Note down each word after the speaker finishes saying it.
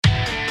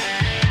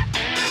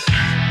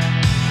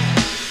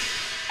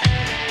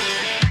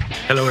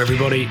Hello,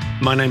 everybody.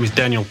 My name is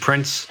Daniel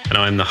Prince, and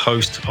I'm the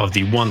host of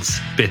the Once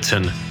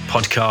Bitten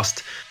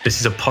podcast.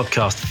 This is a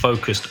podcast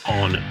focused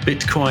on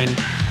Bitcoin.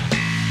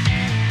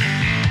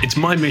 It's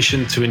my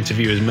mission to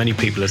interview as many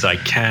people as I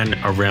can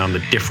around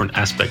the different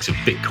aspects of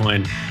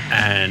Bitcoin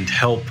and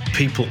help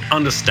people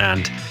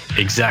understand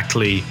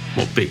exactly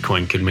what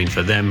Bitcoin could mean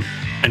for them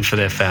and for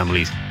their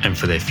families and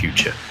for their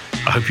future.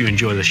 I hope you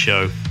enjoy the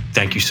show.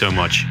 Thank you so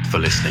much for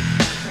listening.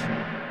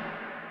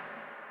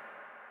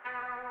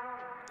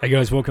 Hey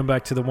guys, welcome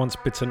back to the Once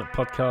Bitten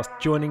podcast.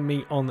 Joining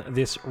me on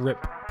this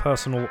RIP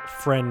personal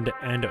friend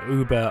and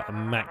Uber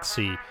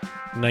maxi,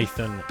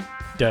 Nathan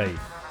Day,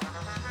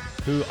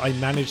 who I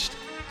managed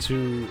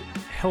to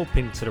help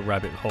into the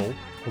rabbit hole,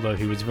 although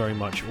he was very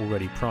much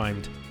already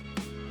primed.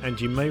 And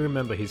you may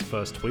remember his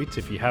first tweet.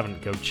 If you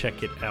haven't, go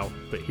check it out.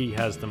 But he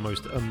has the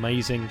most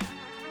amazing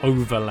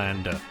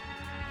Overlander,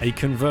 a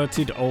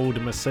converted old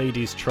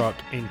Mercedes truck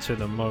into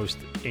the most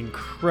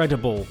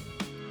incredible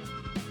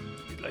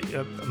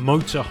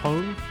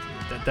motorhome.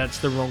 That's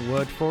the wrong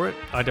word for it.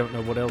 I don't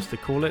know what else to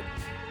call it.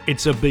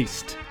 It's a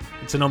beast.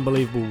 It's an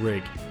unbelievable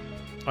rig.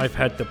 I've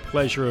had the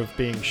pleasure of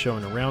being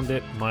shown around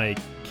it.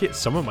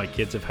 Some of my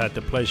kids have had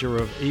the pleasure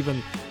of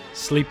even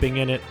sleeping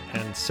in it,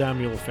 and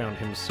Samuel found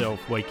himself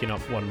waking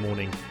up one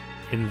morning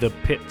in the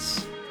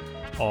pits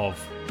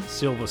of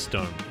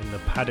Silverstone in the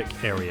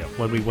paddock area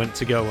when we went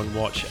to go and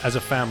watch, as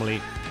a family,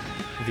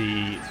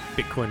 the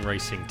Bitcoin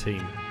racing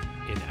team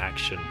in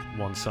action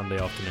one Sunday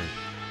afternoon.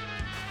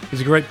 He's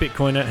a great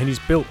Bitcoiner, and he's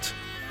built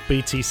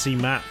BTC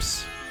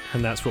maps,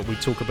 and that's what we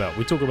talk about.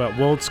 We talk about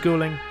world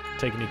schooling,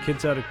 taking your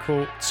kids out of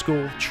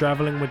school,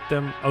 traveling with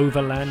them,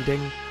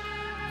 overlanding,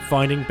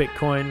 finding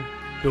Bitcoin,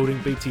 building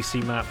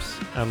BTC maps,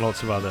 and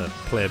lots of other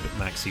pleb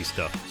maxi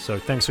stuff. So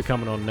thanks for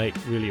coming on, Nate.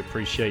 Really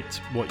appreciate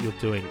what you're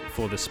doing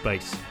for the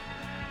space.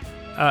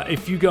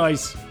 If you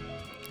guys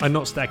are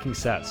not stacking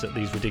sats at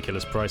these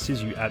ridiculous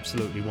prices, you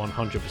absolutely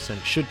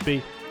 100% should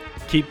be.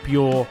 Keep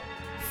your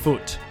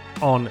foot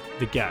on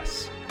the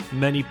gas.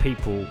 Many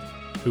people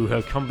who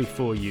have come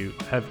before you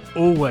have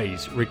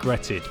always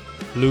regretted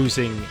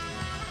losing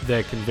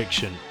their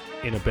conviction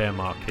in a bear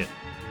market.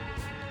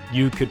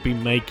 You could be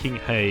making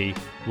hay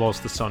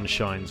whilst the sun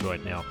shines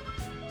right now.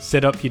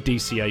 Set up your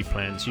DCA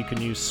plans. You can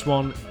use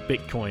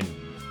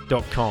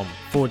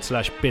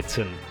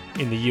swanbitcoin.com/bitten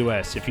in the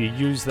US. If you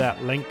use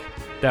that link,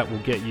 that will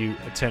get you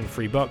a 10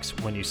 free bucks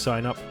when you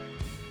sign up.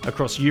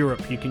 Across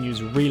Europe, you can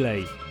use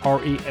Relai,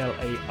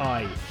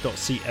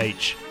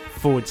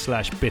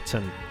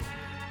 relai.ch/bitten.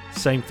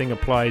 Same thing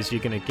applies.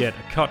 You're going to get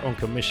a cut on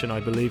commission, I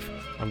believe.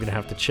 I'm going to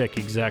have to check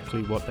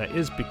exactly what that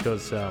is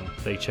because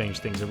they change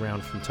things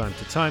around from time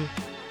to time.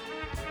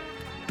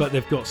 But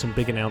they've got some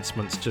big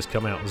announcements just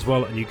come out as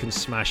well, and you can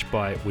smash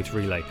buy with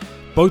Relai.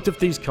 Both of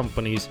these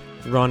companies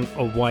run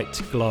a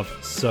white glove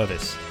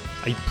service,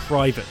 a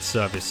private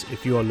service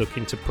if you are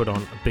looking to put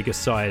on a bigger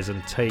size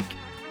and take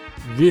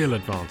real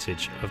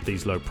advantage of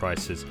these low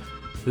prices.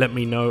 Let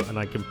me know and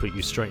I can put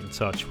you straight in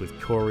touch with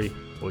Corey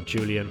or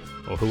Julian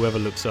or whoever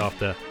looks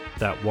after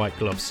that white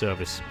glove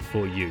service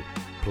for you.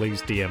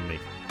 Please DM me.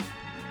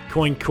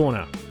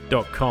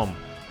 CoinCorner.com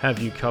have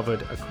you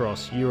covered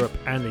across Europe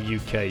and the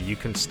UK. You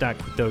can stack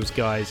with those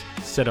guys,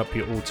 set up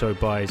your auto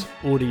buys,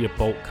 order your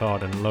bulk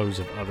card, and loads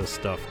of other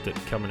stuff that's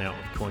coming out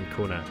of Coin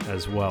Corner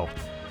as well.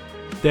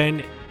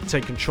 Then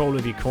take control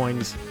of your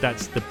coins.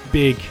 That's the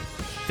big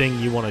thing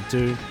you want to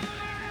do.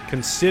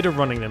 Consider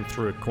running them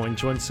through a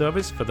CoinJoin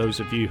service. For those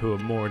of you who are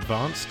more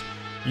advanced,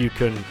 you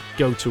can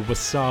go to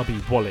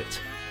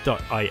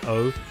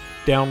wasabiwallet.io,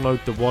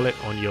 download the wallet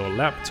on your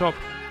laptop,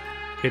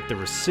 hit the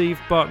receive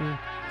button,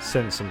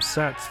 send some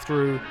sats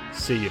through,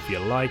 see if you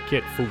like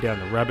it, fall down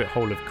the rabbit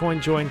hole of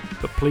CoinJoin,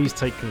 but please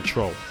take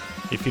control.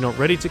 If you're not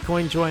ready to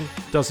CoinJoin,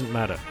 doesn't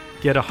matter.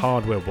 Get a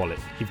hardware wallet.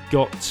 You've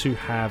got to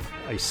have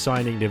a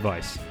signing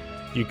device.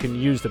 You can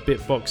use the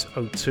Bitbox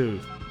O2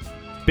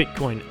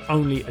 Bitcoin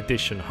only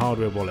edition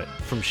hardware wallet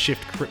from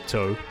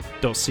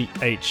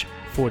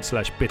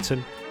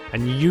shiftcrypto.ch/bitten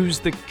and use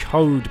the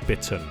code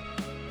bitten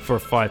for a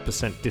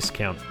 5%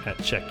 discount at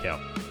checkout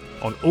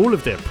on all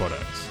of their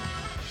products.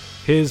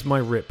 Here's my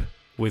rip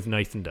with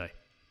Nathan Day.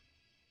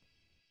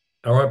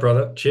 All right,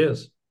 brother.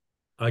 Cheers.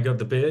 I got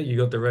the beer. You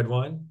got the red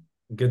wine.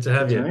 Good to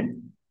have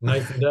you.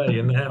 Nathan Day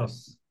in the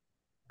house.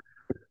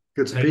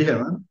 Good to be here,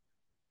 man.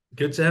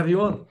 Good to have you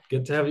on.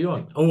 Good to have you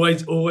on.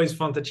 Always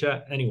fun to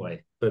chat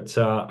anyway. But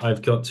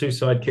I've got two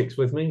sidekicks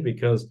with me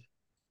because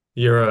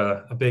you're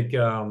a big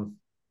fan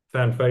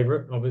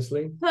favorite,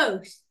 obviously.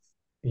 Host.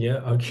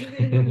 Yeah, okay.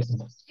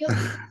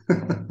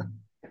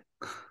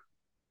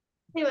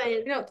 Anyway,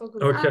 you're not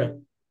talking Okay.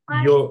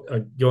 Go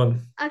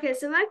on. Okay,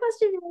 so my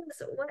question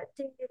is, what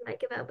do you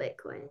like about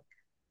Bitcoin?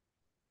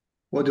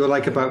 What do I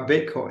like about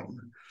Bitcoin?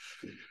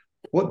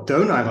 What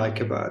don't I like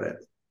about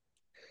it?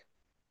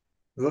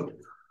 Look,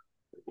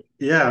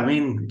 yeah, I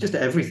mean, just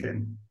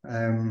everything.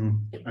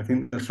 I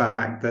think the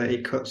fact that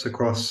it cuts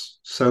across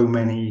so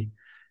many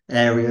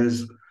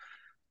areas,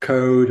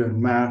 code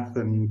and math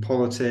and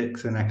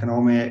politics and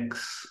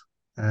economics,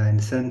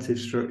 incentive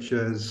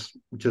structures,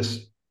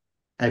 just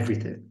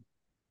everything.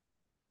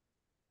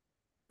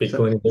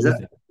 Bitcoin is is that-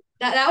 everything.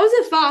 That was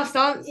a fast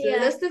answer. Yeah.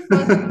 That's the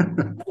first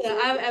answer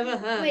I've ever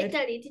heard. Wait,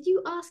 Daddy, did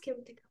you ask him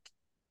to come?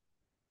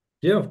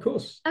 Yeah, of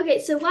course. Okay,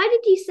 so why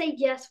did you say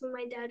yes when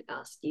my dad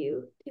asked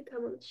you to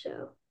come on the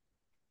show?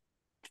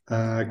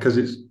 Because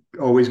it's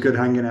always good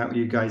hanging out with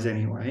you guys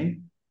anyway.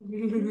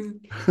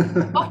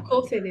 Of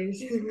course it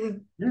is.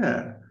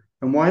 Yeah.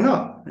 And why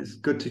not? It's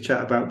good to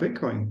chat about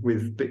Bitcoin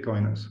with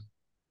Bitcoiners.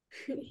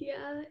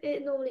 Yeah,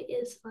 it normally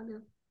is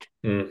fun.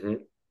 Mm-hmm.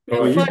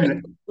 Well, you've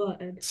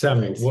been,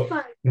 Samuel, It's what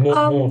fun.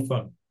 more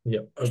fun?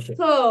 Yeah. Okay.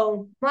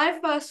 So my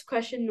first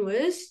question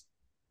was,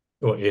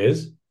 What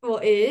is?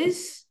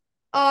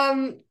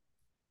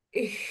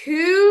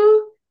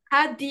 who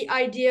had the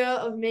idea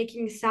of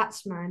making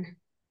Satsman?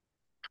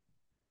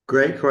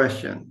 great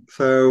question.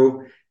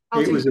 So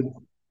I'll it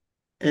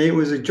take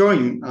was a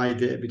joint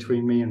idea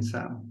between me and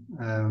Sam.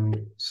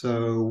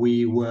 So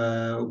we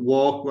were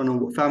on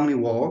a family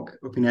walk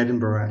up in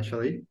Edinburgh,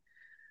 actually.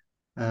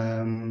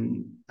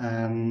 And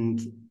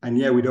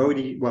yeah,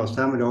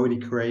 Sam had already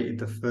created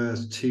the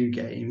first two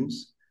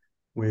games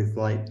with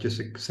like just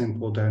a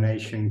simple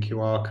donation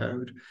QR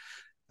code.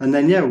 And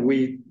then yeah,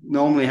 we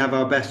normally have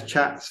our best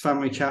chats,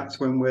 family chats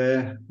when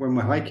we're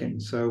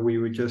hiking. So we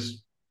were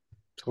just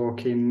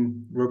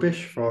talking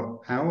rubbish for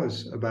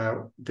hours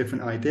about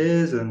different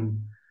ideas,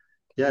 and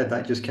yeah,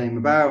 that just came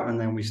about, and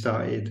then we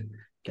started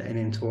getting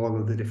into all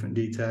of the different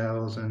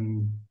details,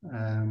 and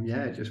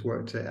yeah, it just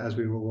worked it as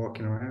we were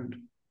walking around.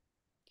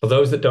 For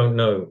those that don't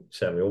know,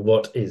 Samuel,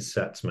 what is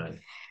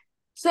Satsman?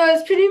 So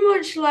it's pretty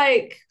much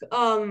like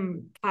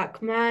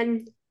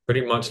Pac-Man,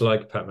 Pretty much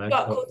like Pac-Man.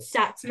 got called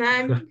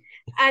Satsman,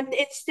 and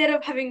instead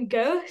of having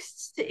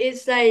ghosts,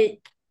 it's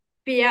like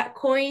fiat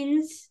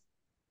coins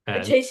are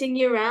And chasing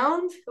you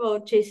around, or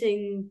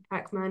chasing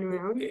Pac-Man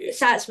around.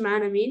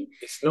 Satsman, I mean.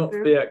 it's not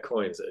fiat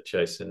coins that are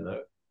chasing,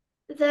 though.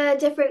 They're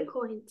different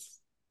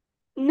coins.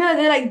 No,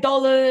 they're like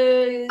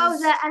dollars. Oh,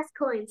 they're S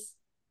coins.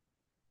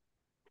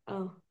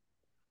 Oh.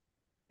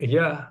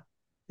 Yeah.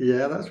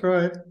 Yeah, that's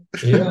right.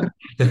 Yeah.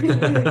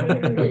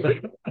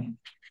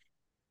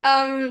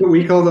 But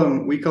we call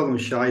them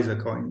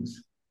Shizer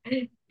coins.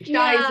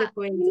 Shizer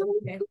coins. We normally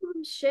Okay. call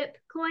them ship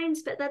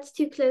coins, but that's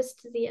too close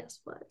to the S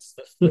words.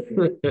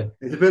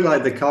 It's a bit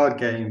like the card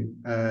game,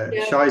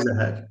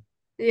 Shizerhead.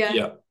 Yeah.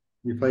 Yeah.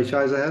 You play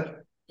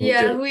Shizerhead?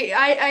 Yeah,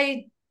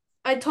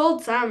 I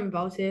told Sam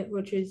about it,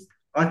 which is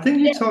I think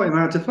you taught him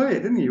how to play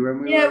it, didn't you?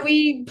 When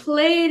we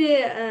played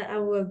it at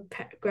our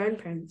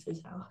grandparents'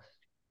 house.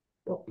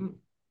 Well,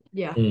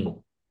 yeah.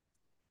 Mm.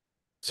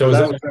 So is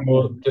that that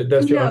more,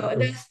 that's your No,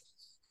 that's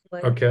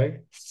okay.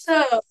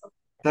 so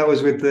that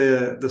was with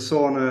the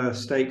sauna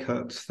steak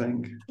huts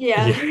thing.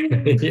 yeah.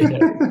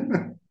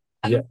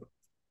 Yeah.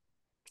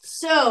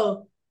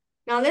 So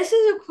now this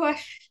is a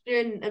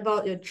question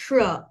about your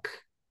truck.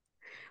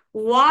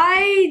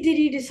 Why did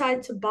you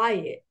decide to buy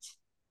it?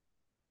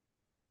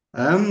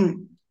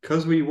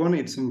 Because we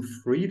wanted some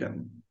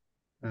freedom.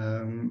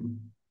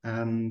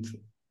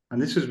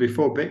 And this was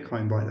before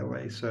Bitcoin, by the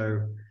way.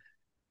 So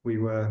we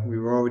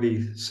were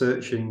already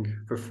searching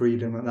for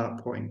freedom at that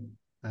point.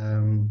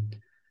 And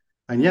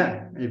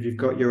yeah, if you've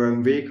got your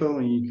own vehicle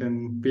and you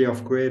can be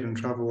off grid and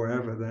travel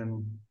wherever,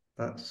 then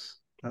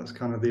that's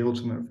kind of the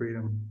ultimate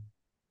freedom.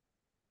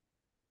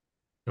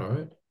 All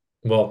right.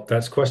 Well,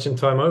 that's question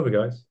time over,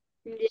 guys.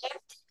 Yeah.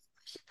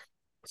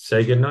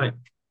 Say good night.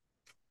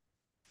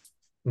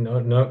 No.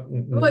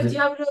 What, do you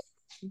have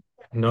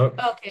No.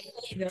 Okay,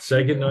 either.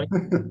 Say good night.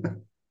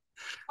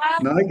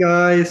 Night,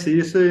 guys. See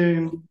you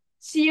soon.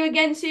 See you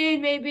again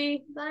soon,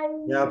 maybe.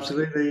 Bye. Yeah,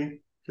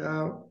 absolutely.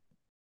 Ciao.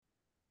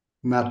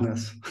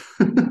 Madness.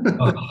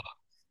 Oh,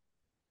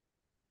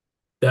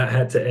 that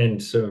had to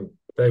end soon.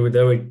 They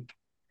were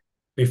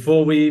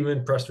before we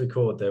even pressed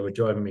record, they were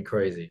driving me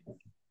crazy.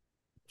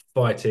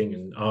 Fighting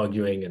and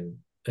arguing, and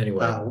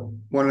anyway.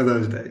 One of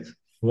those days.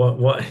 What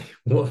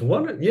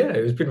yeah,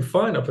 it's been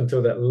fine up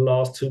until that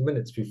last 2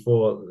 minutes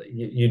before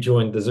you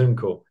joined the Zoom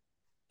call.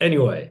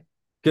 Anyway,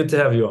 good to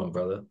have you on,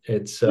 brother.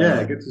 It's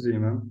yeah, good to see you,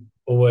 man.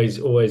 Always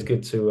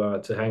good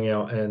to hang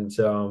out and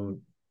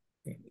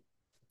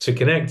to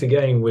connect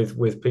again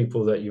with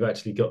people that you've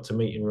actually got to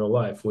meet in real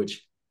life,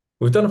 which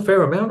we've done a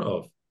fair amount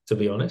of, to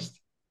be honest,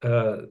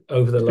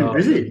 over the last.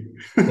 Busy.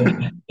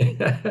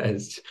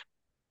 Yes.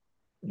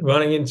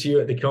 Running into you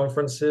at the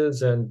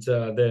conferences, and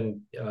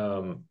then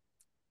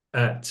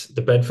at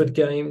the Bedford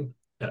game,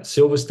 at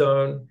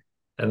Silverstone,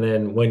 and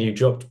then when you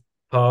dropped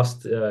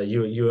past,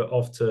 you were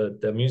off to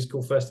the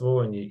musical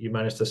festival, and you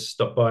managed to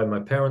stop by my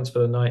parents for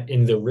the night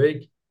in the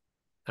rig.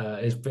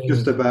 It's been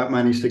just about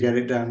managed to get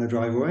it down the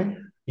driveway.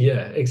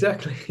 Yeah,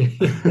 exactly.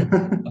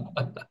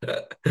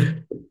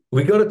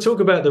 We got to talk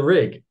about the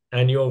rig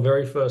and your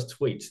very first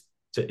tweet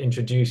to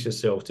introduce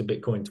yourself to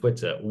Bitcoin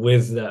Twitter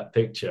with that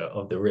picture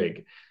of the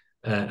rig.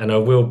 And I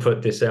will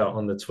put this out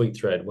on the tweet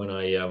thread when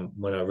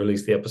I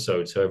release the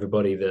episode, so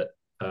everybody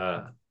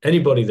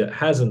anybody that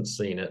hasn't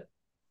seen it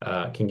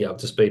can get up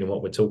to speed on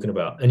what we're talking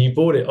about. And you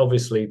brought it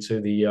obviously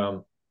to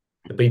the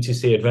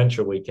BTC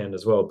Adventure Weekend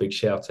as well. Big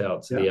shout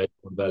out to the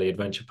Avon Valley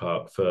Adventure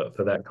Park for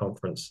that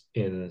conference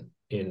in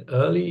in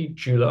early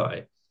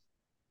July.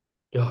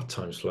 God,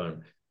 time's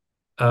flown.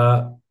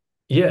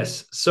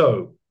 Yes.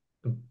 So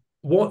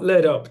what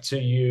led up to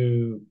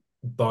you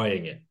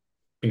buying it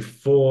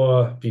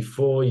before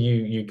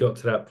you got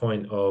to that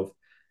point of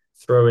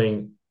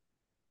throwing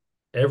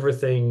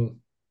everything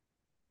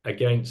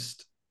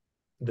against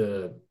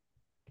the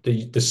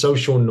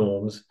social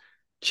norms,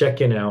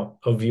 checking out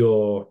of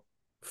your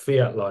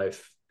Fiat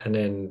life, and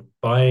then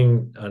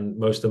buying a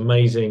most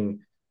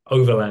amazing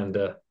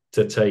overlander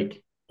to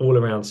take all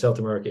around South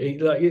America?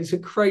 Like, it's a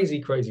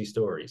crazy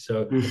story.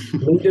 So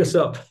lead us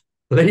up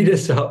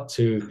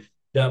to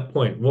that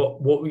point.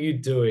 What were you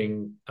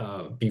doing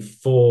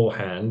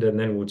beforehand, and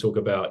then we'll talk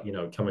about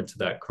coming to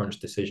that crunch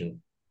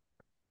decision.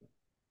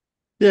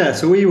 Yeah,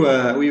 so we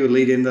were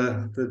leading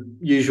the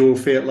usual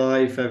Fiat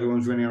life.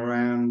 Everyone's running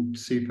around,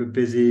 super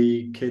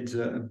busy. Kids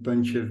at a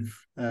bunch of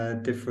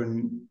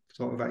different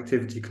sort of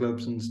activity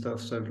clubs and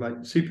stuff. So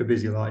like super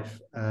busy life.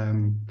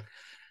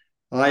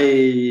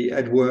 I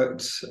had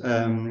worked.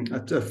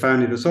 I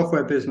founded a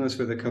software business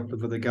with a couple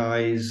of other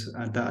guys,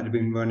 and that had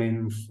been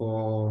running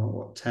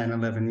for 10,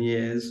 11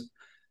 years.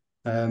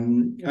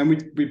 And we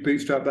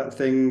bootstrapped that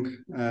thing,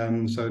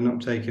 so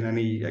not taking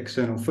any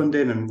external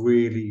funding, and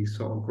really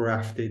sort of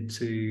grafted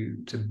to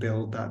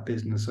build that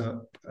business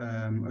up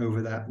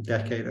over that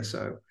decade or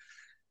so.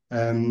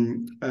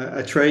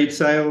 A trade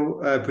sale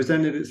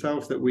presented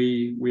itself that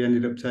we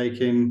ended up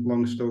taking,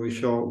 long story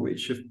short,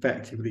 which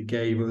effectively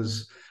gave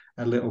us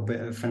a little bit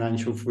of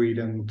financial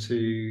freedom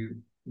to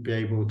be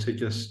able to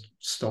just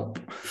stop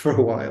for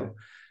a while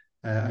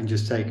and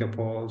just take a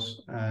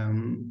pause.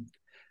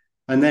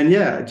 And then,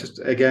 just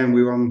again,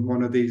 we were on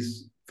one of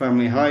these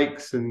family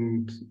hikes,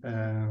 and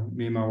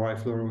me and my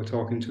wife Laura were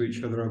talking to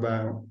each other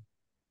about,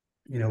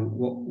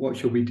 what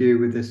should we do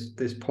with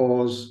this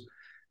pause?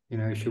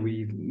 Should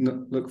we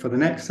look for the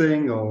next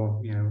thing,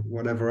 or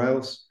whatever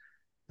else?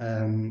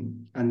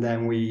 And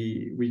then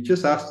we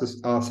just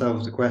asked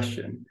ourselves the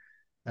question: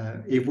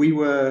 if we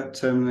were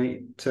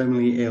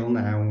terminally ill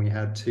now and we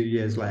had 2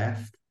 years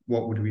left,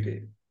 what would we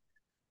do?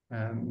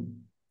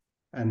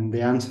 And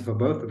the answer for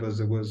both of us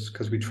was,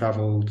 because we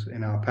traveled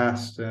in our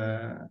past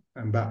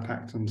and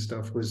backpacked and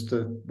stuff, was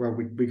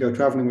we go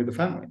traveling with the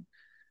family.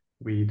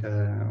 We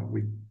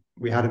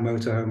had a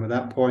motorhome at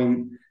that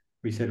point.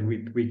 We said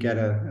we get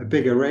a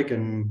bigger rig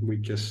and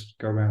we'd just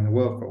go around the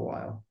world for a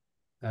while.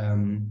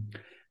 And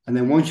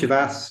then once you've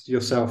asked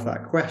yourself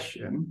that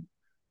question,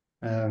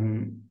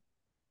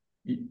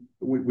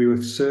 we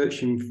were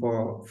searching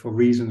for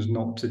reasons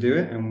not to do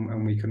it,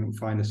 and we couldn't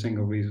find a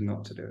single reason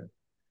not to do it.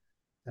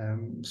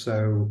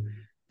 So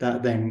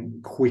that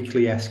then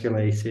quickly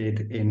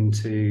escalated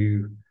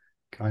into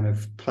kind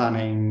of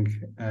planning.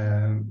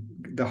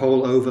 The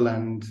whole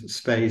overland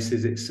space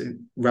is its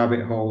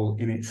rabbit hole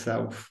in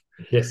itself.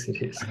 Yes,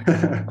 it is.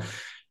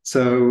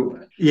 So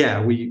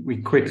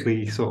we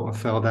quickly sort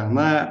of fell down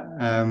that.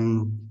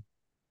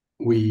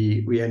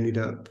 We ended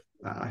up.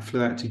 I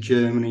flew out to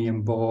Germany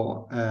and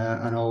bought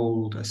a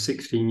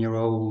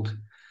 16-year-old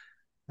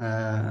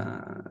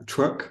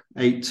truck,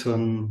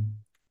 8-ton.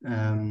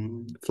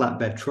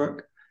 Flatbed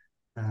truck,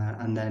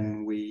 and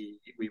then we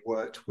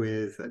worked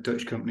with a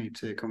Dutch company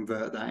to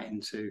convert that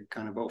into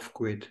kind of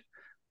off-grid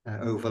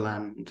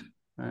overland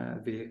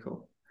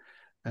vehicle.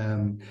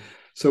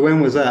 So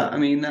when was that? I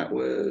mean, that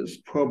was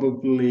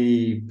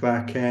probably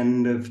back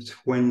end of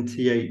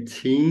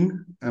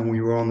 2018, and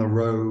we were on the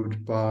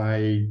road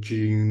by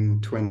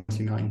June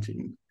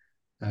 2019,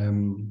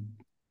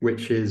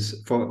 which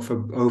is for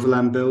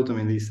overland build. I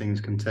mean, these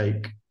things can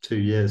take 2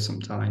 years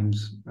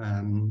sometimes.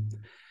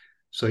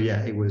 So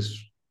it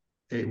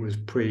was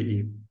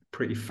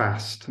pretty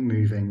fast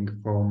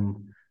moving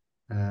from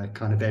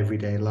kind of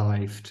everyday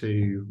life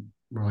to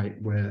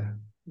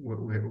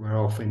we're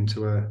off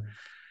into a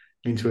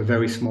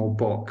very small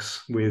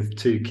box with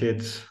 2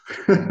 kids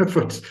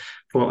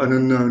for an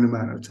unknown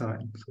amount of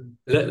time.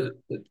 So.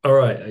 All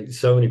right,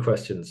 so many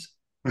questions.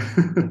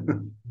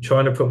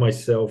 Trying to put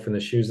myself in the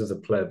shoes of the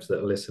plebs that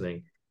are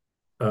listening.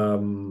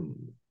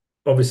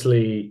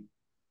 Obviously,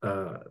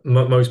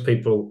 most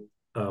people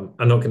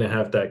are not going to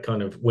have that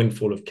kind of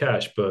windfall of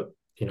cash, but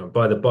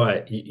by the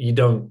by, you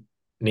don't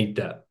need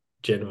that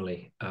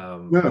generally.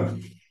 No.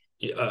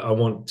 I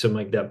want to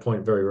make that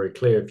point very, very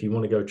clear. If you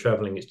want to go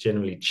traveling, it's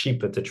generally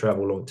cheaper to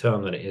travel long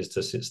term than it is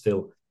to sit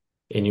still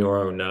in your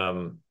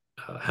own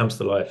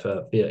hamster life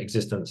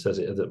existence as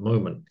it is at the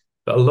moment.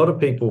 But a lot of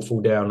people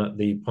fall down at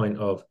the point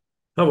of,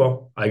 oh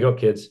well, I got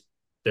kids,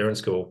 they're in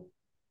school,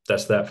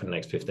 that's that for the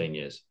next 15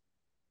 years.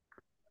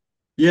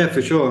 Yeah,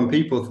 for sure. And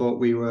people thought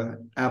we were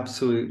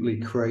absolutely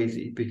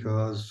crazy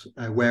because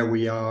where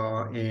we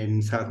are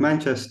in South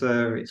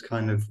Manchester, it's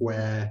kind of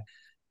where,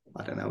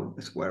 I don't know,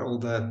 it's where all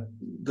the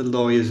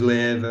lawyers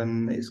live,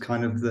 and it's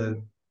kind of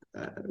the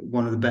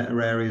one of the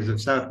better areas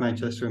of South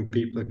Manchester, and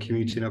people are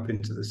commuting up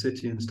into the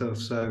city and stuff.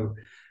 So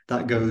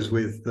that goes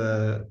with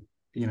the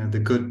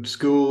good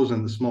schools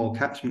and the small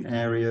catchment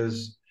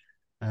areas.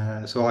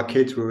 So our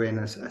kids were in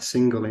a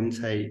single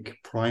intake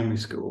primary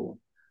school.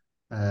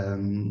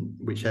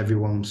 which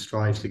everyone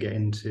strives to get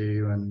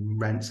into, and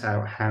rents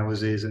out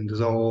houses and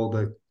does all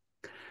the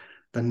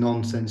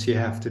nonsense you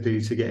have to do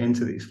to get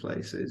into these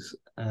places.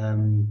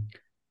 And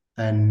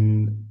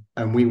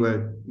we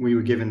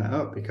were giving that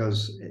up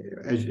because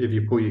if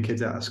you pull your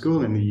kids out of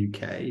school in the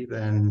UK,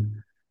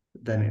 then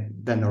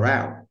they're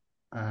out.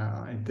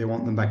 If they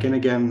want them back in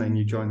again, then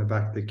you join the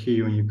back of the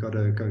queue and you've got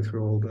to go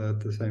through all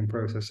the same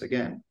process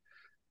again.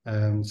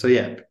 So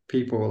yeah,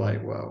 people were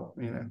like, well,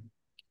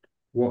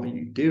 what are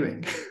you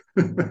doing?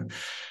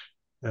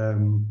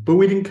 But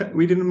we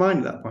didn't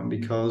mind at that point,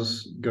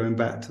 because going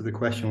back to the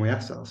question we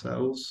asked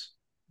ourselves,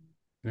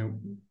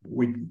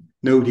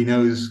 nobody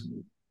knows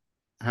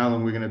how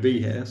long we're going to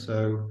be here,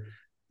 so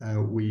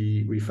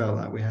we felt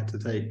that we had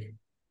to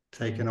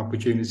take an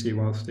opportunity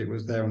whilst it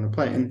was there on the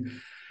plate. And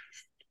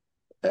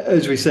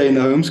as we say in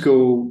the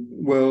homeschool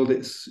world,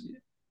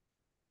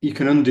 you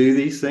can undo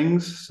these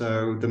things.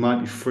 So there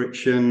might be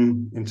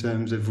friction in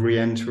terms of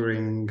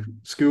re-entering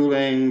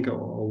schooling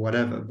or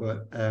whatever,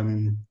 but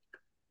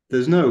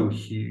there's no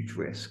huge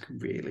risk,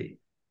 really.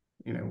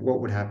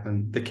 What would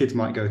happen? The kids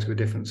might go to a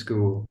different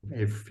school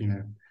if,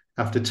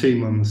 after 2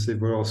 months, if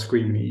we're all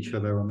screaming at each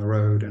other on the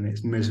road and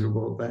it's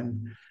miserable,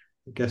 then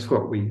guess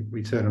what?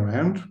 We turn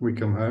around, we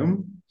come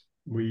home,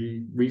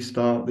 we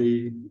restart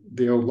the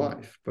old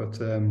life. But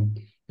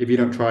if you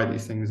don't try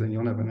these things, then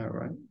you'll never know,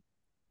 right?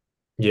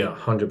 Yeah,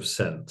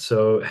 100%.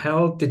 So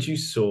how did you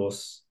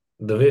source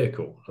the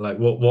vehicle? Like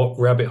what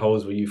rabbit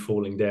holes were you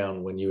falling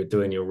down when you were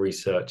doing your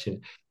research?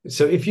 And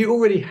so if you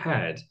already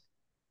had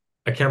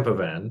a camper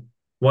van,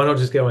 why not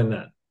just go in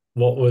that?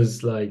 What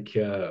was like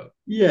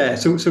Yeah,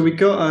 so we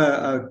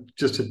got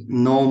just a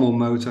normal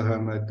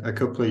motorhome a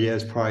couple of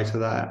years prior to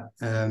that,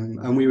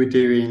 and we were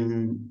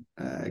doing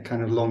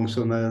kind of long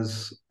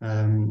summers.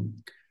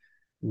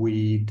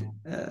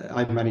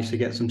 I'd managed to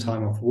get some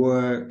time off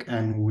work,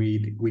 and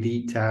we'd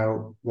eat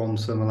out one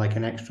summer, like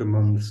an extra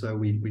month, so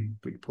we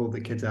pulled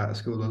the kids out of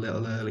school a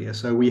little earlier.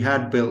 So we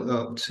had built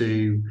up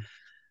to,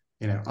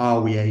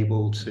 are we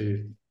able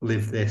to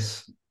live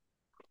this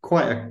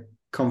quite a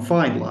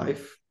confined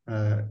life?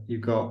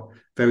 You've got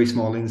very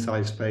small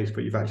inside space,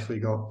 but you've actually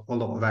got a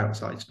lot of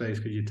outside space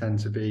because you tend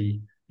to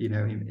be,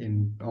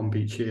 in on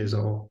beaches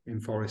or in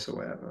forests or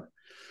whatever.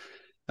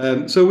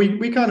 So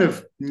we kind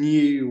of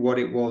knew what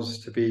it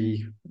was to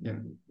be,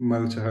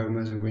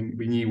 motorhomers, and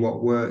we knew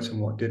what worked and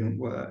what didn't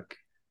work.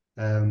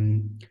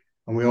 And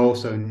we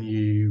also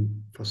knew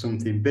for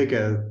something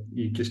bigger,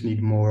 you just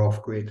need more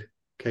off-grid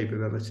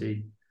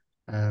capability.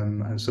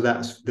 And so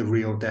that's the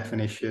real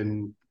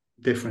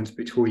difference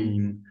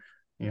between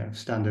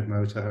standard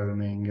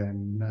motorhoming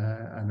and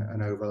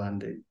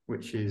overlanding,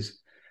 which is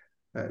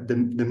the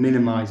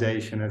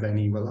minimization of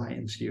any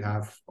reliance you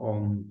have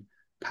on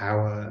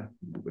power,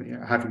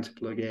 having to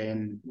plug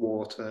in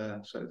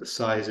water, so the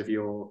size of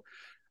your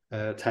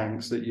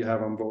tanks that you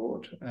have on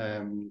board,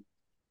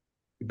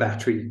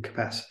 battery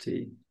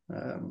capacity,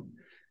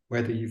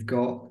 whether you've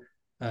got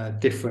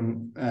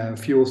different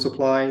fuel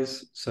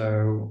supplies.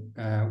 So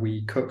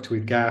we cooked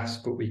with gas,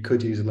 but we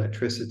could use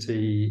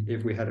electricity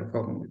if we had a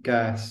problem with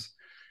gas.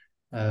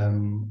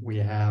 We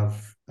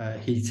have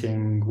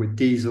heating with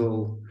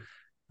diesel.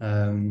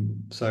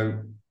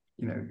 So,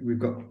 we've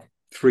got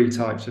 3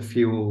 types of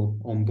fuel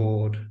on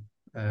board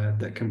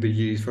that can be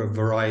used for a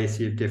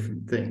variety of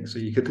different things. So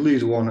you could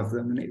lose one of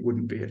them and it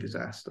wouldn't be a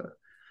disaster.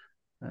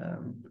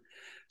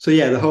 So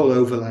yeah, the whole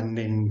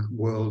overlanding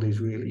world is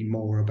really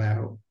more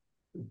about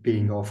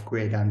being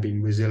off-grid and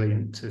being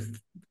resilient to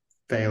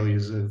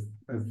failures of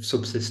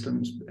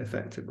subsystems,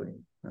 effectively.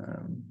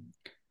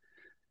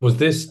 Was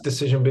this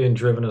decision being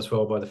driven as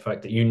well by the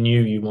fact that you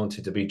knew you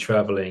wanted to be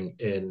traveling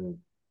in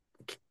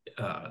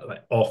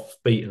like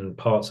off-beaten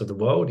parts of the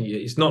world?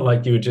 It's not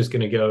like you were just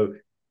going to go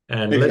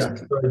and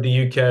let's go to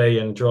the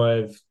UK and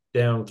drive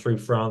down through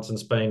France and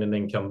Spain and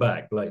then come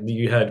back. Like,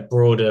 you had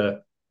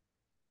broader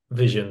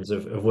visions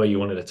of where you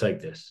wanted to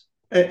take this.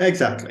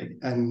 Exactly,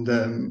 and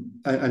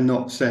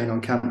not staying on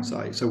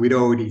campsite. So we'd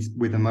already,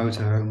 with the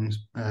motorhomes,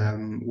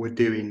 we're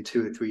doing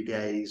 2 or 3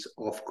 days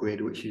off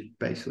grid, which is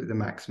basically the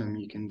maximum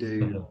you can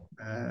do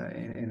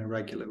in a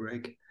regular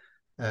rig.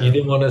 You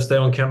didn't want to stay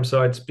on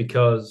campsites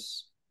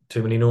because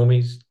too many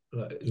normies?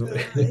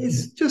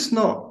 It's just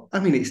not. I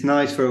mean, it's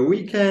nice for a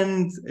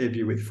weekend if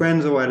you're with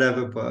friends or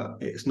whatever, but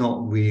it's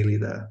not really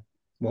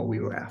what we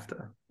were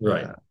after.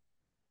 Right.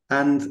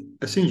 And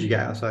as soon as you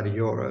get outside of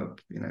Europe,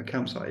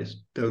 campsites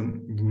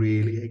don't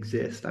really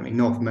exist. I mean,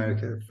 North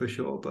America for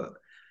sure, but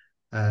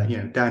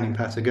down in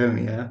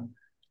Patagonia,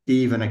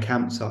 even a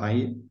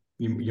campsite,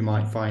 you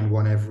might find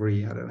one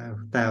every,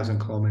 1,000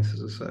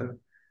 kilometers or so.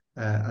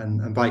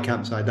 And by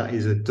campsite, that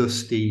is a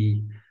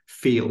dusty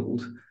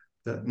field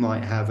that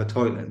might have a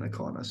toilet in the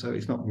corner. So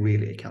it's not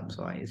really a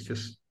campsite. It's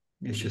just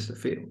a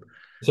field.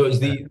 So it's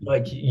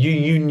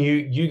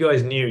you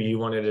guys knew you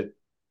wanted to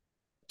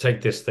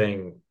take this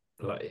thing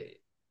like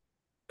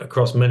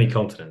across many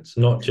continents,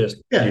 not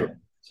just Europe.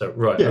 So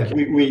right. Yeah,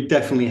 okay. we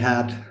definitely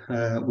had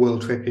a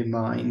world trip in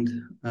mind.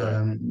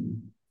 Right.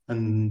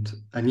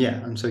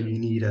 and so you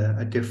need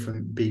a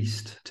different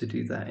beast to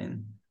do that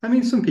in. I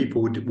mean, some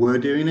people were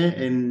doing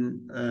it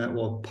in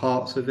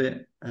parts of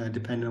it,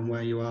 depending on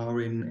where you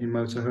are in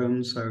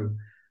motorhomes. So,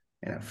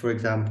 for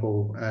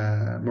example,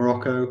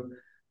 Morocco,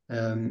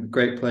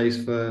 great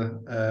place for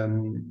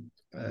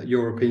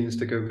Europeans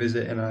to go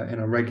visit in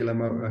a regular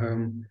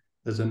motorhome.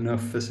 There's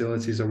enough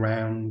facilities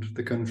around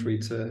the country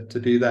to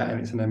do that,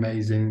 and it's an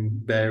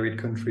amazing, varied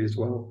country as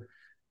well.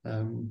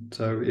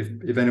 So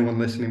if anyone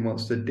listening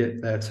wants to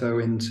dip their toe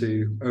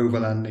into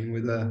overlanding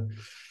with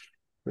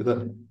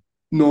a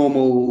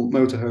normal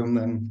motorhome,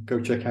 then go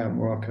check out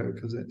Morocco,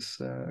 because it's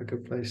a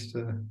good place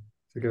to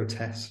go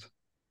test.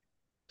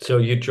 So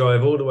you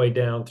drive all the way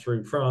down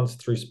through France,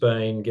 through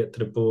Spain, get to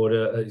the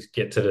border,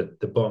 get to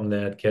the bottom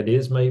there,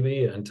 Cadiz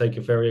maybe, and take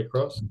a ferry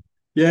across?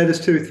 Yeah, there's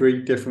 2 or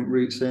 3 different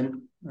routes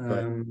in.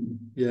 Right.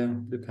 Yeah,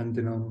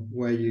 depending on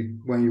where you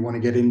want to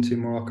get into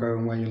Morocco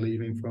and where you're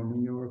leaving from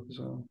in Europe as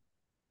well.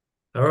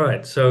 All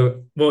right.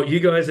 So, well,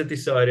 you guys have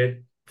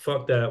decided,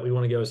 fuck that, we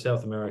want to go to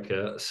South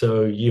America.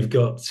 So you've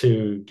got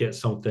to get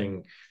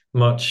something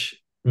much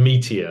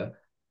meatier.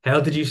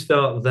 How did you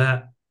start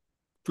that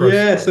process?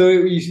 Yeah, so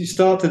you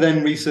start to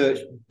then research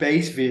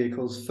base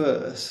vehicles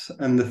first.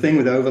 And the thing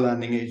with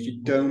overlanding is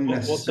you don't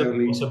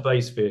necessarily... What's a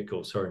base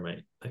vehicle? Sorry,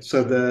 mate.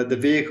 So the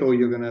vehicle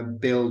you're going to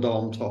build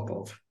on top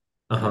of.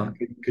 Uh-huh.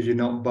 Because you're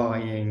not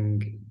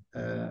buying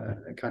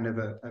kind of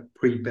a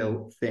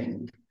pre-built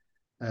thing.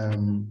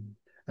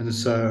 And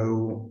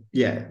so,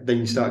 then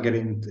you start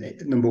getting,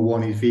 number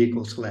one is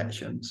vehicle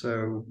selection.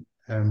 So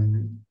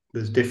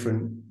there's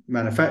different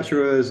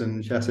manufacturers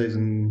and chassis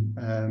and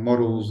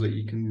models that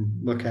you can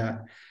look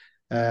at.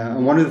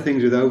 And one of the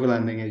things with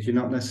overlanding is you're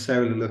not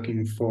necessarily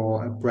looking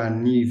for a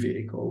brand new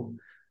vehicle.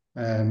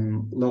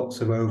 Lots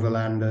of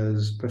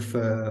overlanders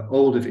prefer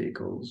older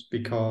vehicles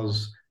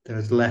because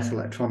there's less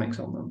electronics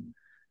on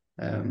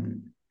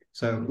them.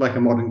 So like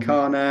a modern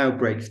car now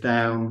breaks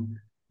down,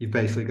 you've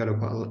basically got to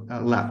put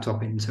a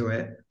laptop into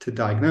it to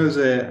diagnose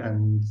it,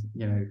 and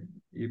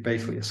you're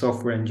basically a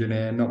software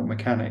engineer, not a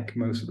mechanic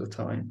most of the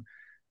time.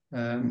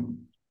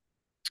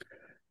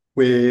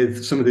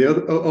 With some of the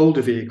other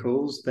older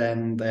vehicles,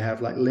 then they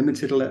have like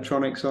limited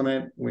electronics on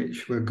it,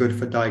 which were good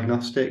for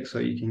diagnostics, so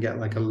you can get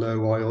like a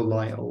low oil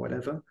light or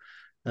whatever.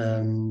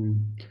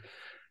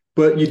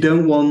 But you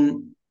don't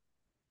want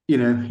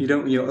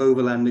your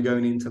overlander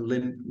going into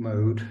limp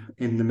mode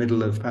in the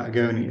middle of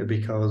Patagonia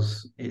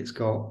because it's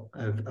got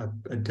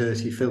a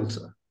dirty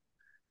filter.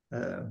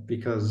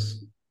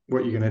 Because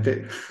what you're going to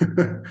do?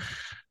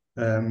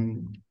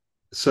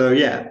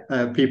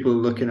 People are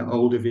looking at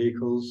older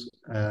vehicles.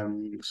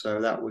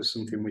 So that was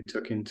something we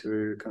took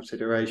into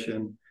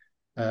consideration.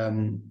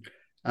 And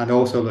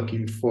also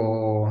looking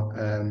for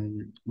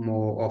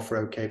more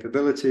off-road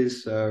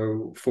capabilities.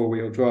 So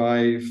 4-wheel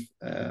drive,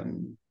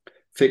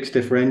 fixed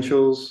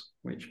differentials,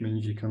 which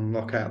means you can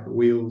lock out the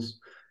wheels,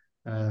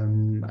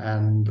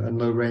 and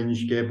low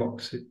range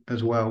gearbox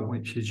as well,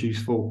 which is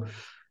useful,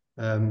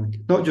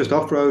 not just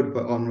off-road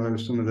but on-road.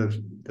 Some of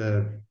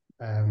the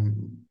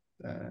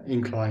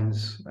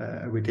inclines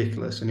are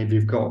ridiculous, and if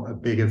you've got a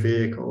bigger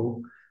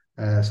vehicle,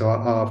 so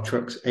our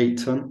truck's 8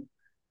 ton,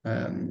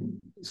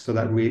 so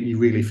that you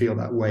really feel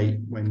that weight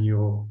when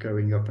you're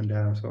going up and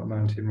down sort of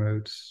mountain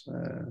roads.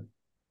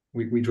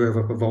 We drove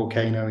up a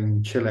volcano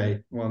in Chile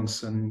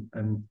once, and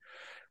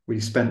we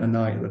spent the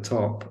night at the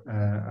top,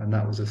 and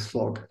that was a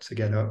slog to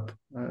get up,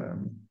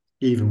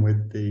 even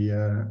with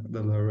the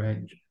low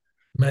range.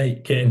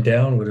 Mate, getting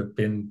down would have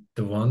been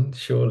the one,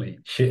 surely.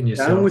 Shitting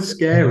yourself. Down was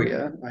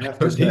scarier, I have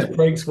to say. These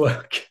brakes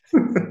work.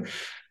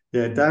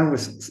 Yeah, down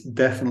was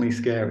definitely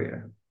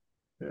scarier.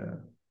 Yeah.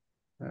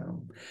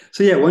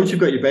 Once you've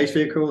got your base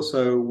vehicle,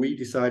 so we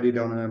decided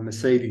on a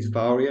Mercedes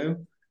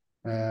Vario.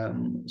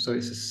 So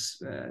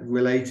it's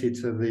related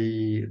to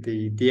the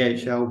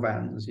DHL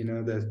vans,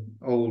 the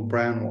old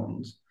brown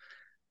ones.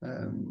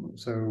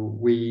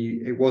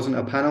 It wasn't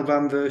a panel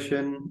van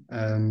version,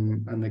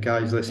 and the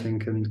guys listening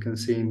can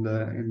see in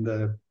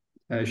the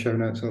show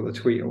notes or the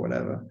tweet or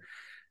whatever.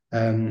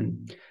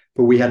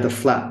 But we had the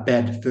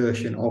flatbed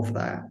version of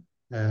that.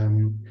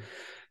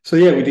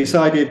 We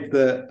decided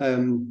that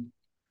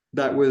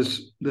that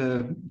was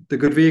the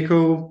good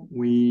vehicle.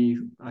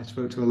 I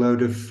spoke to a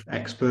load of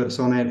experts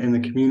on it in the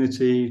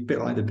community, a bit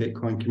like the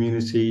Bitcoin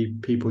community.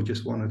 People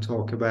just want to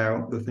talk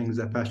about the things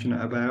they're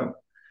passionate about.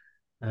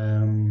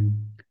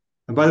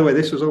 And by the way,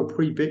 this was all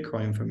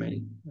pre-Bitcoin for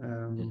me.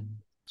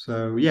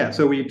 So we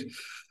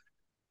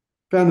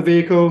found the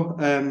vehicle.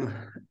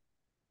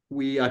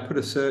 I put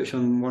a search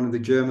on one of the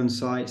German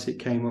sites. It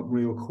came up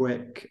real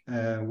quick,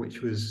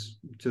 which was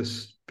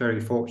just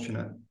very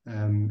fortunate.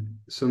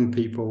 Some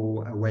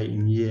people are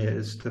waiting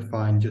years to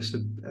find just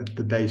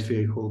the base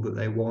vehicle that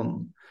they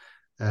want.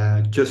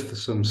 Just for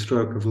some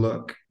stroke of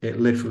luck, it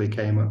literally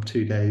came up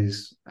 2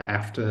 days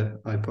after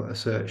I put a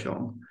search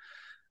on.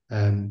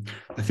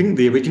 I think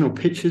the original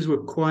pictures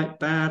were quite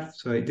bad,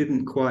 so it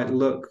didn't quite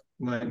look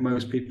like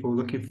most people were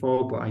looking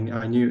for, but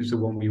I knew it was the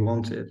one we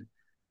wanted.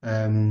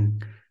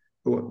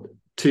 But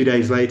 2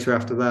 days later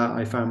after that,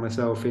 I found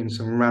myself in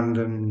some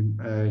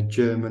random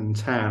German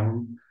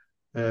town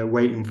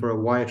waiting for a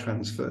wire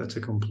transfer to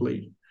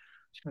complete.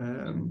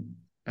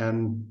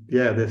 And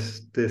yeah,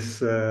 this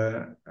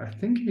I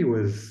think he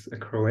was a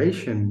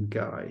Croatian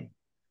guy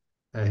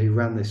who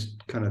ran this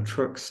kind of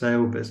truck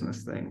sale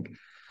business thing.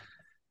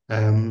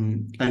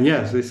 And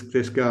yeah, so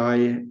this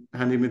guy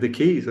handed me the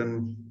keys,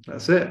 and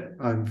that's it.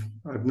 I've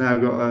now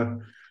got a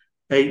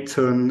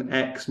 8-ton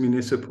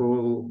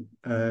ex-municipal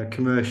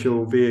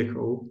commercial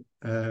vehicle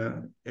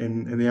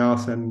in the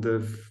arse end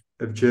of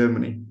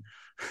Germany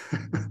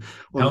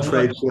on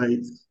trade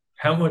plates.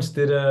 How much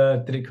did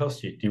it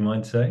cost you? Do you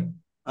mind saying?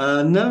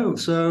 No,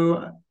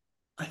 so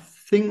I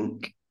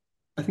think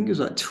it was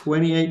like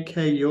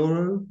 28k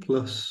euro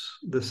plus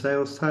the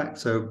sales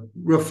tax, so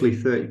roughly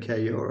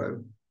 30k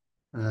euro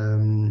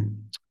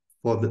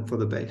for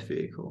the base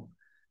vehicle.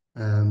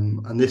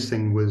 And this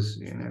thing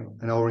was,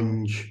 an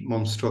orange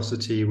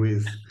monstrosity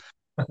with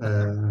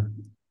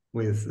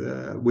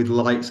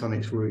lights on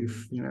its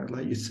roof,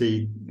 like you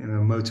see,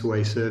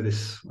 motorway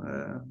service,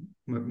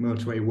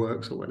 motorway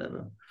works or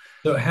whatever.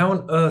 So how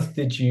on earth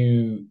did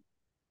you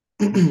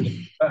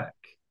get back?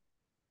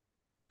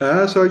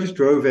 So I just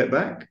drove it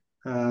back.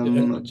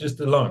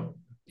 Just alone.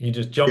 You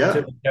just jumped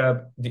in the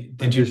cab.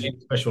 Did you need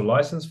a special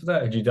license for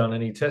that? Had you done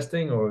any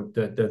testing, or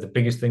the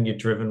biggest thing you'd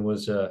driven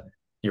was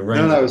your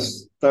Ranger? No,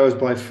 that was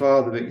by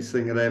far the biggest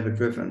thing I'd ever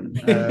driven.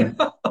 It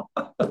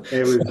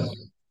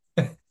was.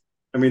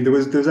 I mean, there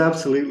was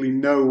absolutely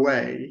no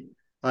way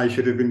I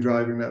should have been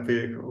driving that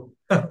vehicle.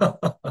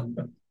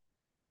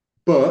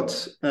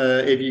 But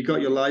if you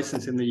got your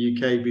license in the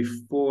UK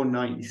before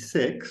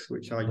 '96,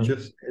 which I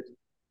just did,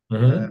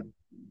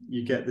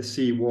 you get the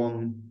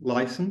C1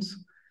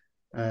 license,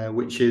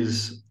 which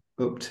is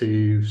up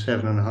to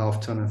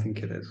 7.5 ton, I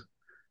think it is.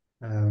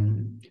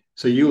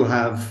 So you'll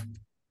have,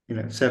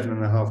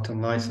 7.5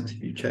 ton license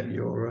if you check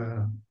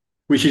your,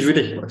 which is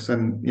ridiculous,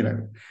 and you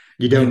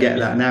don't get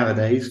that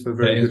nowadays for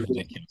very good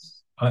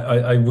ridiculous.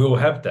 I will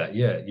have that.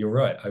 Yeah, you're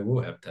right. I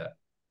will have that.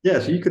 Yeah,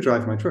 so you could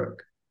drive my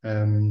truck,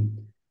 and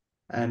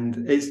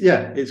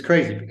it's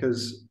crazy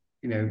because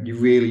you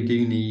really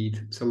do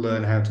need to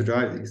learn how to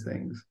drive these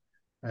things.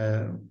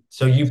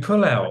 So you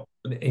pull out.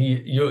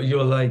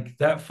 You're like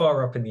that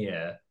far up in the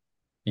air.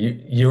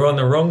 You're on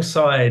the wrong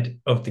side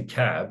of the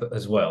cab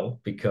as well,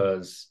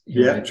 because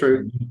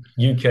true.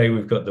 UK,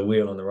 we've got the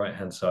wheel on the right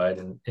hand side,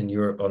 and in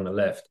Europe on the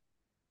left.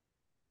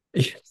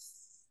 You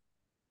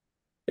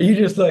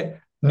just like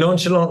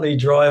nonchalantly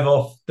drive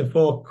off the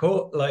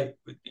forecourt, like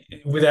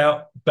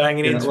without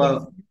banging into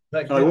it.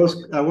 Like,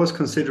 I was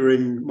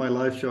considering my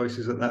life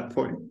choices at that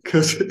point,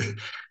 because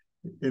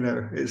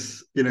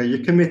it's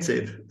you're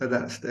committed at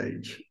that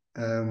stage.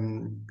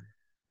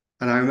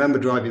 And I remember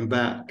driving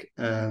back.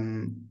 Where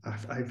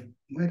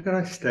did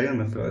I stay on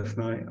the first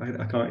night?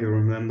 I can't even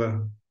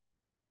remember.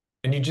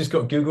 And you just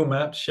got Google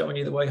Maps showing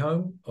you the way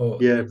home, or?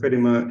 Yeah, pretty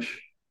much.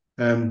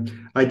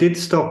 I did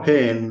stop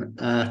in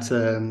at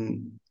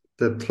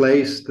the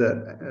place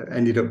that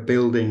ended up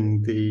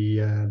building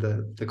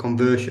the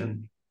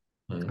conversion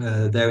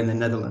there in the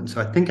Netherlands.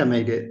 So I think I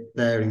made it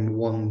there in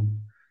one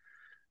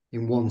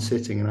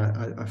sitting, and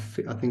I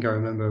think I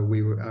remember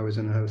I was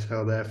in a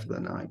hotel there for the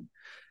night.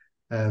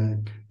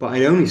 But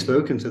I'd only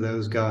spoken to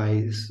those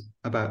guys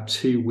about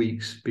 2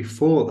 weeks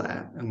before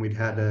that, and we'd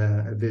had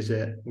a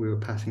visit. We were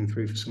passing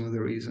through for some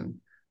other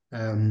reason.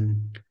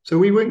 So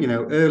we were,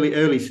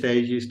 early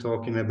stages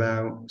talking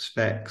about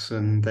specs,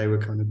 and they were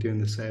kind of doing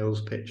the sales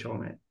pitch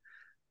on it.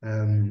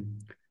 And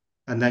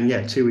then,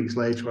 2 weeks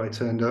later, I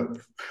turned up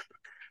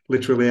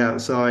literally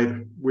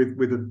outside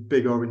with a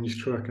big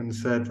orange truck and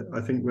said,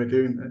 "I think we're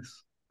doing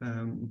this."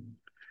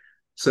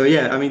 So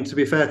I mean, to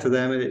be fair to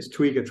them, it's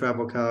Twiga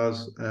Travel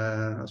Cars.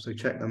 So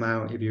check them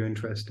out if you're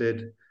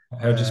interested.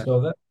 How do you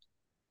spell that?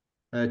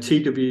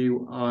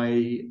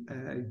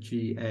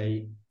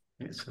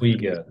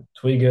 TWIGA.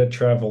 Twiga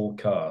Travel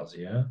Cars.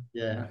 Yeah.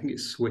 Yeah, I think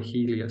it's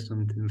Swahili or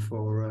something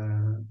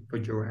for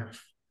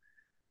giraffe.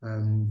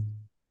 And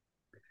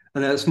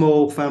they're a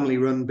small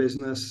family-run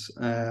business.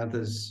 I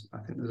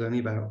think there's only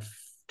about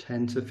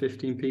 10 to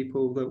 15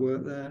 people that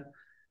work there.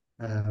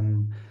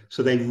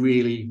 So they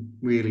really,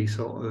 really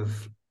sort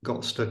of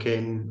got stuck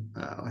in.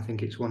 I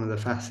think it's one of the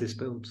fastest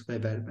builds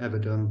they've ever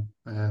done.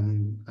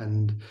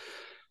 And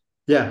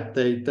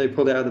they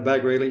pulled it out of the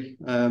bag really,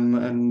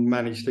 and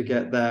managed to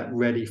get that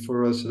ready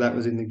for us. So that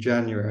was in the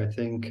January, I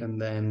think,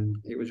 and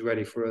then it was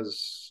ready for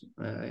us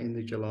in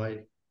the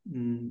July.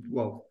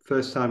 Well,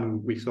 first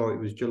time we saw it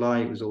was July.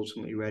 It was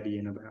ultimately ready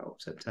in about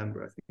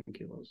September, I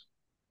think it was.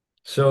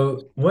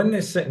 So when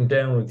they're sitting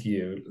down with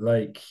you,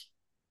 like,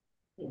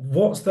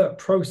 what's that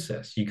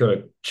process? You got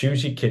to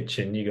choose your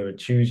kitchen, you got to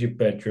choose your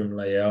bedroom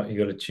layout, you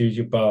got to choose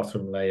your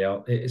bathroom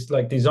layout. It's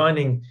like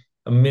designing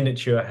a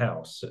miniature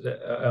house.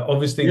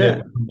 Obviously,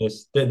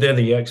 they're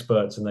the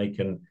experts, and they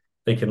can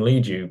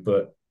lead you.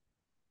 But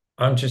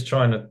I'm just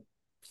trying to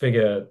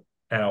figure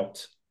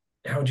out,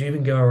 how do you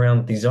even go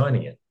around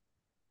designing it?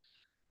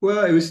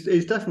 Well,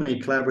 it's definitely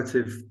a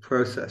collaborative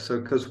process.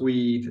 So because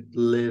we'd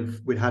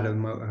had a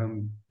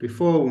motorhome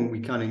before, when we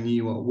kind of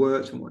knew what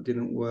worked and what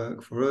didn't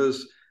work for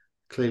us.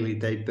 Clearly,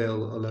 they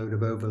built a load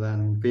of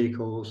overland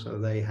vehicles, so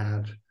they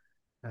had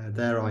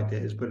their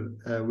ideas, but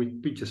we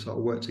just sort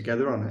of worked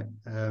together on it.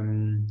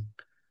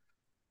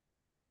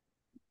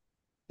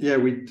 Yeah,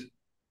 we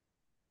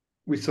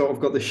sort of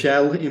got the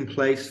shell in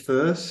place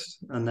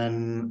first, and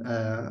then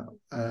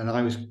and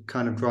I was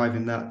kind of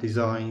driving that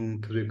design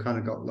because we've kind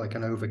of got like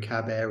an over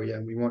cab area,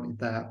 and we wanted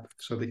that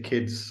so the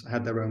kids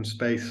had their own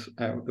space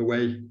out of the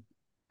way.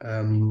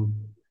 And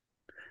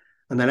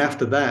then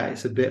after that,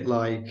 it's a bit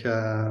like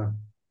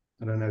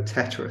I don't know,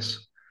 Tetris.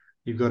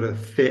 You've got to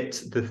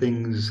fit the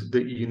things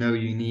that you know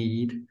you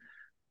need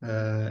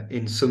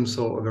in some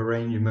sort of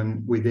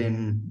arrangement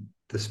within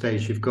the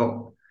space you've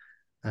got.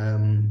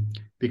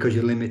 Because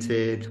you're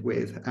limited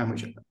with how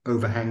much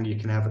overhang you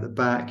can have at the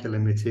back, you're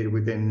limited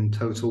within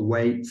total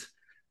weight.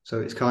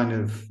 So it's kind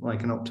of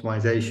like an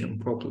optimization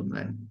problem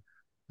then.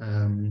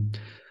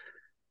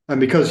 And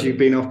because you've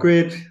been off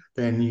grid,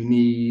 then you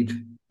need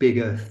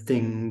bigger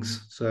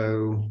things.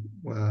 So,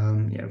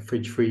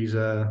 fridge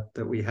freezer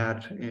that we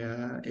had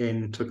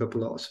in took up a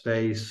lot of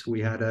space. We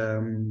had a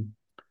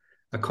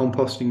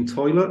composting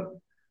toilet,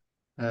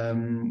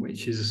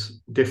 which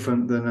is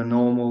different than a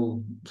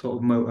normal sort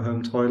of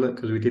motorhome toilet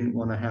because we didn't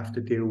want to have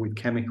to deal with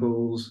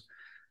chemicals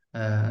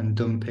and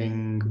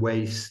dumping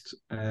waste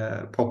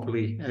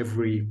properly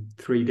every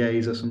 3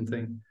 days or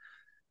something.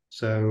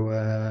 So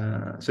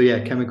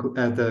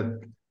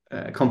the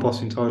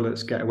composting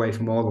toilets get away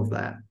from all of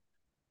that.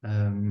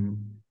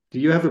 Do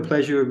you have the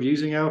pleasure of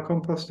using our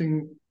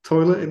composting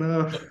toilet in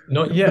our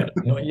Not yet.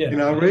 in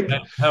our rig?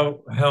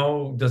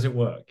 How does it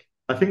work?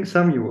 I think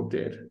Samuel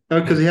did. Oh,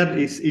 because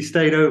he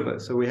stayed over,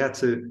 so we had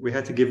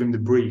to give him the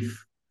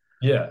brief.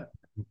 Yeah.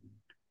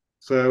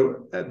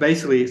 So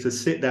basically, it's a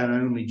sit down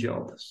only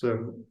job.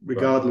 So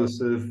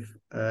regardless of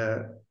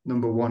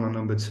number one or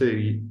number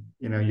two,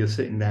 you're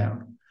sitting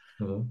down.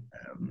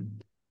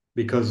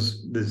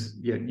 Because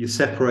you're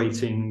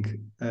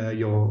separating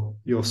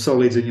your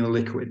solids and your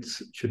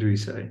liquids, should we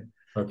say?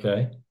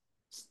 Okay.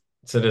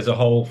 So there's a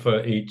hole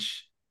for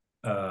each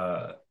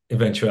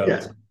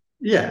eventuality.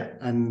 Yeah,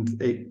 and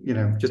it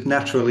just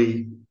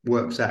naturally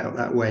works out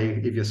that way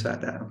if you're sat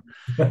down.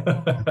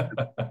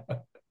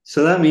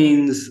 So that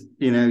means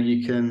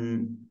you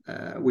can.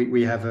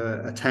 We have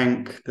a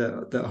tank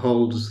that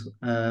holds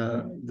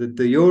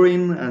the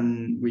urine,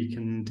 and we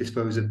can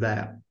dispose of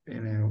that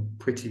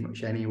pretty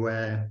much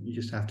anywhere. You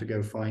just have to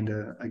go find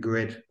a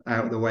grid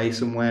out of the way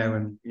somewhere,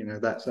 and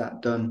that's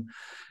that done.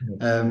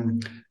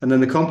 And then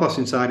the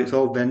composting side, it's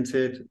all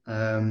vented.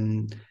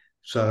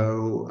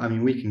 So I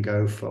mean, we can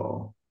go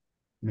for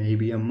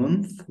maybe a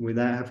month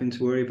without having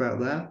to worry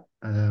about that.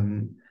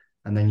 And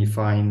then you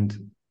find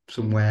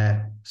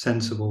somewhere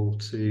sensible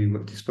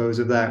to dispose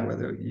of that,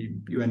 whether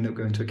you end up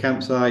going to a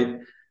campsite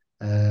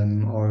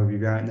or if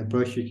you're out in the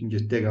bush, you can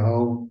just dig a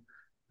hole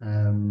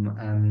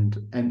and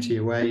empty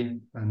away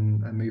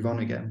and move on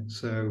again.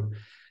 So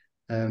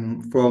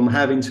from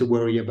having to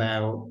worry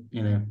about,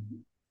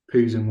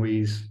 poos and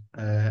wheeze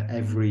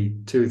every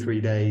 2 or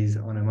 3 days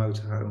on a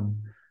motorhome,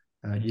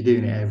 you're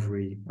doing it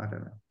every,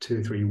 2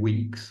 or 3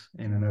 weeks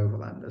in an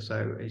overlander.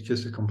 So it's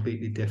just a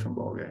completely different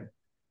ballgame.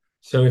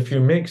 So if you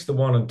mix the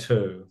 1 and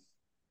 2,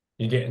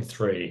 you're getting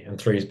 3, and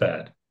 3 is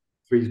bad.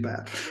 3 is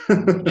bad.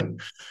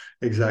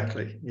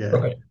 Exactly. Yeah.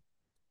 Okay.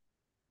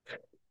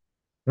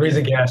 3 is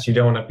a gas you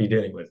don't want to be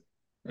dealing with.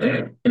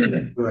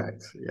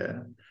 Correct.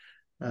 Yeah.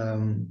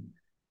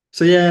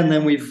 So yeah, and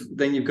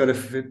then you've got to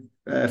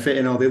fit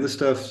in all the other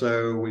stuff.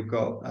 So we've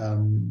got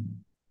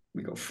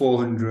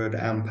 400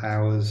 amp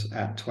hours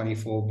at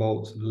 24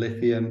 volts of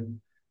lithium.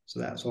 So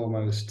that's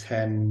almost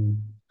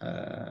 10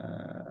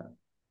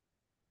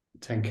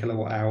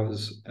 kilowatt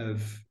hours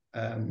of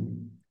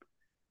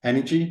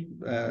energy,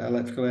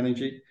 electrical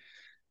energy,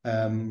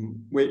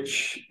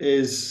 which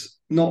is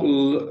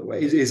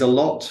a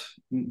lot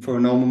for a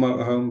normal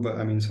motorhome. But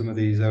I mean, some of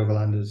these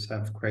overlanders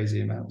have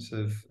crazy amounts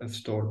of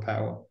stored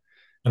power.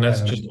 And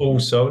that's just all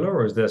solar,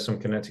 or is there some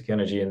kinetic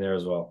energy in there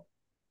as well?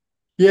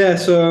 Yeah,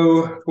 that's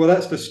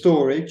the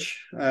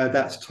storage.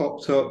 That's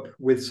topped up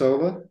with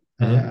solar.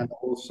 And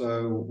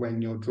also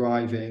when you're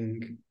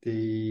driving,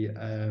 the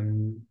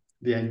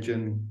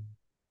engine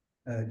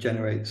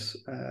generates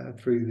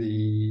through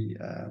the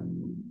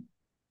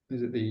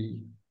is it the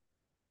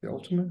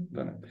Ultimate? I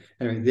don't know.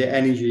 Anyway, the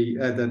energy,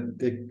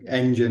 the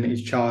engine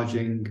is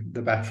charging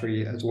the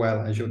battery as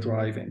well as you're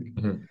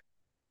driving.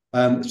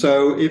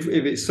 So if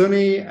it's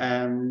sunny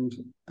and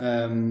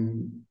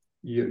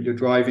you're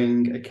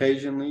driving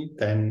occasionally,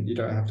 then you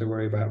don't have to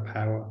worry about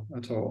power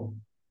at all.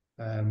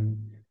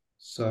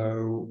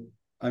 So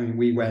I mean,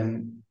 we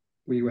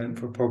went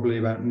for probably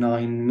about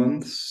 9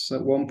 months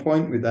at one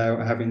point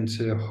without having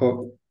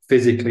to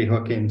physically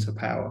hook into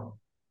power.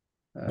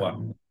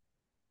 Wow.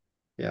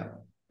 Yeah.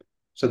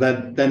 So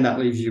then that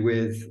leaves you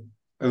with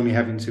only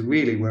having to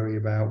really worry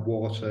about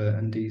water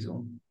and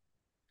diesel.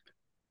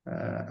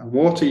 And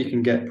water you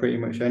can get pretty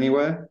much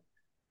anywhere.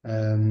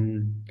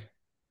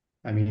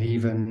 I mean,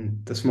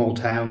 even the small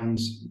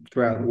towns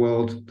throughout the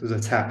world, there's a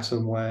tap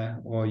somewhere,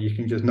 or you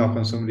can just knock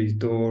on somebody's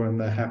door and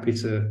they're happy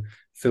to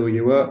fill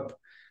you up.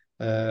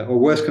 Or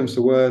worse comes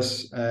to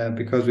worse,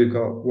 because we've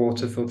got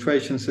water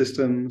filtration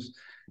systems,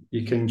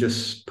 you can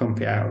just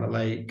pump it out of the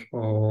lake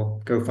or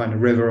go find a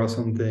river or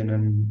something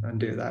and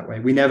do it that way.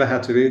 We never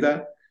had to do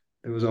that.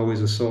 There was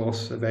always a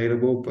source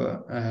available,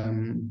 but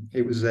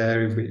it was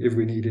there if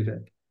we needed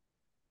it.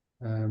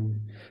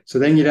 So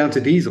then you're down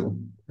to diesel,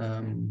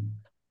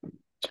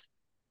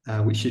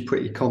 which is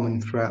pretty common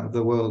throughout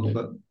the world.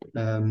 But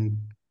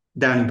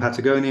down in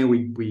Patagonia,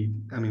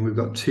 we've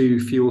got two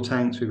fuel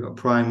tanks. We've got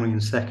primary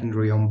and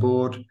secondary on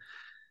board.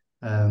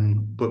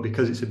 But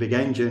because it's a big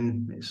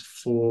engine, it's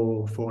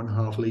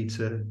 4.5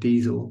 litre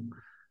diesel.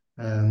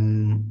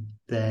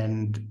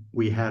 Then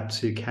we had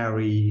to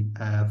carry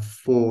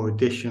 4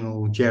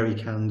 additional jerry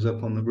cans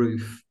up on the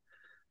roof,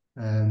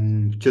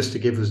 just to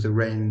give us the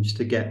range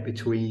to get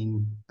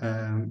between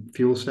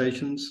fuel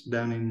stations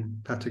down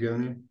in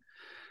Patagonia,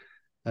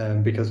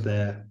 because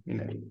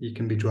you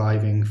can be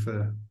driving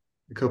for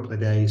a couple of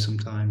days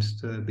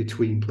sometimes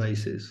between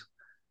places,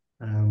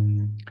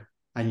 and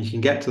you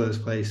can get to those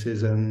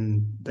places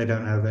and they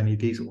don't have any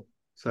diesel.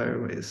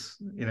 So it's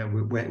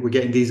we're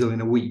getting diesel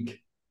in a week.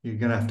 You're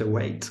going to have to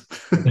wait.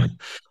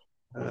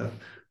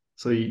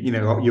 So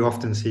you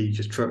often see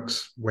just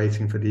trucks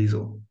waiting for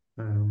diesel.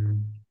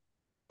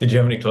 Did you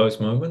have any close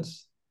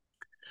moments?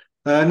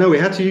 No, we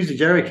had to use the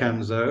jerry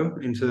cans though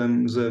in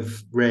terms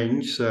of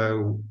range.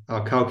 So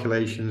our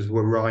calculations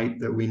were right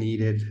that we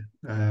needed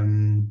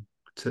to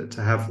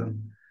have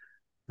them.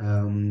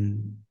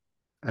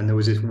 And there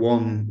was this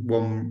one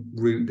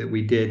route that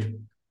we did.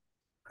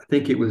 I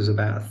think it was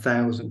about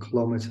 1,000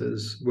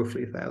 kilometers,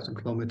 roughly 1,000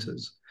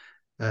 kilometers,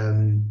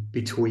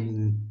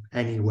 between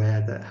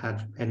anywhere that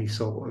had any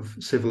sort of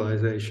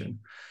civilization.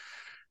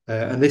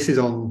 And this is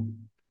on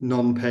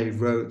non-paved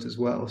roads as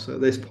well. So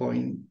at this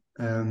point,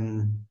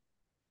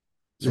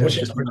 So what's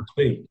your average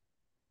speed?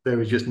 there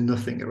was just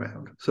nothing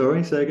around.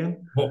 Sorry, say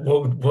again. What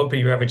would be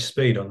your average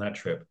speed on that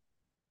trip?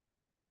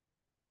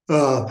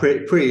 Oh,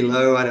 pretty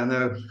low. I don't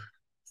know,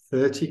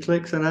 30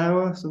 clicks an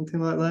hour, something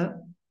like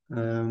that.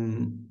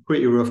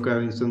 Pretty rough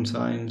going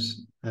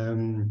sometimes.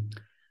 And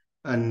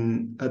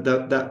at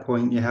that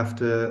point, you have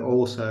to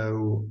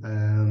also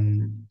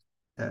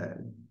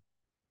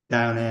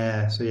down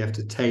air. So you have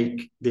to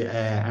take the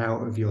air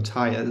out of your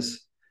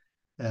tires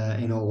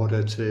in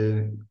order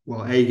to,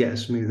 well, A, get a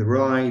smoother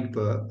ride,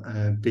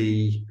 but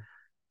B,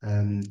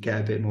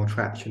 get a bit more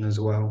traction as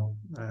well.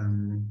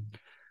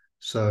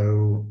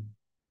 So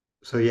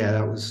yeah,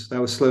 that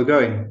was slow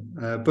going,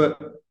 but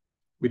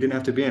we didn't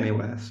have to be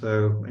anywhere,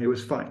 so it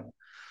was fine.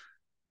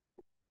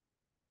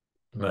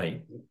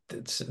 Mate,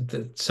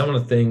 some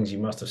of the things you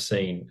must have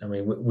seen. I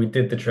mean, we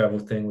did the travel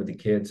thing with the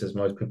kids, as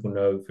most people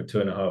know, for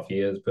 2.5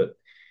 years, but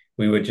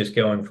we were just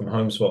going from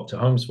home swap to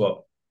home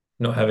swap,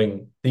 not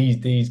having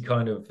these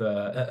kind of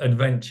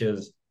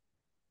adventures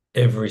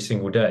every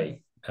single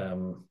day.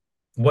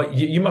 What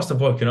you must have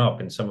woken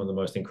up in some of the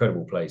most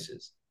incredible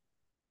places.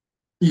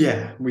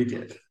 Yeah, we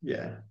did.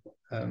 Yeah,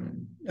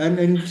 and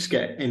you just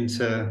get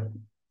into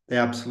the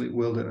absolute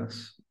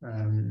wilderness,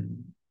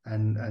 and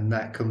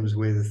that comes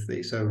with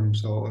its own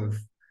sort of,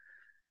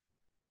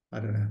 I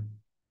don't know,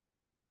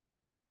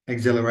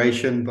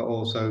 exhilaration, but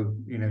also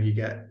you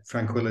get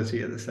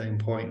tranquility at the same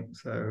point.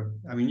 So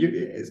I mean,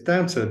 it's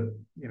down to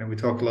we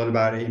talk a lot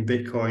about it in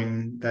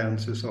Bitcoin, down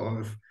to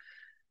sort of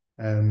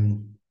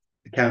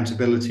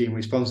accountability and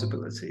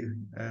responsibility,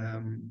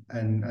 and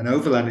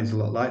overlanding is a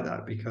lot like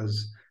that,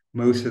 because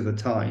most of the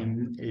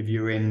time, if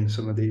you're in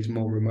some of these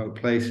more remote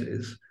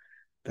places,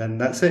 then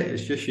that's it.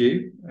 It's just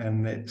you,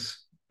 and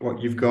it's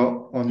what you've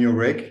got on your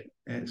rig.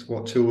 It's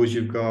what tools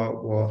you've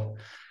got,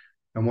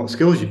 what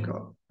skills you've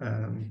got.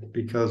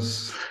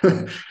 Because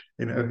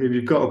if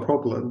you've got a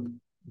problem,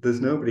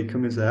 there's nobody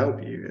coming to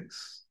help you.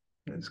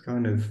 It's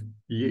kind of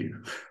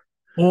you.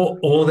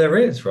 Or there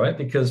is, right?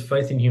 Because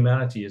faith in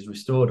humanity is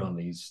restored on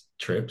these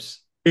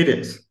trips. It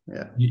is,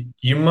 yeah.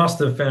 You must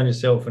have found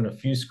yourself in a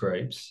few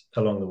scrapes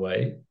along the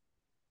way.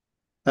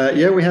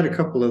 Yeah, we had a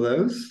couple of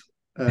those.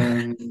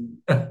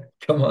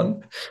 Come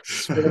on.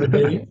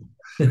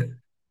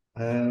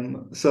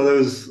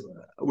 So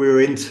we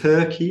were in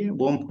Turkey at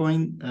one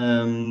point,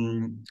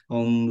 on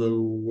the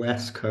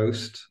west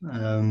coast,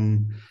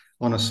 on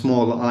a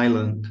small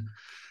island,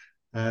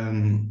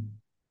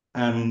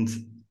 and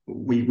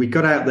we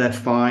got out there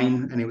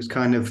fine, and it was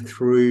kind of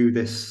through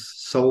this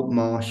salt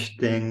marsh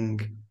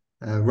thing,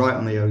 right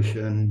on the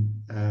ocean,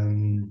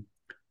 and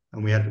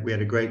we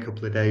had a great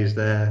couple of days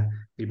there.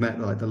 We met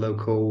like the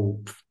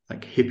local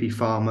hippie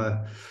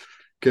farmer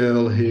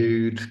girl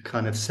who'd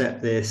kind of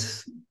set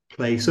this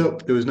place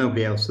up. There was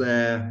nobody else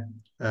there.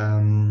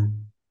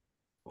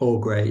 All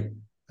great.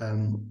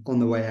 On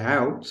the way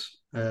out,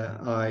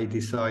 I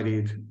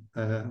decided,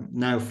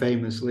 now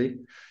famously,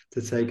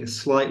 to take a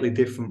slightly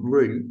different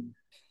route.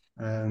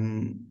 A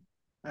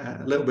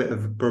little bit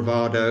of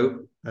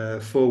bravado.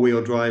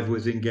 4-wheel drive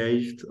was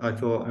engaged. I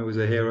thought I was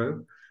a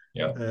hero.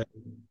 Yeah.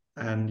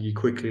 and you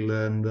quickly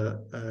learn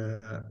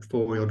that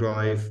four-wheel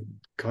drive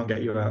can't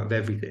get you out of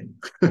everything.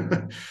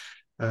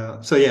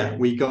 So yeah,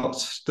 we got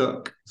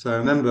stuck. So I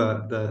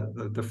remember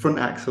the front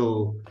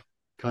axle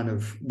kind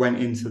of went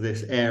into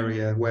this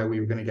area where we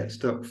were going to get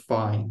stuck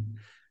fine.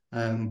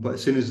 But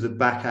as soon as the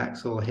back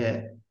axle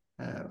hit,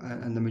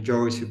 and the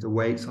majority of the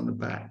weight's on the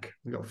back,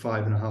 we got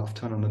 5.5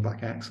 ton on the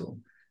back axle.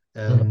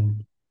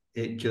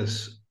 It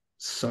just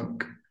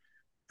sunk.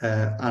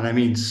 And I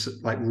mean,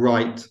 like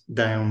right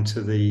down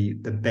to the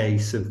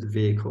base of the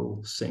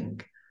vehicle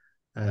sink.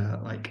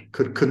 Like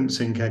couldn't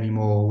sink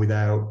anymore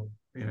without,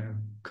 you know,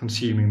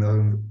 consuming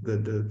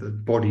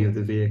the body of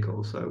the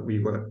vehicle. So we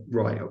were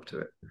right up to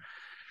it.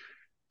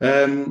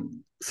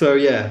 So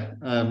yeah,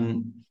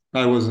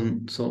 I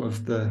wasn't sort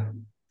of the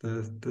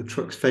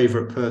truck's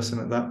favorite person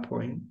at that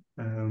point.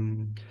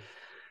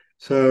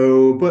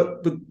 So,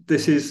 but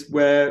this is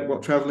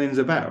what traveling's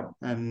about,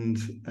 and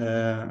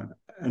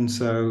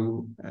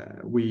so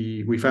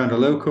we found a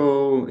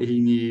local. He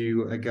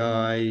knew a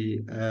guy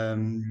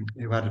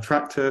who had a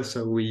tractor,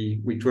 so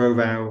we drove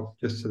out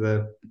just to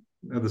the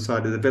other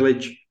side of the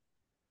village,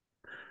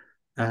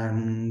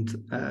 and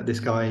this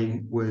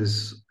guy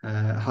was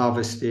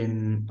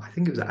harvesting, I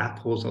think it was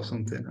apples or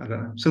something. I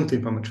don't know,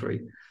 something from a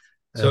tree.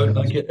 So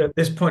like at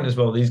this point as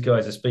well, these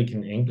guys are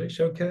speaking English,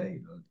 okay?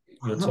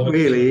 Not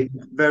really,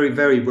 very,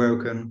 very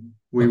broken.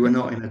 We were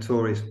not in a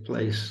tourist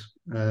place.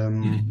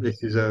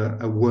 This is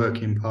a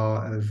working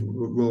part of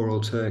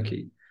rural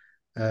Turkey.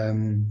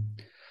 And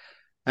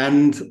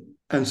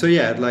so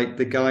yeah, like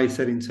the guy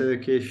said in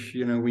Turkish,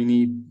 you know, we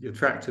need your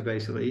tractor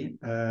basically.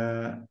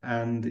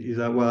 And he's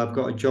like, well, I've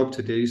got a job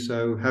to do,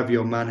 so have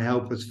your man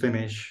help us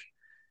finish,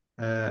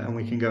 and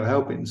we can go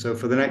help him. So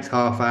for the next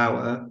half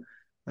hour,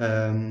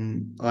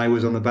 I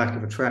was on the back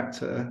of a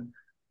tractor,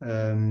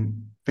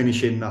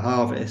 finishing the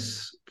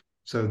harvest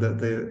so that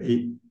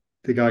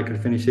the guy could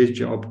finish his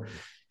job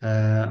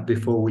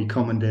before we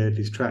commandeered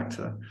his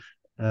tractor.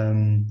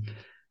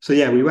 So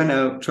yeah, we went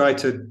out, tried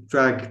to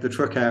drag the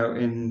truck out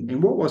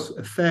in what was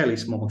a fairly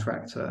small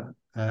tractor,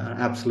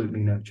 and absolutely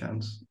no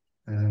chance.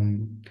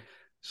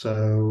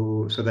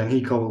 So then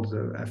he called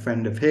a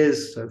friend of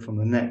his. So from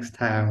the next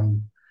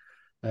town,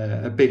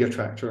 a bigger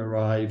tractor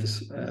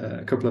arrives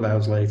a couple of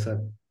hours later.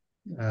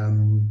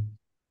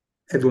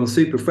 Everyone's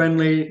super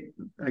friendly.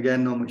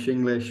 Again, not much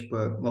English,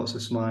 but lots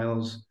of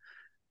smiles.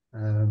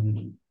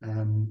 And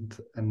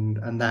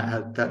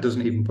that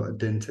doesn't even put a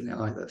dent in it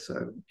either.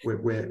 So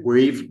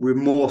we're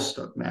more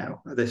stuck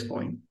now at this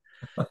point,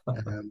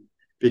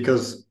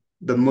 because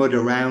the mud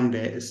around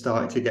it is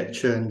starting to get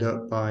churned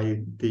up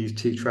by these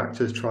two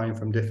tractors trying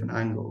from different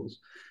angles.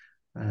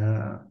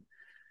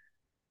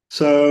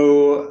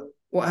 So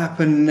what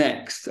happened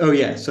next? Oh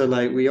yeah, so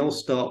like we all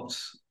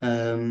stopped,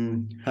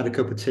 had a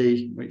cup of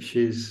tea, which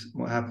is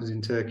what happens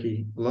in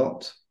Turkey a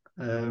lot.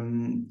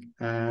 And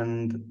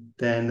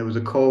then there was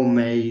a call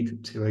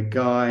made to a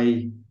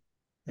guy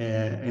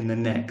in the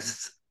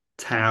next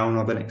town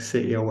or the next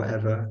city or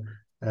whatever,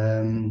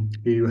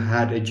 who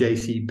had a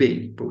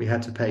JCB, but we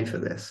had to pay for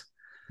this.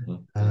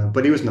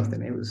 But it was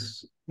nothing. It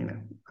was, you know,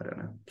 I don't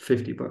know,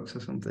 $50 or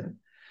something.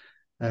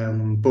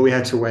 But we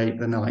had to wait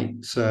the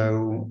night.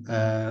 So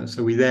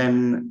we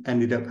then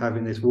ended up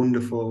having this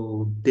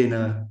wonderful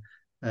dinner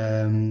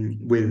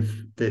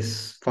with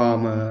this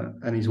farmer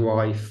and his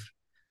wife.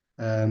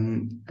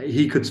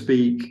 He could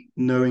speak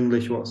no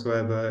English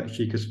whatsoever.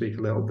 She could speak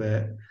a little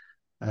bit.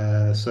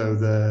 So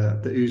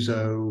the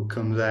ouzo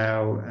comes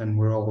out and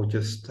we're all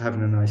just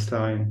having a nice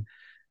time.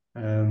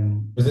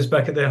 Was this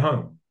back at their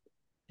home?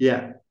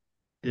 Yeah,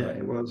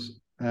 it was.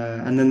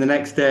 And then the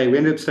next day we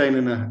ended up staying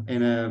in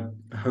a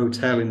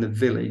hotel in the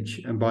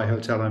village, and by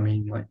hotel I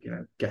mean like, you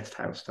know, guest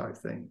house type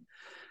thing.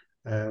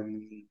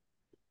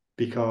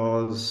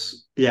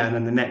 Because and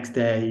then the next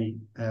day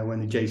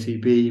when the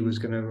JCB was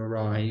going to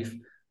arrive,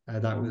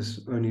 that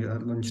was only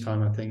at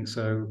lunchtime, I think.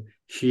 So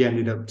she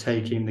ended up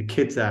taking the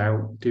kids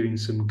out, doing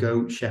some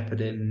goat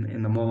shepherding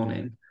in the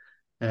morning,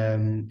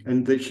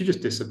 and she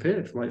just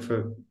disappeared, like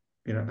for,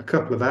 you know, a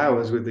couple of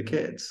hours with the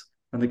kids.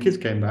 And the kids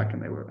came back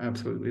and they were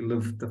absolutely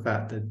loved the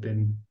fact they'd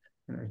been,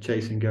 you know,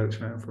 chasing goats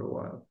around for a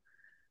while.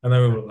 And they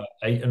were like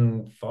 8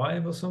 and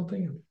 5 or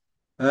something?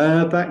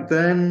 Back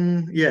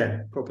then,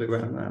 yeah, probably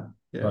around that.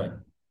 Yeah. Right.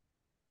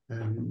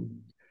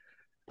 And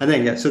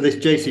then, so this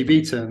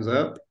JCB turns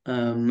up,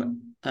 and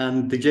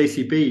the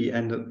JCB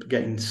ended up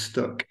getting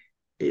stuck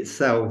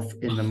itself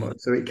in the mud,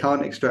 so it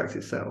can't extract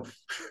itself.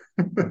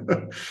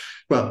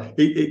 Well,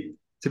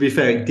 to be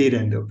fair, it did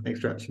end up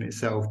extracting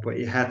itself, but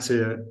it had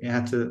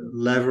to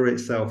lever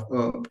itself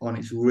up on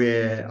its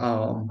rear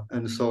arm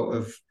and sort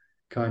of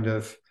kind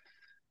of,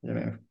 you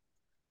know,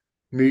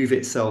 move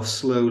itself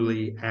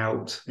slowly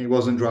out. It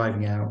wasn't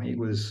driving out, it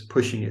was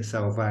pushing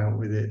itself out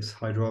with its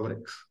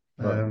hydraulics.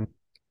 Right.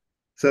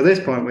 So at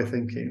this point we're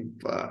thinking,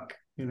 fuck,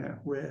 you know,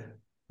 we're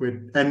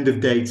end of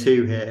day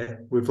 2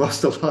 here. We've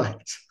lost a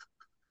light.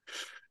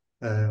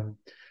 So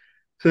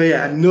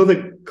yeah,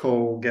 another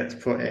call gets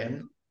put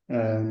in.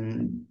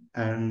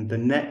 and the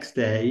next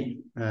day,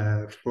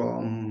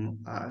 from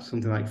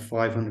something like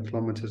 500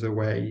 kilometers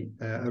away,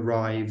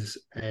 arrives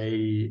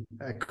a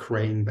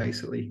crane,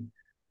 basically,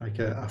 like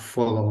a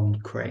full-on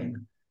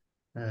crane.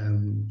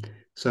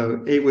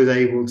 So it was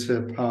able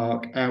to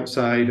park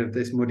outside of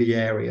this muddy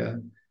area.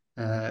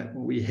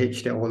 We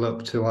hitched it all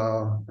up to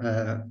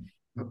our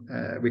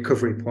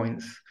recovery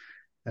points,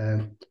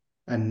 and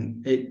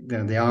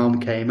the arm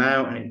came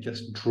out and it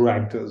just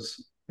dragged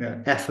us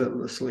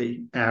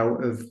effortlessly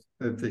out of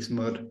this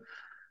mud.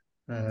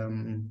 So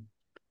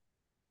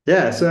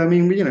I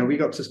mean, we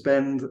got to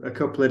spend a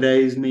couple of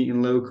days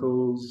meeting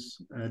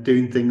locals,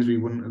 doing things we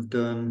wouldn't have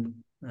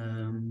done,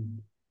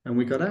 and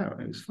we got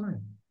out. It was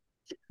fine.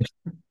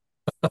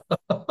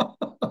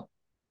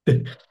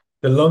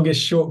 The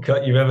longest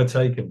shortcut you've ever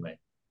taken, mate.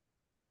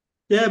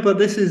 Yeah, but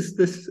this is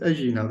as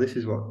you know, this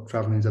is what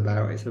traveling is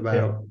about. It's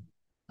about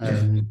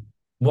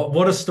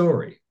what a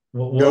story.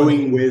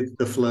 Going with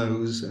the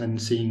flows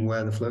and seeing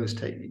where the flows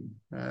take you.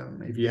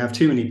 If you have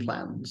too many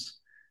plans,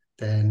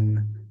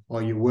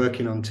 or you're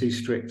working on too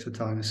strict a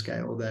time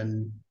scale,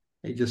 then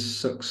it just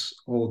sucks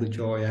all the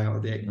joy out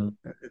of the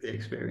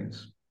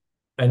experience.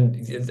 And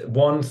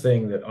one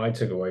thing that I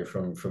took away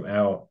from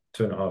our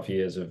 2.5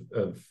 years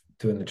of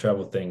doing the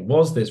travel thing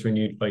was this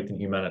renewed faith in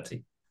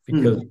humanity.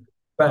 Because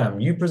bam,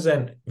 you're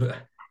presented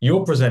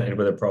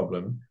with a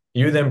problem.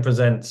 You then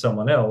present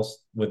someone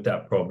else with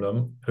that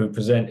problem, who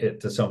present it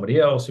to somebody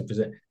else, and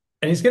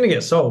it's going to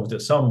get solved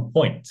at some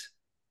point,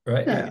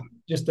 right? Yeah.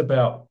 It's just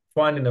about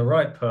finding the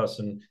right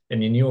person,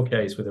 and in your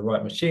case, with the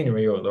right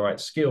machinery or the right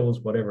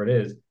skills, whatever it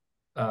is,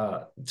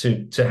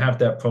 to have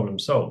that problem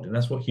solved. And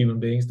that's what human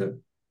beings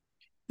do.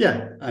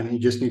 Yeah, and you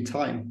just need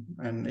time,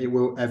 and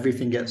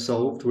everything gets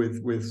solved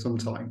with some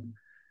time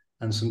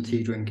and some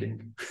tea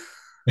drinking.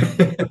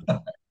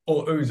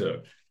 Or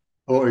ouzo.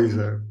 Or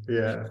ouzo,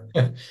 yeah.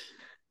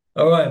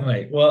 All right,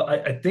 mate. Well,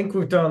 I think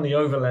we've done the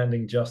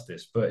overlanding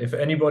justice, but if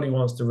anybody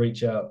wants to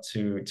reach out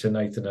to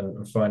Nathan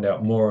and find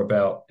out more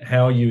about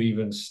how you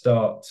even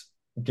start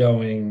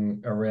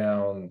going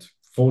around,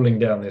 falling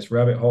down this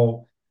rabbit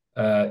hole,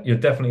 you're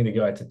definitely the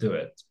guy to do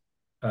it.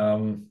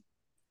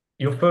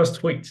 Your first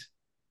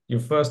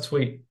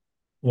tweet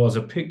was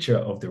a picture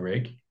of the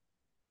rig.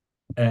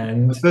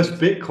 And the first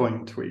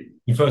Bitcoin tweet.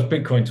 Your first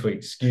Bitcoin tweet,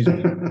 excuse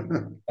me.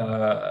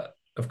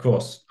 Of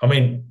course. I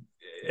mean,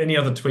 any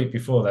other tweet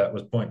before that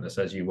was pointless,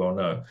 as you well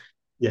know.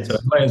 Yes. So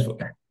it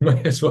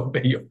may as well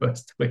be your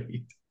first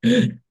tweet.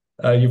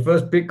 Your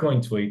first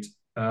Bitcoin tweet,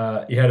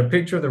 you had a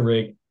picture of the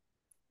rig.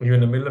 You're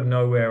in the middle of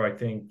nowhere, I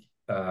think,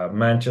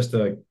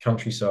 Manchester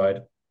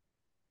countryside,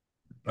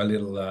 a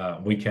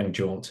little weekend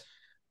jaunt,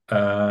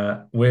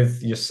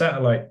 with your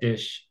satellite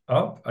dish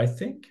up, I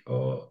think,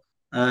 or...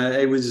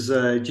 it was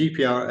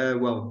GPR,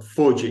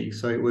 4G,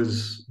 so it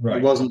was right.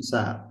 It wasn't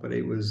SAT, but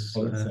it was...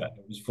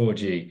 It was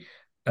 4G.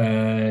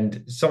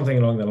 And something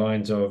along the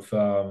lines of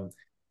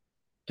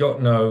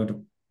got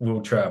node,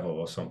 will travel,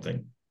 or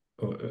something.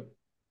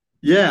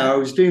 Yeah, I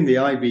was doing the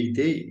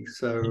IBD,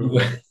 so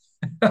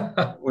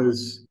it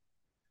was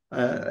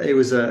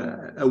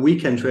a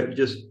weekend trip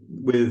just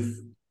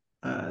with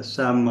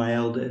Sam, my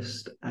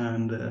eldest,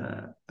 and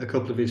a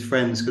couple of his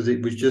friends, because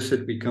it was just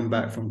that we come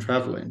back from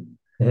traveling.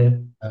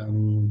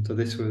 Mm-hmm. So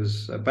this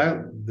was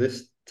about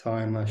this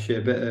time last year,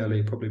 a bit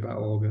early, probably about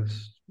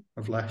August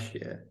of last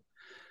year.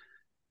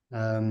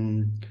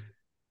 And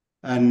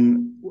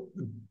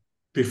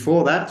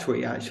before that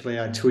tweet, actually,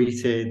 I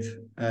tweeted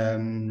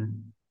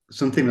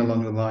something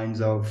along the lines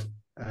of,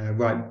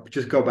 right,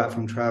 just got back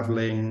from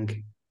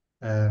traveling.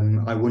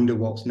 I wonder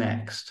what's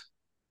next.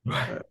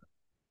 Right. ...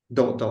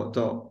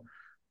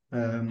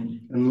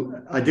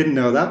 And I didn't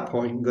know at that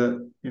point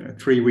that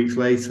 3 weeks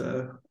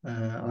later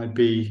I'd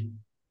be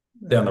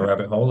down the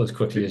rabbit hole as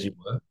quickly as you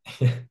were,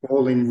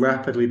 falling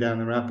rapidly down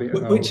the rabbit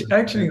hole. Which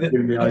actually,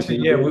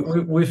 yeah,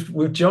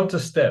 we've jumped a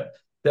step.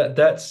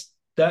 That's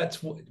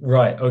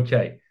right.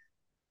 Okay,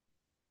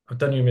 I've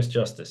done you a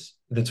misjustice.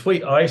 The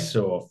tweet I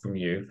saw from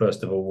you,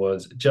 first of all,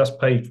 was just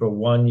paid for a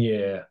 1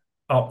 year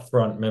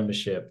upfront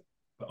membership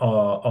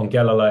on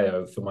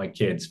Galileo for my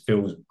kids.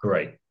 Feels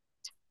great.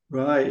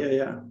 Right.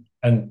 Yeah.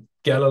 And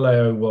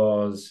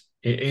Galileo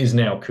is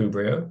now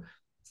Kubrio,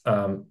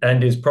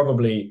 and is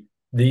probably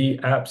the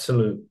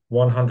absolute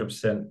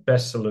 100%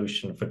 best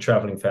solution for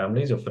traveling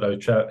families, or for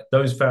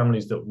those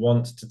families that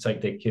want to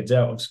take their kids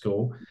out of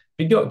school. If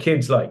you've got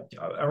kids like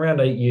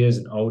around 8 years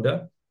and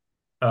older,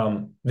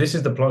 this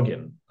is the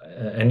plugin.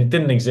 And it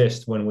didn't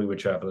exist when we were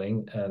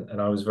traveling, and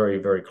I was very,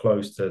 very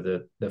close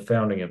to the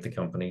founding of the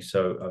company,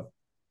 so I've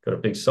got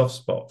a big soft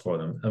spot for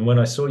them. And when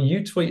I saw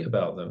you tweet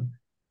about them,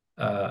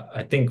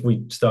 I think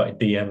we started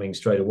DMing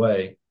straight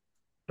away,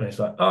 and it's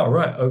like, oh,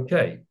 right,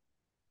 okay.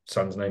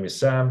 Son's name is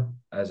Sam,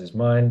 as is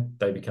mine.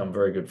 They become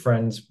very good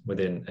friends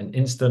within an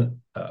instant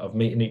of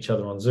meeting each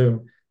other on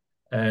Zoom.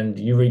 And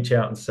you reach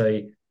out and say,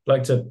 I'd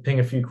like to ping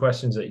a few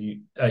questions at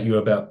you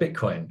about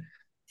Bitcoin.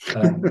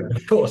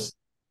 Of course,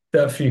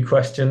 that few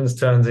questions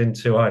turns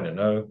into, I don't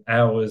know,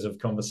 hours of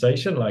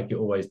conversation, like it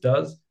always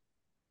does.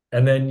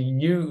 And then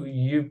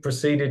you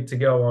proceeded to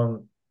go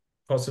on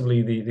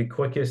possibly the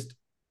quickest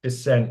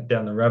descent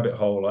down the rabbit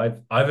hole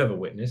I've ever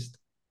witnessed.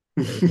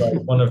 It was like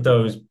one of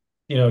those,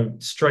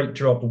 straight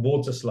drop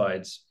water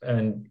slides,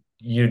 and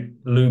you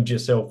lubed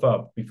yourself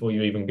up before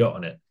you even got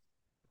on it.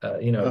 Oh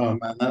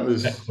man,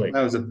 that quick.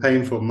 was a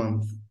painful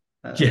month.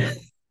 Yeah.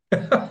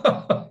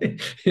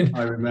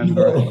 I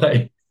remember it.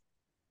 Norway.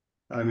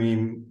 I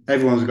mean,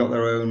 everyone's got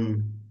their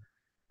own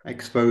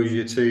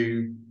exposure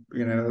to,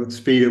 the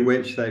speed at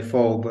which they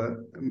fall, but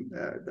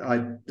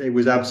it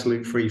was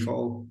absolute free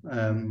fall.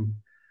 And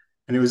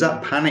it was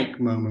that panic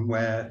moment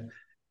where,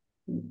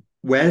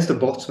 where's the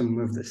bottom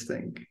of this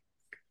thing?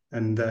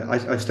 And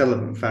I still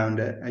haven't found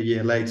it a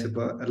year later,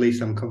 but at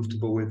least I'm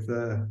comfortable with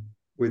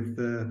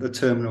the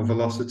terminal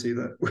velocity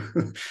that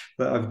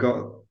that I've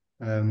got.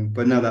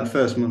 But no, that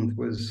first month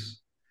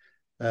was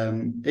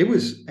it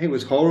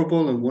was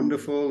horrible and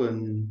wonderful,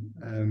 and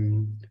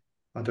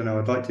I don't know,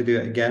 I'd like to do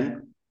it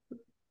again,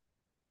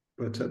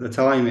 but at the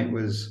time it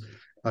was,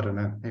 I don't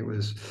know, it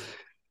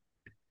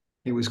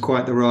was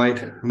quite the ride.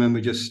 I remember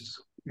just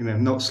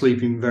not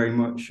sleeping very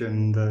much,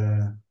 and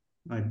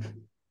I'd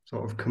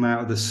sort of come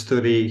out of the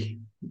study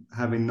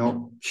having not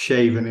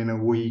shaven in a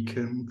week,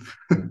 and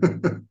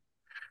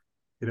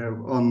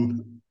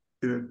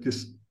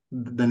just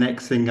the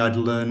next thing I'd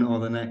learn, or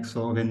the next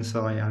sort of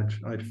insight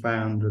I'd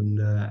found, and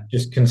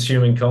just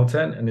consuming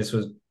content. And this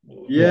was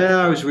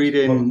I was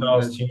reading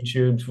podcasts,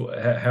 YouTube.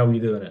 How are you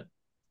doing it?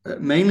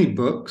 Mainly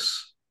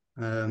books.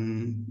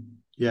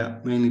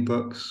 Mainly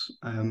books,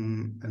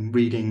 and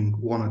reading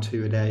one or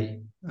two a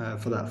day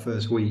for that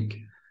first week.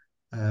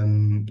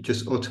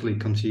 Just utterly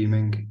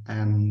consuming,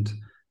 and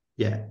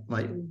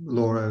like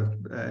Laura,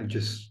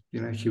 just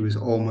she was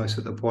almost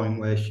at the point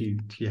where she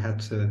had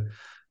to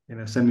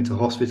send me to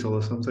hospital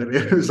or something.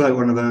 It was like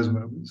one of those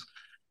moments.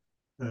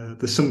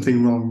 There's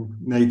something wrong.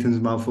 Nathan's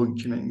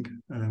malfunctioning.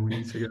 We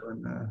need to go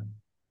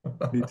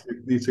and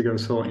need to go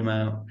sort him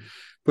out.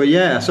 But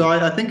yeah, so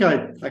I think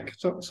I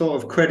sort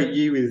of credit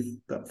you with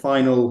that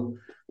final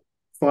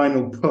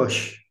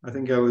push. I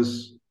think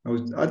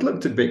I'd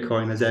looked at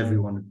Bitcoin as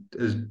everyone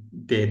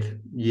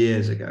did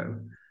years ago,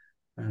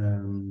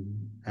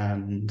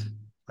 and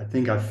I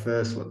think I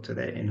first looked at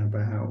it in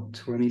about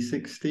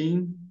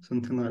 2016,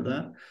 something like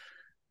that.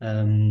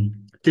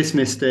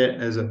 Dismissed it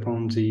as a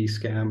Ponzi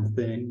scam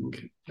thing,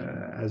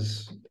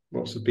 as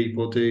lots of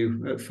people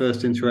do at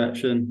first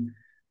interaction.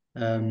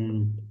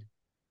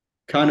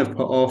 Kind of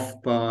put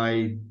off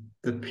by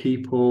the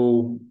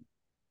people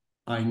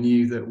I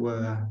knew that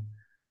were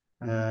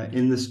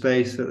in the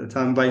space at the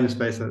time. By in the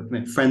space, I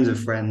mean friends of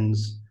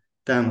friends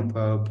down the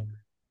pub.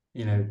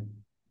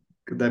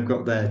 They've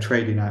got their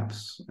trading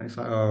apps. It's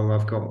like, oh,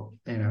 I've got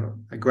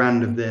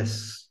 £1,000 of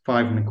this,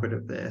 500 quid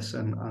of this,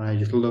 and I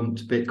just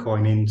lumped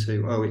Bitcoin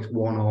into, oh, it's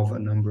one of a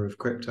number of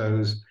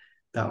cryptos.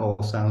 That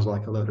all sounds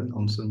like a load of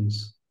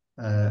nonsense.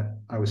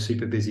 I was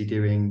super busy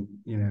doing,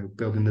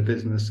 building the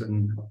business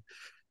and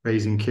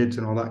raising kids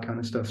and all that kind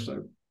of stuff.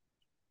 So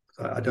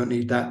I don't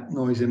need that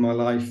noise in my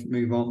life.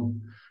 Move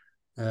on.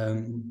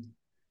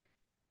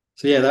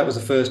 So yeah, that was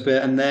the first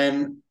bit, and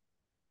then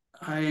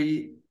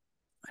I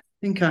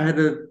think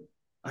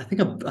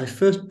I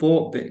first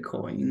bought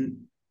Bitcoin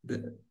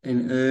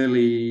in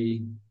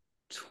early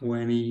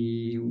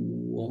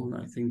 21,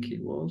 I think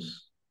it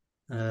was.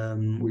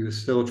 We were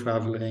still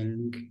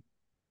traveling,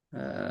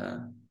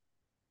 and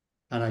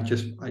I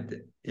just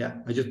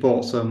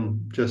bought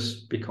some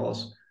just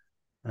because.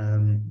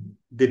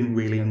 Didn't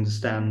really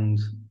understand,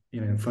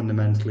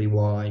 fundamentally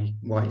why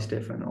it's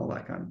different, all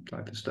that kind of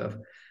type of stuff.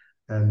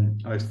 I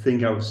was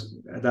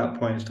at that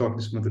point, I was talking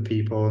to some other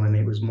people, and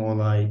it was more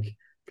like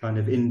kind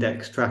of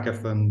index tracker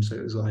funds. So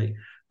it was like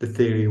the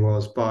theory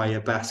was buy a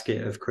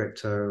basket of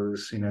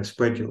cryptos,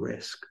 spread your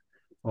risk,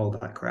 all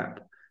that crap.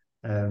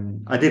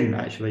 I didn't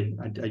actually.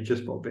 I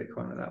just bought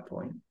Bitcoin at that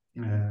point,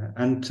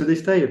 and to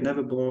this day, I've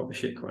never bought a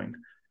shitcoin.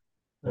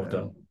 Well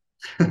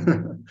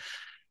done.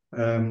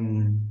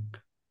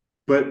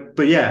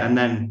 But yeah, and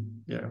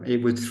then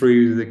it was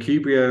through the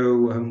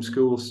Cubrio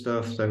homeschool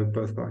stuff. So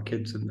both of our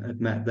kids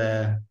had met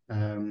there,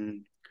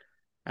 and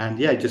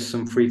just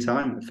some free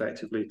time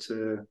effectively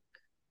to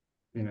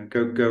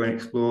go and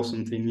explore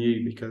something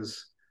new,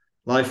 because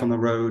life on the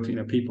road,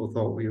 people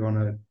thought we were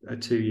on a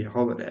 2-year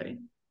holiday,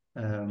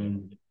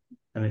 and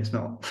it's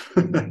not.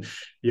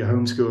 You're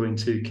homeschooling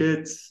 2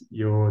 kids,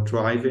 you're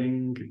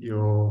driving,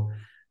 you're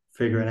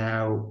figuring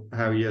out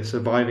how you're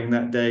surviving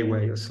that day,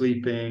 where you're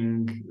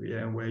sleeping,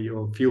 where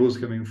your fuel's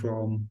coming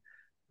from.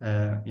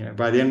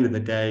 By the end of the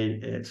day,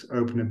 it's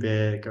open a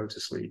beer, go to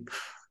sleep.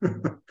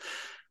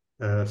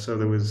 So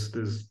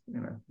there's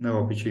no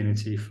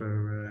opportunity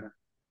for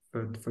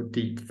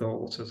deep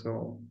thought at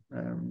all.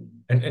 And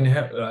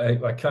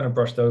I kind of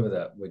brushed over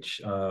that,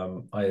 which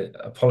I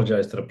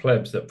apologize to the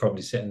plebs that are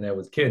probably sitting there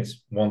with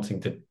kids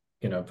wanting to,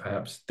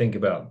 perhaps think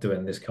about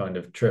doing this kind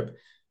of trip.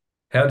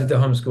 How did the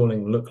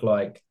homeschooling look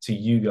like to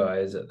you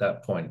guys at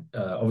that point?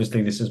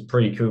 Obviously, this is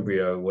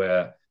pre-Cubrio,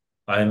 where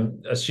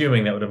I'm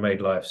assuming that would have made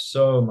life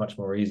so much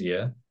more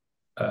easier.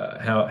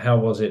 How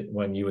was it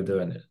when you were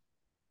doing it?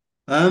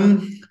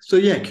 So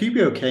yeah,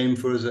 QBO came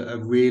for us at a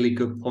really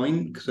good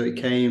point because it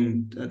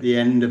came at the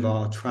end of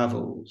our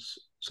travels.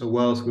 So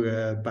whilst we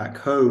were back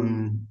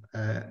home,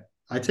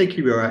 I'd say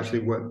QBO actually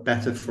worked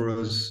better for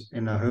us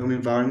in a home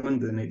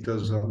environment than it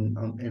does on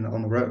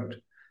the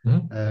road.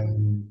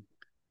 Mhm.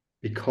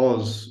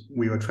 Because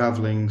we were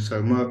traveling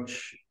so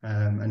much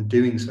and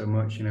doing so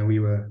much, we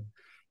were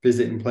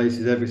visiting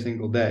places every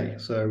single day.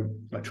 So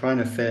like trying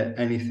to fit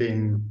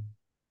anything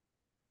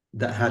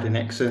that had an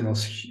external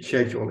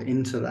schedule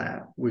into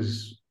that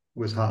was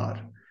hard.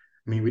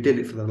 I mean, we did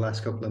it for the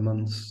last couple of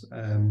months,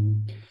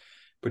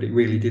 but it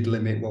really did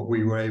limit what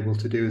we were able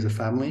to do as a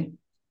family.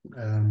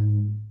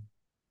 And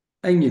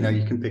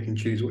you can pick and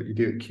choose what you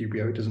do at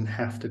QBO. It doesn't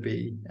have to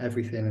be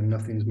everything, and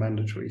nothing's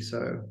mandatory.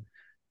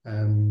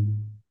 Um,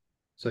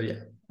 so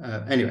yeah.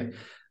 Anyway,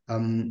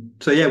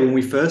 so yeah, when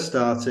we first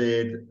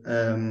started,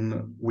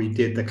 we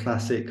did the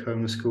classic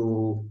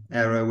homeschool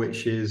era,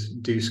 which is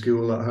do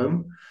school at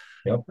home.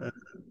 Yep.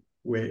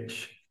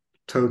 Which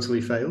totally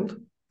failed.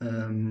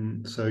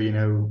 So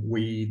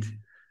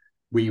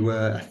we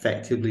were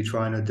effectively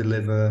trying to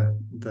deliver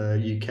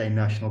the UK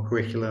national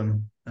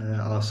curriculum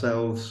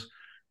ourselves,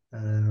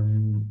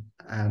 and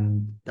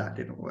that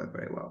didn't work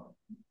very well.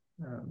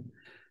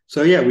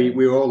 So yeah, we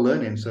were all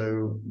learning.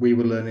 So we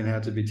were learning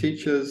how to be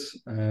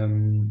teachers,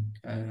 and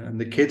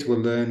the kids were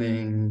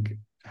learning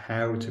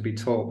how to be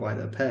taught by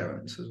their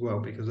parents as well,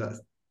 because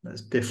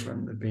that's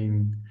different than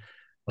being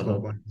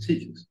taught by the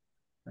teachers.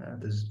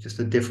 There's just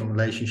a different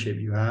relationship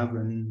you have,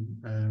 and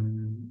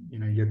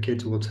your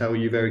kids will tell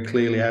you very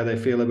clearly how they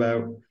feel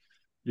about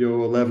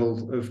your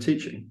level of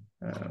teaching.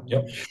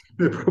 Yep.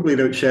 They probably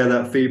don't share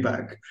that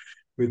feedback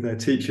with their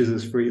teachers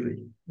as freely.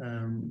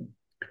 So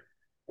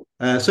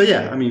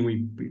yeah, I mean,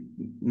 we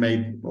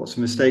made lots of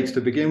mistakes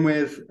to begin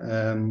with,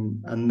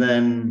 and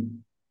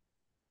then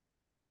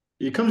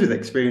it comes with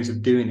experience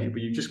of doing it,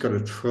 but you've just got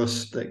to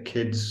trust that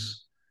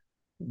kids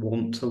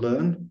want to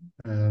learn.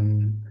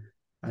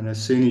 And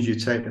as soon as you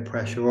take the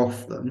pressure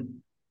off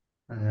them,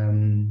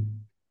 and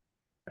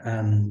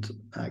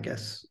I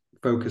guess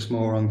focus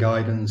more on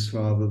guidance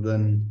rather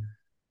than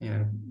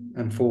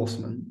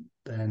enforcement,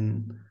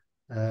 then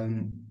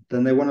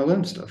they want to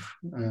learn stuff,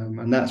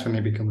 and that's when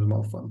it becomes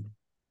more fun.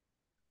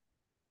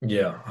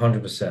 Yeah,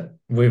 100%.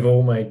 We've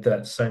all made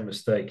that same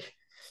mistake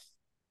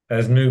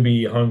as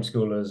newbie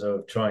homeschoolers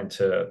of trying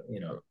to,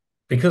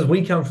 because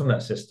we come from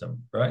that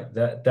system, right?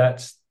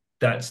 That's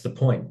the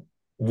point.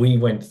 We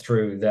went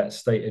through that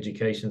state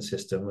education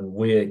system, and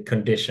we're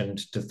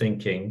conditioned to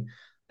thinking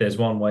there's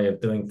one way of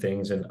doing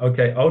things, and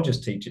okay, I'll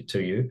just teach it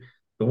to you.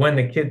 But when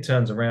the kid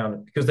turns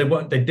around, because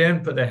they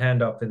daren't put their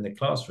hand up in the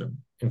classroom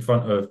in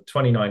front of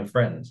 29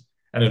 friends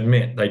and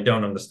admit they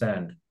don't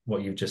understand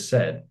what you've just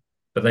said,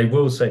 but they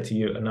will say to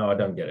you, no, I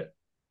don't get it.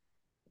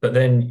 But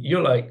then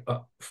you're like,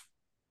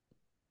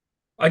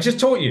 I just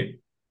taught you.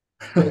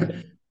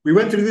 We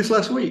went through this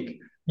last week.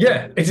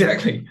 Yeah,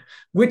 exactly.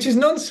 Which is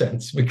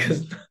nonsense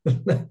because,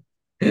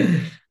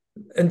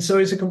 and so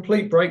it's a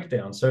complete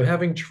breakdown. So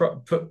having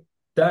put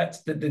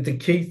that's the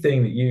key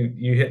thing that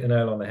you hit the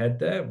nail on the head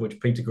there, which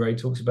Peter Gray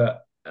talks about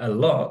a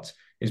lot,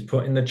 is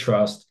putting the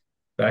trust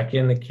back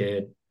in the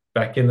kid,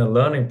 back in the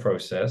learning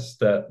process.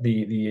 That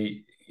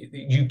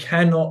you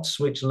cannot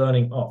switch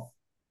learning off.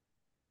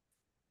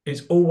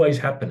 It's always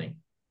happening.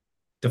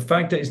 The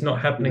fact that it's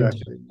not happening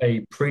to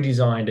a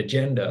pre-designed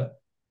agenda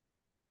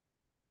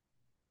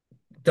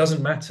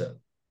doesn't matter.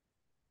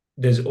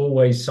 There's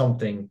always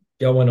something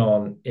going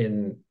on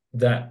in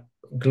that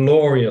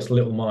glorious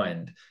little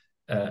mind.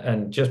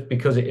 And just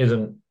because it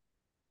isn't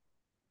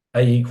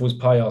A equals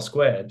pi r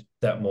squared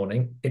that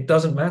morning, it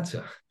doesn't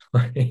matter.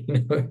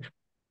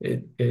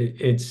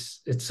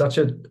 It's such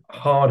a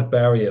hard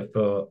barrier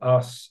for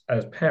us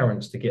as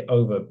parents to get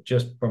over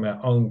just from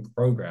our own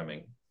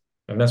programming.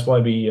 And that's why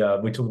we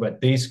talk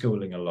about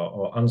deschooling a lot,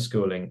 or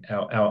unschooling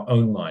our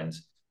own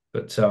minds.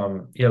 But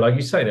yeah, like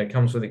you say, that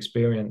comes with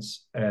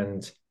experience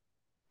and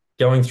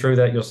going through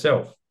that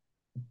yourself.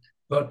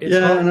 But it's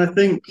hard. And I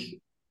think,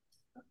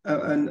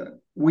 and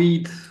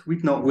we'd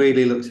not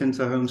really looked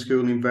into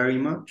homeschooling very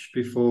much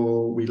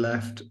before we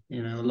left.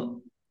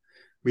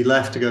 We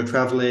left to go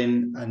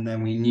traveling, and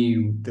then we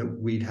knew that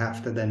we'd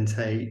have to then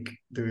take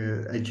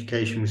the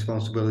education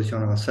responsibility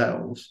on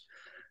ourselves.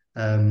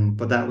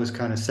 But that was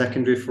kind of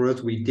secondary for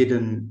us. We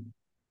didn't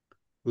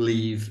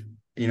leave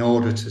in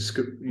order to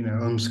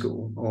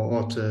homeschool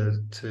or to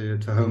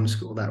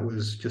homeschool. That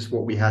was just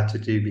what we had to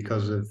do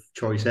because of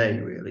choice A,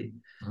 really.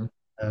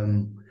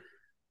 Mm-hmm.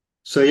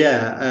 So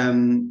yeah,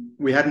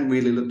 we hadn't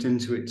really looked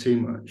into it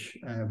too much,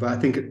 but I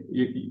think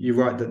you're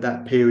right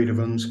that period of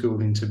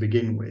unschooling to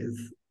begin with,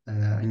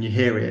 and you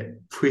hear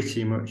it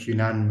pretty much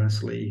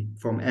unanimously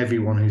from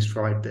everyone who's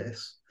tried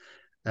this,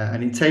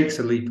 and it takes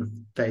a leap of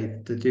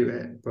faith to do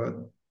it, but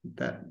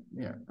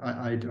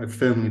I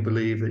firmly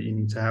believe that you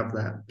need to have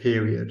that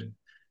period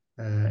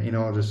in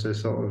order to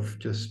sort of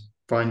just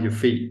find your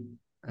feet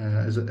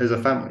as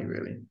a family,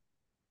 really.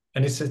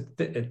 And it's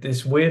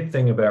this weird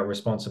thing about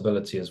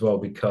responsibility as well,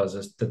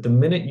 because the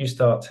minute you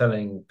start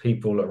telling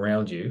people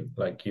around you,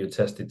 like you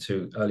attested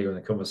to earlier in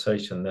the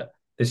conversation, that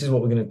this is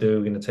what we're going to do,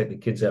 we're going to take the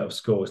kids out of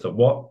school. It's like,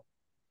 what?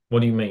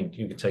 What do you mean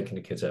you're taking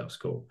the kids out of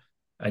school?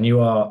 And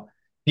you are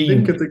Think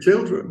deemed, of the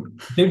children.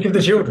 think of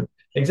the children.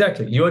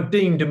 Exactly. You are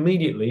deemed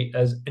immediately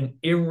as an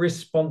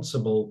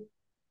irresponsible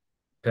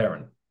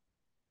parent.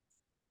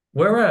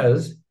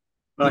 Whereas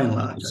By the and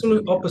large, I absolute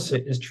think, yeah.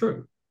 opposite is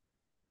true.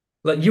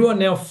 Like you are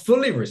now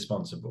fully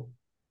responsible.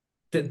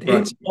 That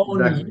Right, it's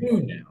on exactly.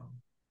 you now.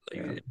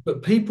 Yeah.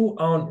 But people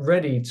aren't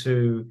ready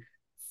to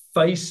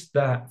face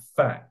that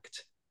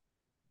fact.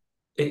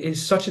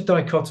 It's such a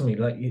dichotomy.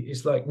 Like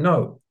it's like,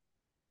 no,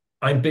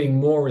 I'm being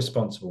more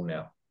responsible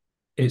now.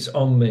 It's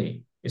on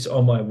me. It's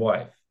on my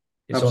wife.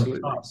 It's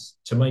Absolutely. on us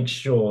to make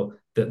sure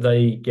that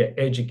they get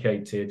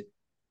educated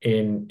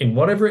in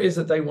whatever it is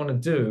that they want to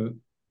do.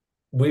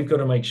 We've got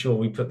to make sure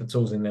we put the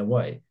tools in their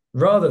way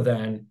rather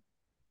than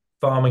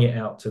farming it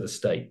out to the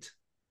state.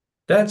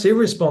 That's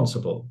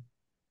irresponsible.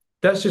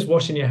 That's just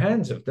washing your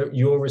hands of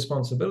your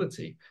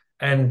responsibility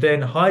and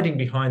then hiding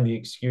behind the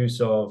excuse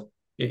of,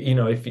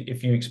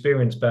 if you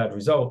experience bad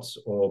results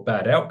or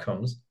bad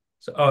outcomes,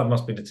 so, oh, it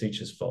must be the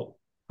teacher's fault.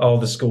 Oh,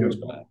 the school's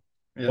bad.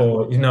 Yeah.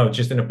 Or,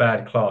 just in a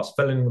bad class,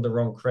 fell in with the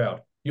wrong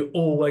crowd. You're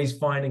always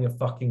finding a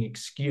fucking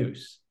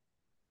excuse.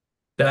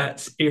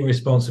 That's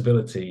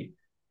irresponsibility.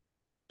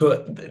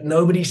 But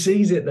nobody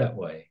sees it that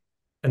way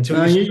until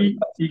No, you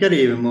get it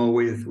even more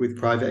with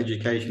private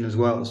education as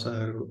well.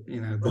 So,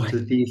 there's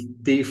a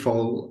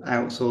default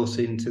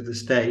outsourcing to the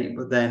state,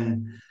 but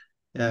then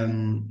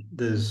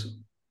there's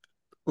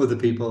other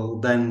people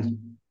then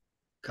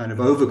kind of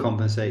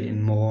overcompensating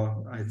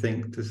more, I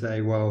think, to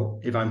say, well,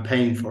 if I'm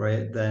paying for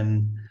it,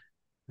 then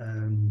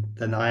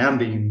I am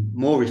being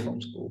more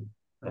responsible.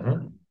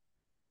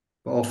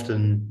 But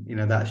often,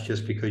 that's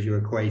just because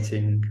you're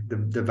equating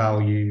the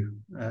value,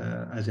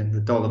 as in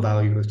the dollar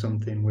value of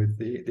something, with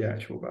the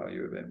actual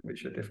value of it,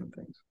 which are different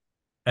things.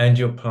 And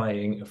you're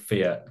playing a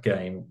fiat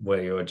game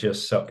where you're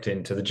just sucked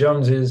into the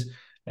Joneses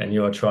and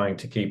you're trying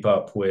to keep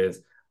up with.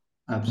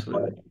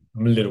 Absolutely.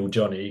 Little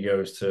Johnny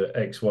goes to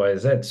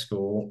XYZ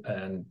school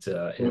and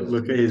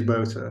look at his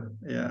boater.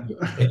 Yeah.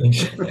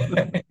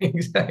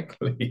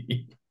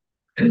 Exactly.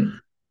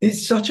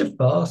 It's such a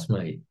farce,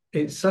 mate.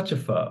 It's such a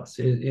farce.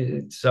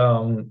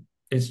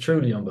 It's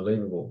truly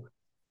unbelievable.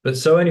 But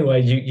so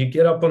anyway, you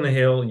get up on the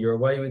hill, you're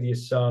away with your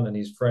son and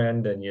his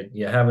friend, and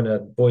you're having a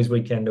boys'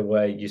 weekend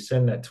away. You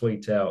send that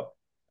tweet out,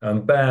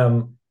 and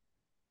bam,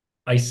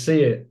 I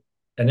see it,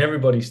 and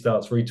everybody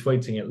starts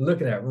retweeting it.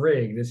 Look at that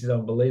rig. This is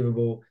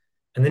unbelievable.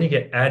 And then you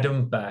get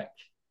Adam back,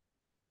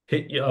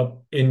 hit you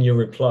up in your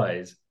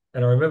replies.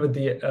 And I remember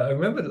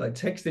like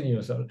texting you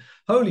or something.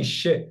 Holy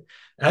shit.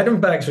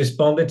 Adam Bax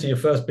responded to your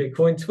first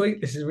Bitcoin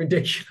tweet. This is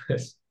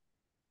ridiculous.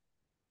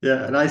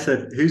 Yeah, and I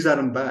said, "Who's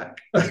Adam Back?"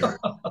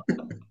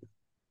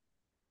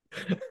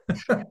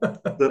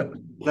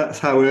 That's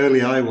how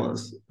early I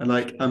was, and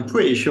like I'm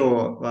pretty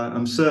sure,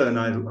 I'm certain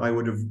I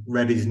would have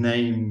read his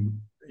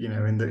name,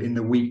 in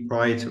the week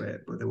prior to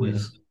it. But there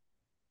was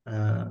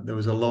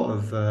a lot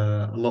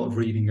of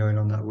reading going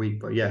on that week.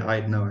 But yeah, I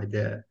had no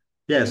idea.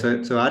 Yeah,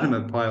 so Adam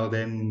had piled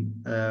in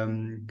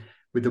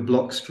with the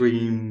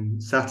Blockstream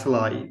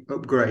satellite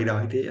upgrade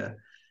idea,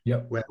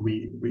 where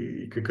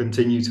we could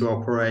continue to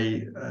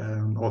operate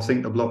or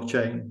sync the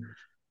blockchain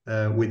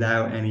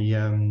without any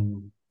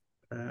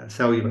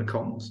cellular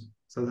comms.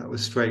 So that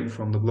was straight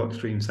from the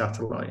Blockstream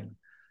satellite.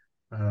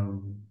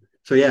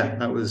 So yeah,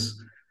 that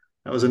was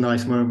a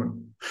nice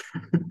moment.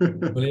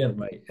 Brilliant,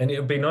 mate. And it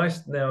would be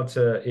nice now if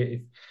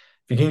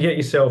you can get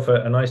yourself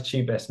a nice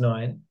cheap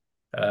S9.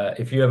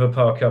 If you ever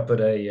park up at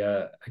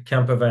a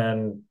camper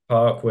van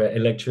park where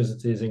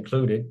electricity is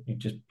included, you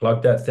just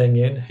plug that thing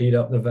in, heat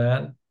up the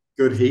van.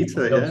 Good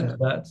heater,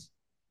 yeah.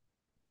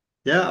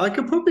 Yeah, I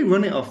could probably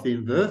run it off the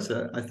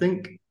inverter. I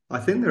think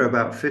they're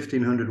about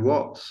 1,500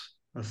 watts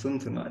or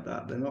something like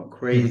that. They're not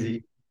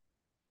crazy.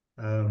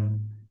 So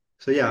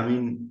yeah, I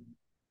mean,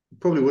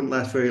 probably wouldn't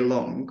last very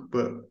long,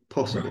 but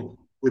possible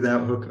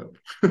without hookup.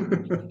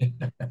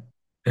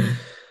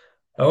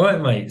 All right,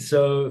 mate.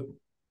 So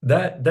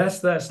that's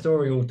that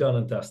story all done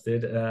and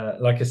dusted.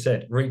 Like I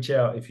said, reach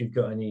out if you've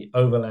got any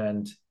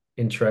overland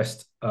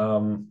interest.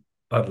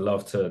 I'd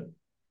love to.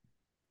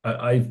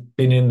 I've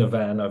been in the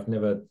van. I've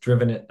never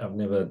driven it. I've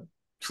never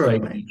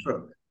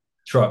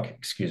truck.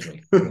 Excuse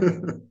me.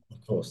 Of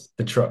course,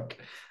 the truck.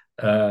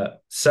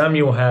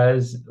 Samuel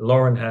has,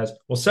 Lauren has.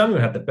 Well, Samuel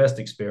had the best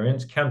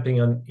experience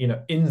camping on,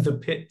 in the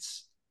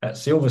pits at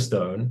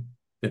Silverstone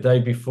the day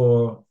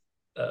before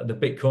the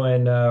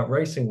Bitcoin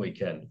racing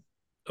weekend.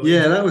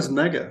 Yeah, that was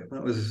mega.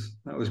 That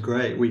was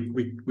great.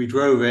 We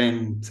drove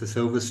in to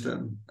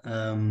Silverstone,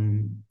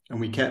 and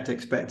we kept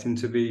expecting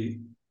to be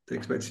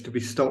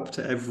stopped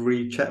at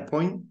every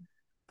checkpoint.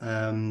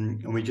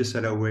 And we just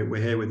said, "Oh, we're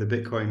here with the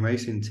Bitcoin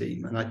racing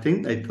team," and I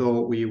think they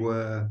thought we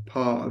were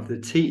part of the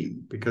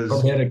team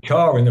because we had a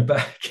car in the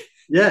back.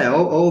 Yeah,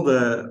 all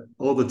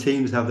the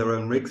teams have their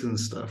own rigs and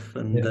stuff,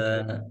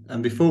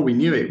 and before we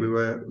knew it, we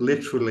were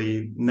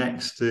literally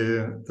next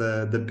to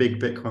the big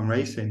Bitcoin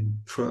racing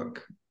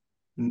truck,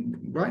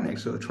 right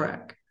next to the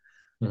track.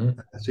 Mhm.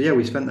 So yeah,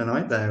 we spent the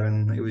night there,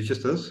 and it was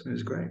just us. It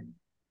was great.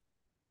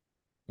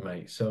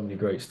 Mate, so many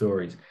great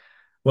stories.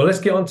 Well, let's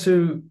get on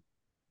to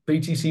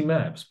BTC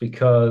Maps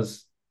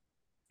because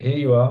here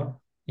you are.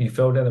 You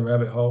fell down the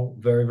rabbit hole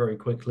very, very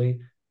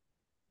quickly,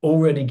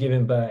 already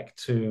giving back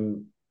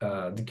to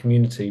the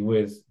community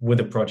with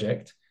a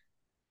project.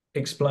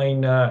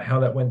 Explain how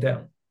that went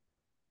down.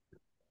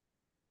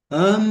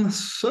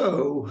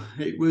 So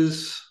it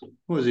was,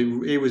 what was it?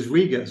 It was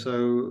Riga.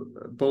 So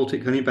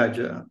Baltic Honey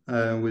Badger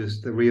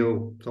was the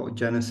real sort of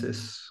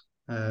genesis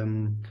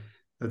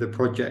of the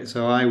project.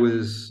 So I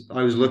was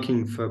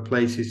looking for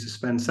places to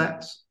spend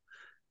sats,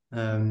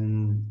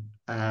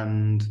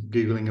 and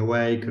Googling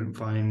away, couldn't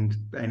find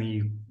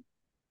any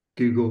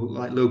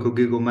local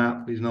Google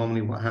map is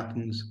normally what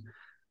happens.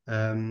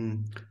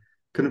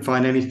 Couldn't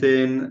find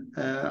anything.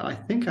 I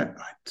think I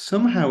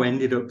somehow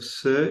ended up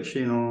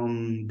searching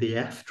on the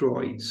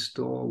F-Droid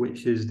store,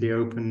 which is the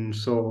open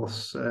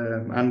source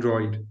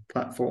Android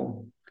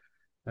platform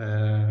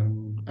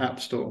app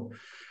store,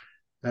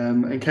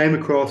 and came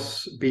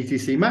across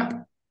BTC Map.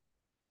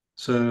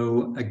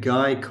 So a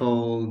guy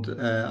called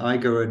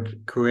Igor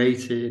had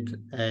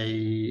created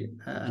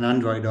an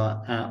Android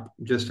app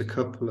just a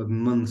couple of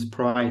months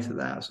prior to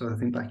that. So I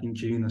think back in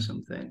June or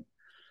something.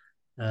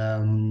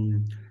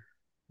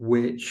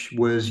 Which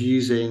was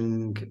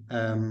using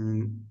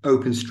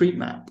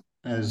OpenStreetMap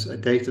as a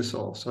data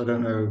source. I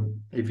don't know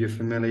if you're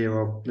familiar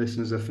or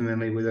listeners are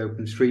familiar with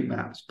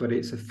OpenStreetMaps, but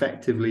it's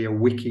effectively a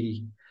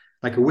wiki,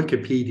 like a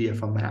Wikipedia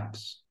for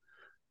maps.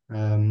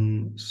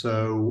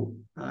 So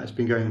it's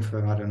been going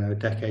for, I don't know, a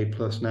decade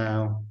plus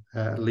now,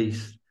 at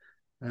least.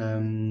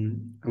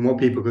 And what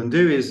people can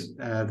do is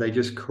they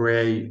just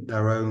create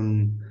their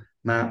own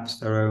maps,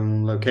 their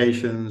own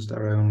locations,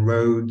 their own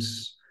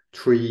roads,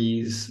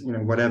 trees,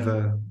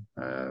 whatever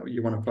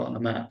you want to put on a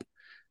map.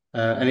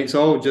 And it's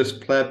all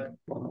just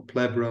not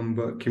pleb run,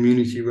 but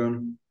community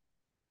run.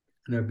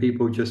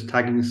 People just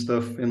tagging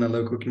stuff in their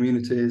local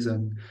communities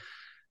and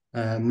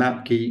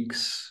map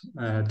geeks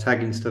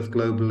tagging stuff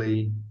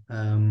globally.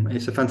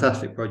 It's a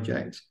fantastic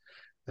project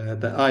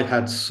that I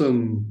had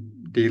some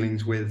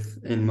dealings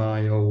with in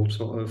my old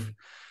sort of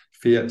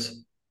Fiat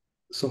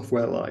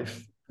software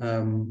life.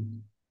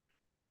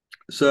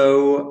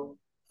 So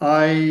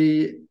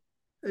I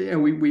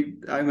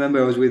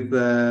remember I was with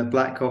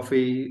Black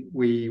Coffee.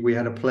 We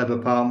had a pleb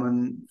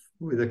apartment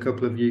with a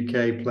couple of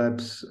UK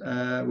plebs,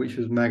 which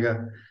was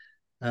mega.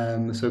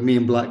 So me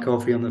and Black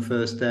Coffee on the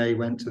first day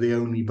went to the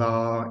only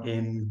bar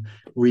in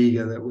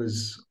Riga that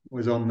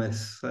was on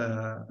this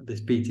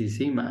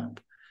BTC map,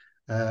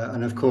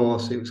 and of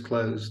course it was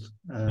closed.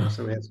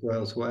 So we had to go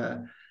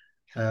elsewhere.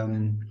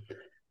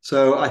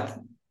 So I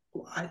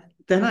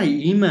then I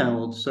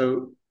emailed.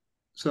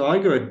 So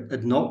Igor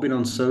had not been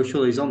on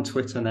social. He's on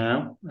Twitter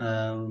now,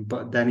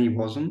 but then he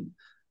wasn't.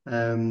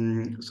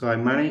 So I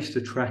managed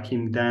to track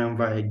him down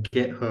via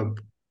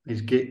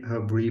his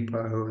GitHub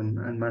repo,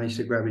 and managed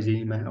to grab his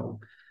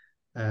email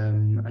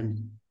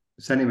and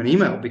send him an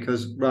email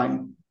because right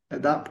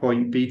at that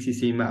point,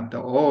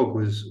 btcmap.org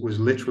was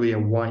literally a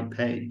white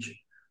page.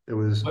 There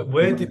was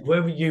Where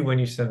were you when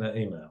you sent that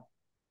email?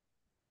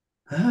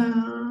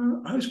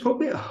 I was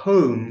probably at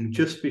home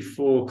just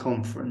before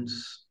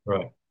conference.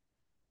 Right.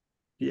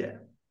 Yeah.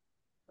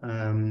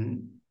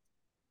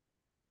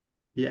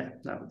 Yeah,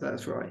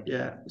 that's right.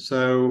 Yeah.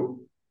 So,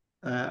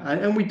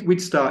 and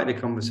we'd started a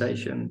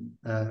conversation,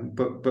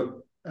 but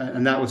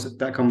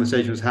that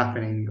conversation was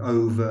happening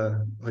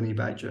over Honey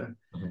Badger.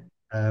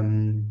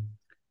 Mm-hmm.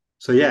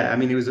 So yeah, I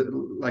mean, it was,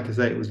 like I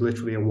say, it was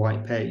literally a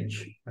white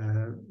page,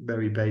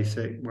 very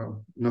basic.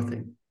 Well,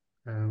 nothing.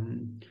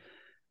 And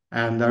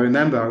I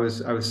remember I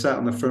was sat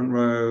on the front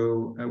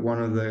row at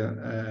one of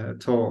the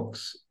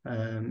talks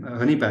at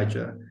Honey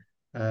Badger,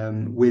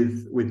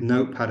 with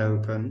Notepad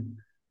open,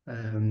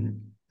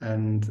 and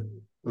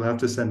we'll have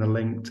to send a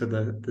link to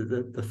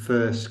the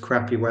first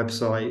crappy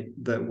website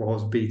that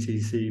was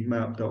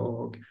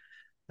btcmap.org,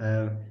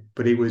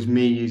 but it was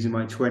me using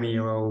my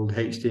 20-year-old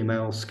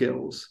HTML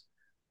skills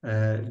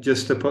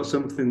just to put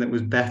something that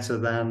was better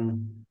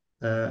than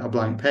a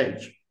blank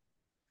page.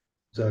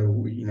 So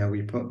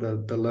we put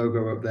the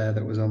logo up there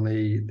that was on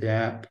the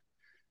app,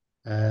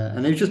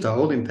 and it was just a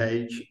holding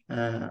page,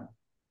 and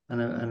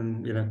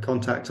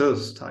contact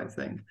us type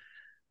thing.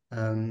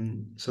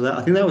 So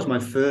I think that was my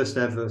first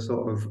ever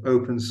sort of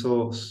open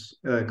source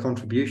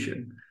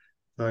contribution.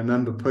 So I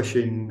remember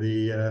pushing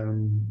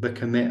the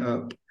commit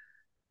up,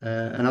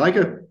 and I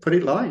could put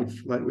it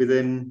live like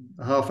within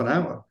half an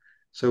hour.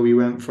 So we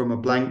went from a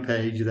blank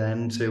page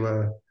then to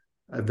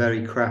a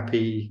very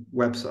crappy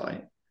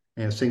website.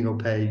 Single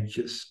page,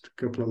 just a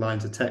couple of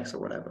lines of text or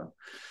whatever.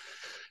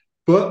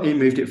 But it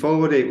moved it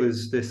forward. It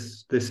was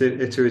this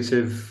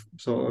iterative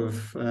sort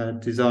of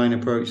design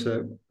approach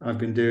that I've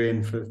been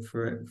doing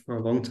for a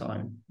long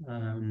time.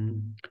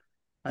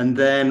 And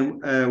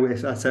then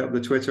I set up the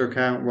Twitter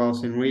account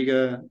whilst in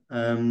Riga,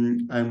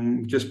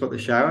 and just put the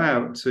shout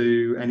out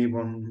to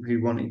anyone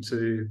who wanted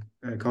to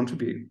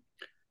contribute.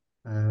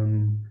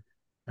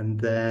 And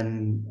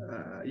then,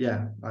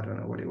 I don't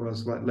know what it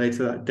was. Like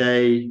later that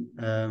day,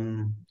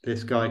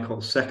 this guy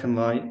called Second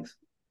Light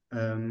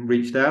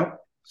reached out,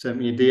 sent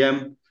me a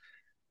DM,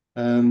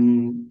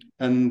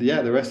 and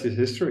yeah, the rest is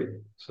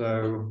history.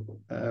 So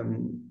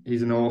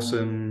he's an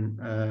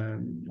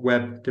awesome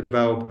web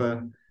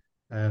developer.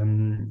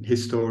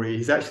 His story,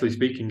 he's actually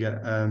speaking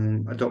at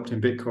Adopting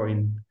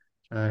Bitcoin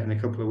in a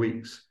couple of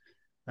weeks.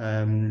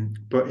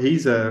 But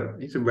he's a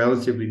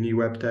relatively new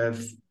web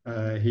dev.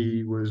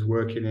 He was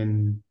working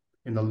in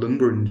the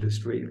lumber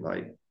industry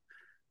like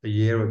a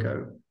year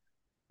ago.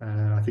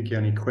 I think he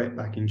only quit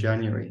back in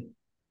January.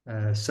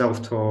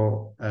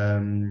 Self-taught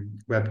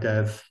web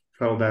dev,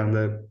 fell down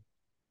the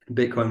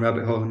Bitcoin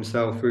rabbit hole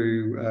himself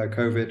through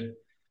COVID,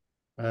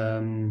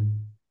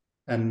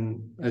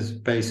 and has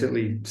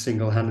basically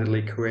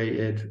single-handedly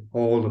created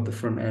all of the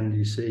front end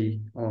you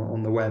see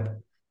on the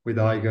web, with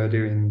Iger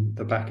doing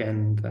the back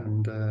end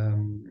and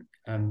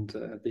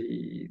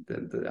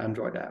the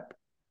Android app.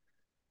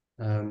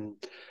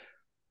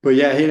 But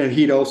yeah,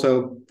 he'd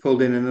also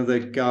pulled in another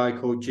guy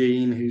called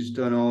Gene, who's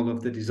done all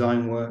of the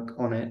design work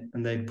on it,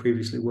 and they'd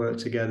previously worked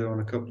together on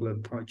a couple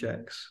of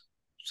projects.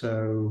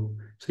 So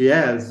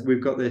yeah,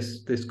 we've got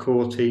this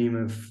core team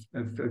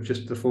of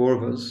just the four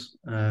of us,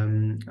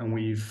 and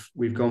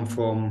we've gone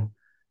from,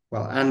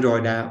 well,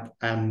 Android app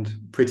and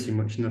pretty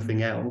much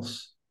nothing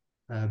else,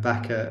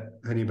 back at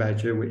Honey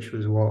Badger, which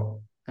was what,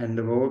 end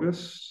of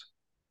August?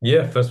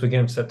 Yeah, first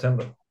weekend of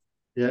September.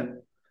 Yeah.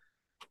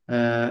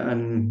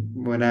 And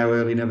we're now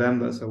early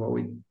November, so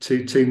what,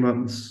 2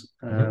 months,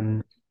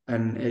 and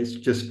it's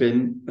just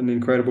been an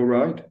incredible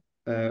ride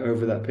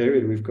over that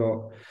period. We've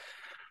got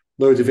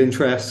loads of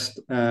interest.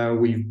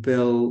 We've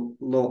built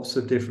lots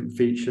of different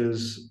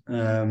features.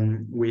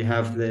 We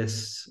have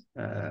this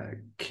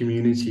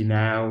community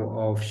now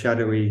of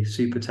shadowy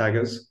super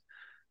taggers,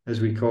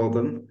 as we call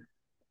them,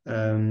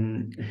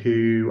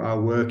 who are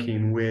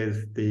working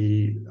with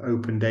the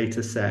open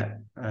data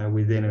set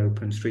within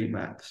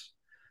OpenStreetMaps.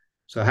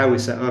 So how we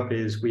set up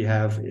is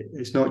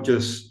it's not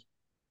just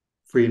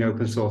free and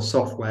open source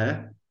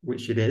software,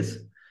 which it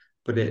is,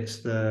 but it's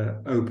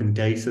the open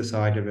data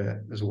side of it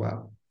as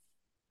well.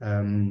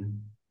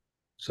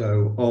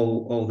 So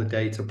all the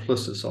data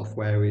plus the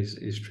software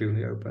is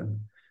truly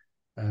open.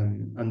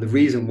 And the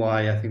reason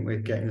why I think we're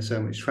getting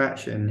so much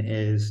traction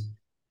is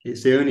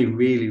it's the only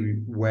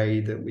really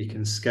way that we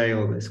can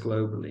scale this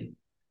globally.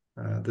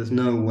 There's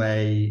no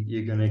way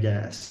you're going to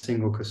get a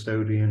single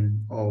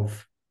custodian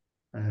of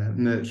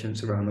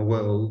merchants around the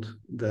world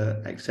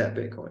that accept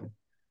Bitcoin.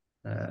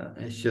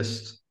 It's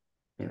just,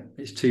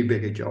 it's too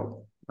big a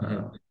job.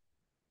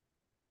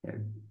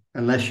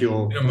 Unless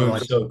you're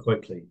move so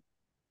quickly.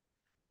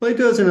 Well, it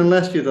does, and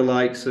unless you're the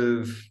likes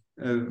of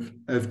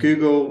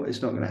Google,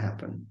 it's not going to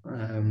happen.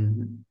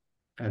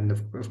 And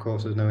of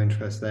course, there's no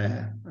interest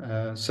there.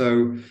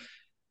 So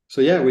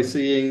yeah, we're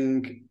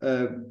seeing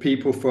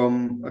people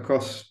from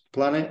across the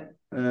planet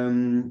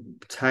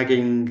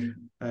tagging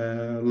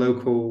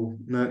local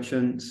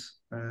merchants,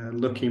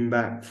 looking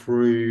back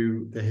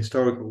through the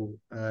historical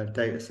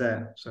data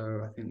set.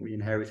 So I think we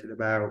inherited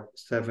about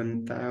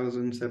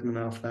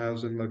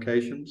 7,500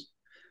 locations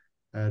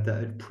that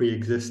had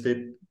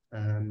pre-existed.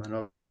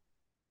 And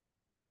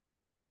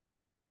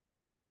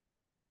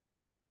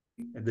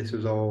this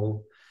was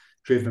all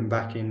driven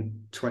back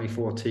in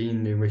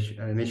 2014, the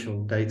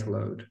initial data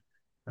load.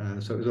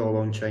 So it was all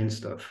on-chain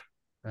stuff.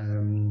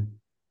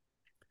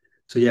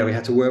 So yeah, we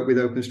had to work with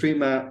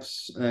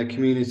OpenStreetMaps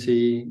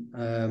community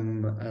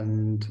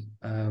and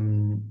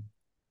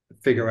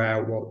figure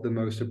out what the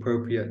most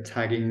appropriate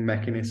tagging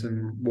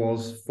mechanism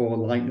was for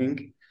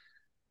Lightning.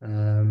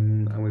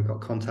 And we've got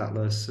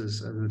contactless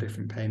as a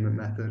different payment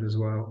method as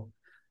well.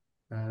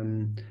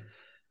 And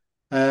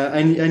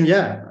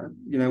yeah,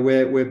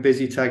 we're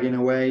busy tagging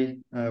away.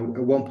 At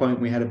one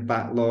point, we had a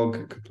backlog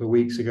a couple of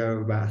weeks ago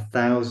of about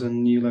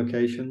 1,000 new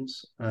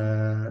locations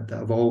that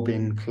have all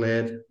been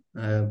cleared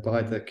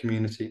by the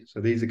community.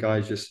 So these are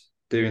guys just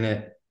doing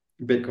it,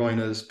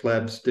 Bitcoiners,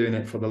 plebs, doing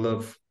it for the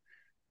love.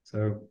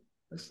 So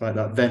it's like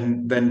that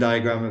Venn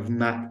diagram of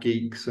map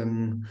geeks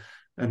and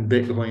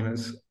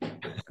Bitcoiners.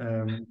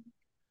 And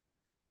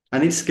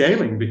it's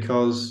scaling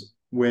because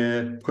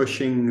we're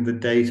pushing the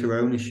data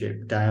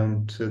ownership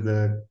down to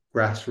the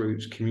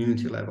grassroots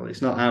community level.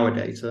 It's not our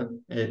data,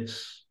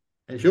 it's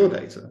your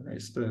data.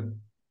 It's the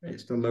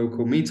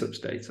local meetups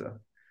data.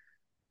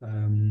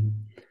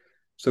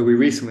 So we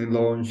recently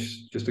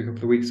launched, just a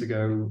couple of weeks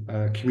ago,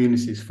 a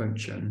communities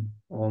function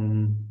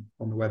on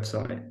the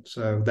website.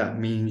 So that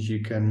means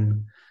you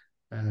can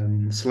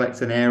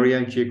select an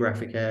area,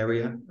 geographic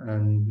area,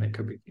 and it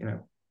could be,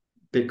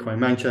 Bitcoin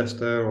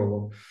Manchester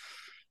or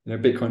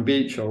Bitcoin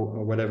Beach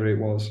or whatever it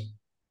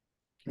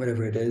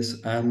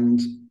is, and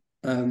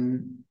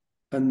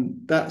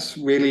that's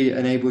really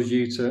enables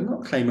you to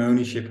not claim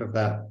ownership of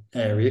that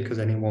area, because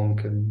anyone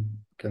can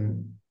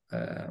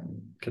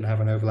can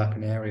have an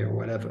overlapping area or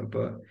whatever,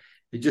 but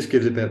it just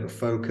gives a bit of a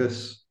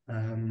focus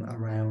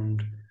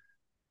around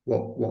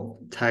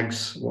what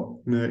tags, what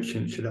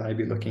merchants should I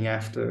be looking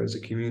after as a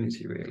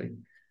community, really.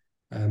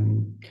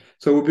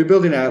 So we'll be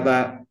building out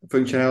that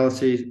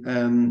functionality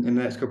in the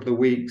next couple of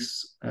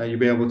weeks. You'll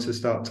be able to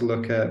start to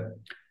look at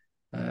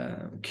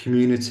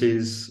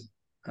communities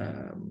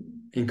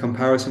in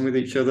comparison with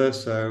each other.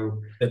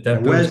 So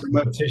that builds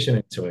competition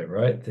into it,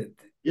 right?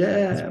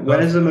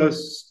 Where's the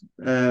most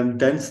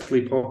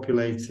densely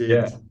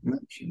populated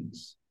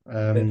merchants?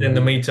 Then the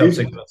meetups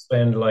are going to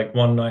spend like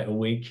one night a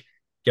week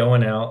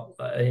going out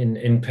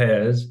in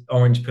pairs,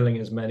 orange pilling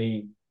as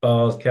many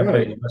bars,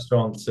 cafes,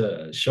 restaurants,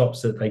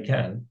 shops that they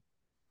can.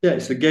 Yeah,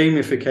 it's the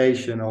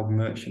gamification of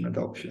merchant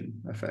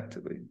adoption,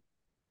 effectively.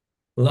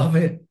 Love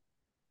it.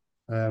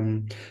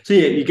 So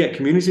yeah, you get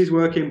communities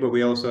working, but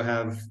we also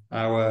have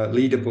our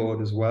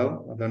leaderboard as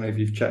well. I don't know if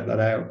you've checked that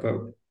out, but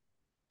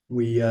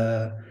we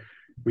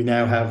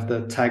now have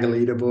the Tagger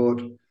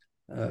leaderboard,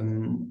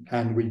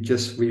 and we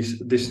just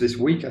this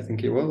week, I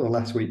think it was, or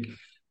last week,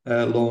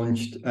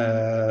 launched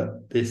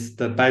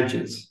the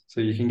badges. So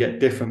you can get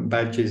different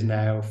badges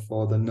now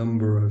for the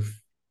number of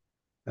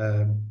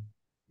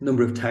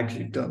tags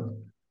you've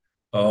done.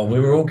 Oh, we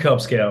were all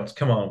Cub Scouts.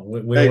 Come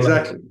on,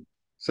 exactly.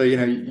 So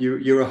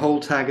you're a whole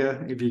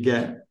tagger if you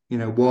get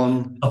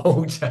one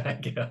whole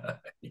tagger.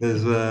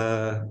 There's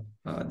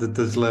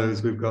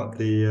loads. We've got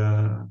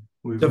the.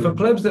 So for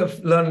plebs that are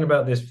learning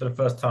about this for the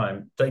first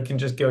time, they can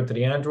just go to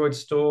the Android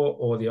store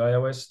or the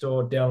iOS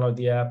store, download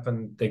the app,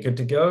 and they're good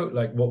to go.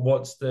 Like,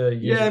 what's the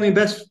I mean,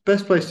 best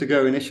place to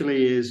go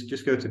initially is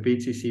just go to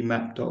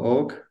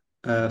btcmap.org.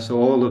 So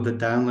all of the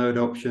download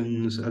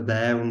options are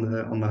there on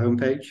the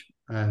homepage.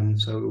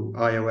 So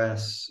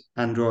iOS,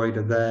 Android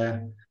are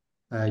there.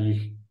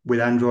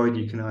 With Android,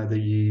 you can either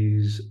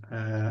use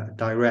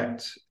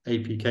direct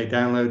APK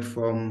download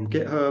from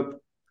GitHub.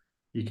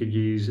 You could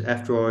use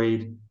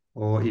F-Droid,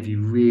 or if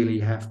you really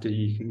have to,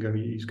 you can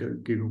use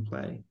Google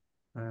Play.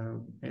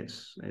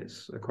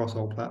 It's across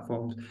all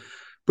platforms,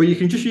 but you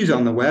can just use it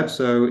on the web.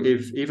 So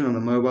even on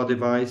a mobile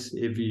device,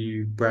 if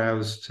you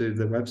browse to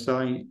the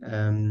website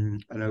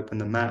and open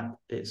the map,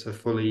 it's a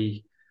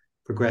fully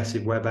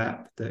progressive web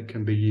app that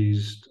can be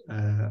used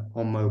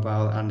on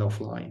mobile and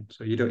offline.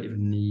 So you don't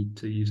even need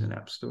to use an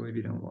app store if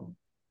you don't want.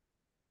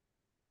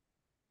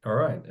 All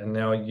right. And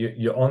now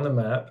you're on the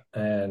map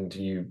and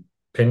you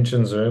pinch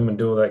and zoom and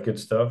do all that good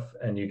stuff,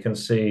 and you can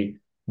see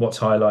what's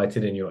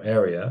highlighted in your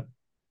area.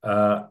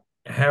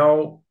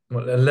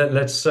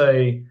 Let's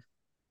say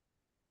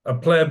a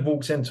player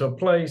walks into a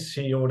place,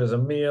 he orders a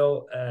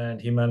meal,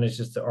 and he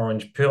manages to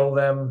orange pill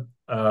them,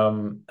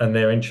 and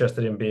they're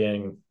interested in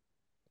being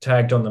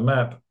tagged on the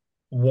map.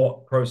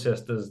 What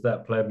process does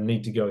that player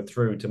need to go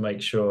through to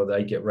make sure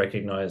they get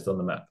recognized on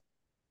the map?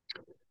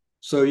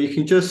 So you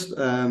can just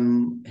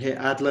hit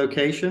add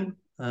location,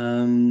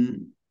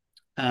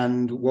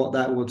 and what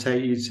that will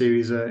take you to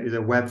is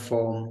a web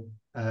form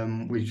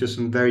with just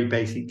some very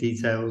basic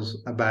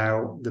details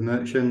about the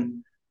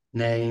merchant,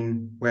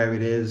 name, where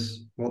it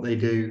is, what they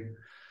do.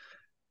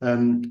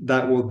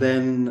 That will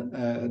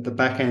then the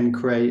back end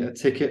create a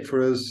ticket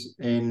for us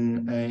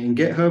in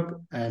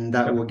GitHub, and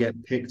that will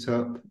get picked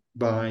up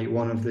by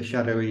one of the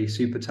shadowy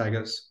super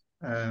taggers,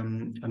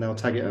 and they'll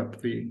tag it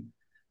up for you.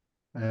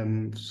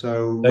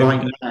 So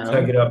right now,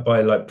 tag it up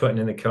by like putting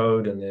in the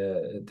code and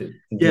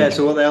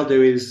So what they'll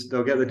do is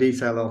they'll get the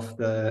detail off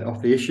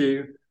the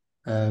issue.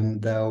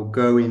 They'll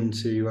go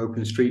into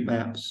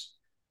OpenStreetMaps.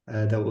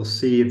 They will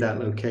see if that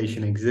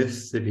location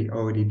exists. If it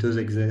already does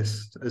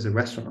exist as a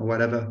restaurant or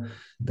whatever,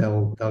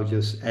 they'll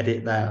just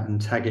edit that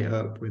and tag it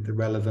up with the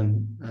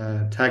relevant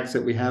tags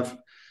that we have.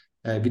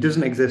 If it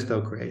doesn't exist,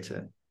 they'll create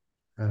it.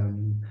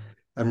 And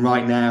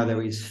right now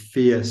there is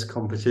fierce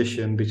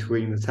competition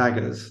between the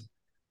taggers.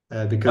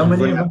 Because how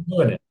many are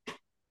doing it?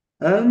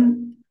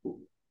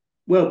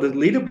 Well, the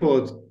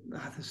leaderboard,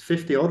 there's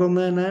 50 odd on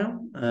there now.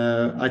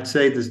 I'd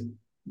say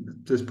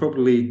there's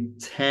probably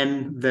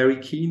 10 very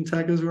keen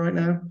taggers right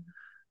now.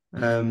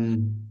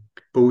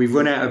 But we've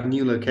run out of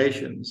new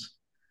locations.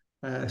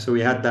 So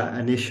we had that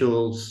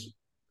initial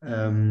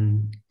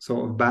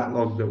sort of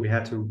backlog that we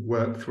had to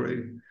work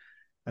through.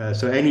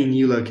 So any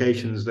new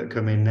locations that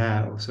come in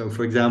now. So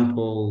for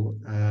example,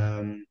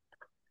 I'm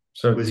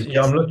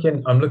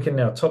looking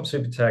now. Top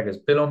super taggers: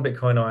 Bill on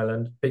Bitcoin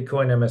Island,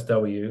 Bitcoin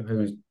MSW,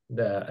 who's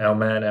our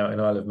man out in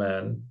Isle of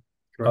Man,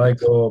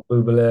 Igor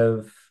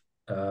Bubalev.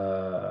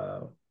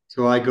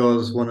 So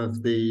Igor's one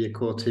of the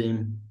core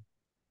team.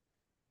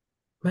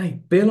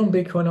 Mate, Bill on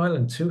Bitcoin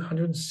Island,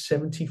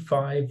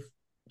 275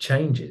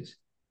 changes.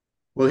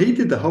 Well, he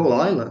did the whole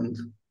island.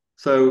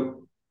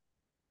 So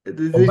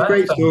these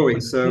great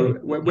stories. So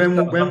when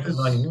was,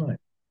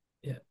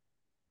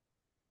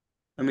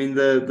 I mean,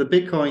 the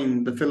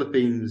Bitcoin, the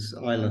Philippines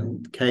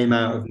island came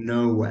out of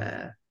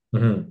nowhere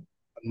a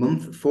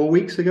 4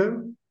 weeks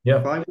ago,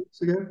 5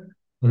 weeks ago.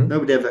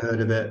 Nobody ever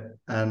heard of it,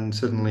 and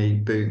suddenly,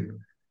 boom.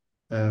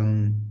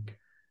 And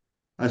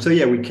so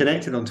we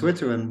connected on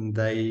Twitter, and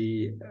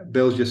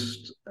Bill's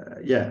just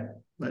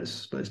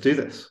let's do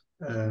this.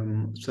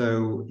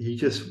 So he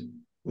just,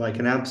 like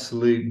an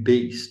absolute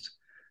beast,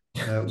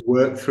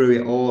 worked through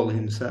it all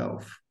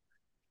himself.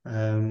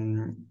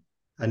 And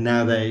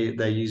now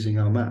they're using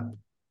our map.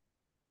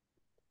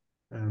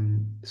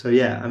 So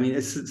yeah, I mean,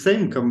 it's the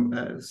same.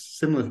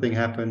 Similar thing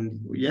happened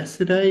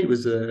yesterday. It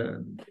was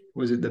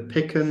it the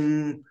Pick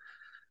and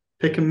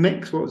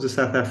Mix? What was the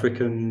South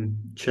African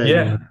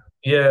chain?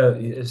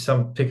 Yeah,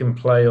 some Pick and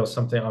Play or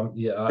something.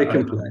 Pick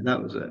and Play.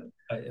 That was it.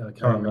 I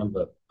can't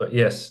remember, but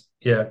yes,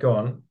 yeah, go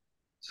on.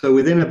 So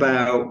within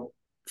about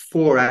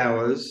 4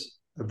 hours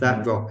of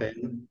that drop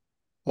in,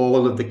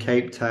 all of the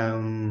Cape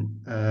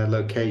Town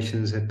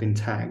locations had been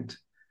tagged.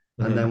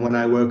 And then when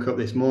I woke up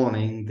this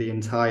morning, the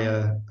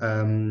entire,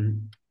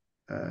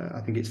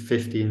 I think it's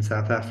 50 in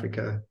South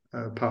Africa,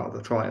 part of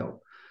the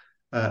trial,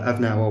 have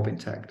now all been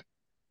tagged.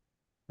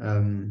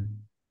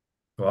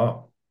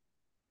 Wow.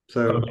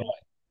 So okay.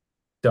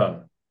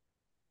 Done.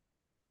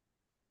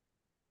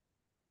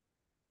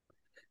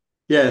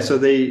 Yeah, so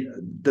the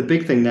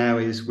big thing now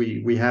is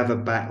we have a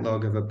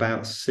backlog of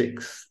about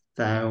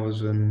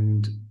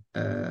 6,000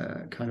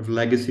 kind of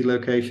legacy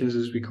locations,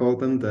 as we call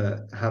them,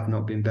 that have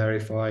not been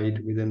verified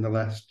within the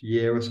last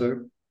year or so.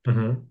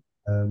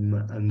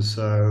 And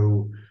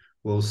so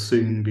we'll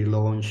soon be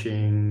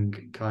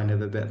launching kind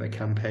of a bit of a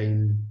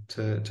campaign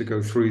to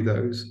go through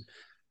those.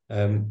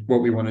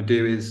 What we want to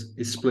do is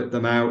split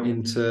them out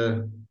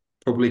into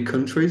probably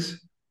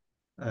countries,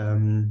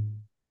 and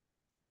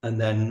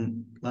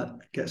then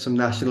get some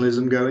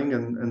nationalism going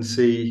and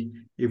see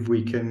if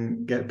we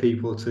can get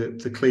people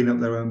to clean up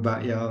their own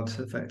backyards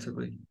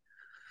effectively.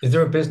 Is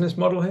there a business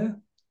model here?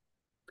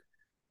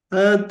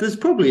 There's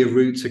probably a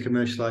route to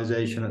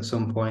commercialization at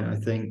some point, I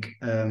think.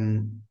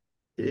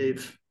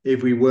 If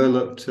we were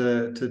look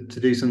to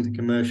do something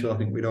commercial, I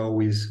think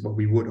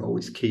we would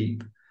always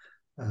keep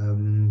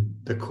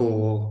the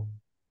core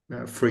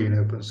free and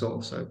open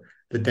source. So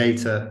the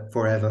data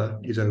forever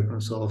is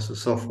open source. The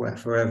software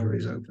forever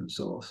is open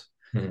source.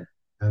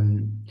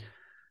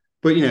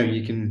 But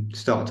you can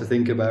start to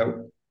think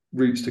about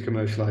routes to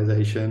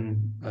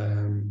commercialization.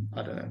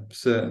 I don't know,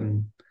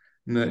 certain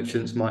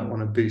merchants might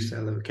want to boost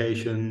their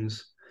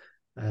locations.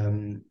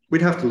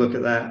 We'd have to look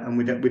at that, and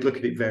we'd look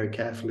at it very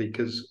carefully,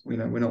 because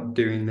we're not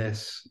doing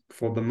this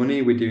for the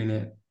money. We're doing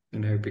it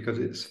because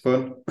it's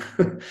fun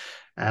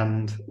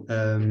and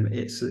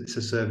it's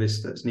a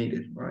service that's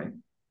needed, right?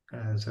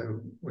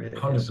 So we're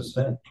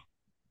 100%.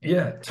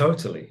 Yeah,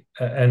 totally.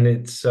 And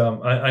it's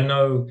I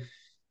know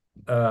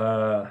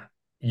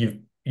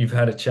you've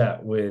had a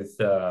chat with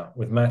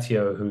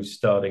Matteo, who's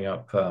starting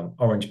up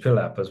Orange Pill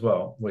app as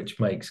well,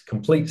 which makes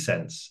complete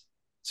sense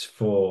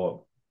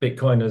for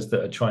Bitcoiners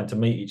that are trying to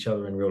meet each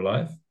other in real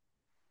life,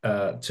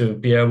 to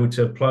be able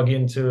to plug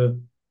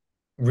into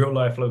real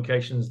life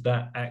locations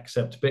that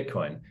accept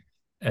Bitcoin,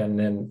 and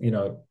then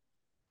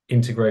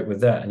integrate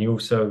with that. And you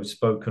also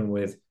spoken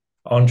with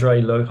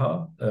Andre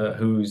Loha,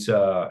 who's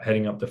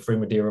heading up the Free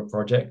Madeira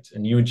project,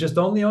 and you were just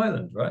on the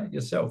island, right,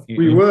 yourself?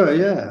 We were,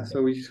 yeah.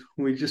 So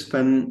we just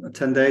spent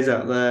 10 days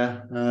out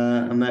there.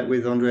 I met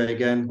with Andre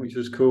again, which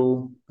was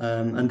cool.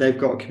 And they've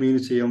got a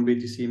community on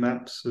BTC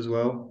Maps as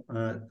well.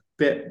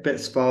 Bit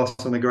sparse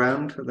on the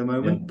ground at the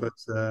moment, but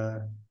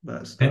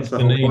that's the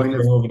whole point.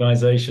 For an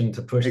organization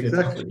to push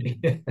exactly.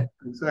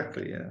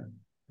 Exactly, yeah.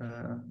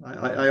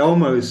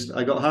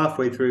 I got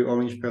halfway through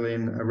Orange Pill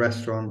in a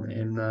restaurant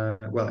in a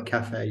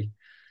cafe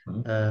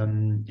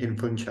in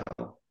Funchal.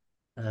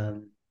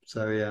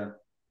 So yeah,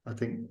 I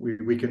think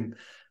we can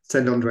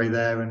send Andre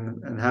there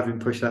and have him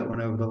push that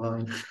one over the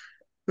line.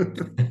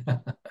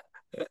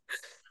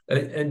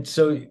 And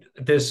so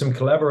there's some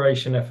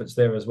collaboration efforts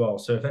there as well.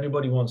 So if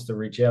anybody wants to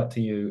reach out to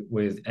you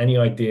with any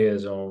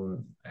ideas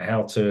on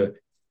how to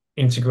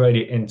integrate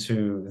it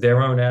into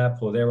their own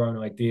app or their own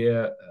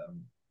idea,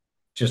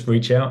 just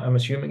reach out, I'm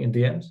assuming, in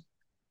DMs?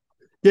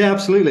 Yeah,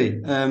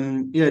 absolutely.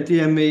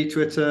 DM me,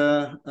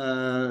 Twitter.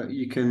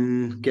 You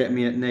can get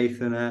me at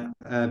Nathan at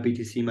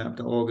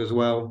btcmap.org as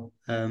well.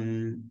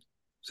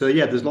 So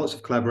yeah, there's lots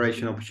of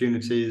collaboration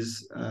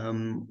opportunities.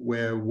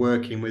 We're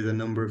working with a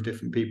number of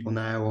different people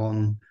now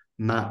on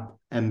map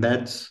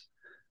embeds.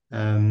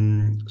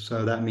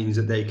 So that means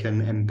that they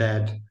can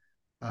embed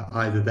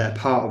either their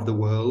part of the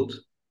world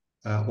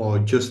or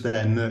just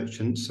their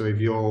merchants. So if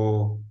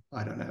you're,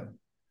 I don't know,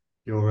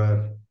 you're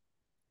a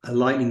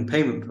Lightning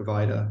payment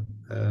provider,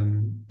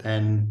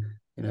 then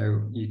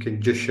you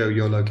can just show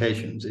your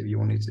locations if you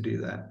wanted to do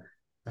that.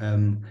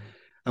 And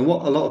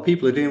what a lot of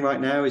people are doing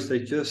right now is they're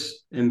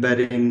just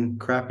embedding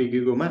crappy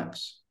Google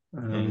Maps,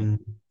 and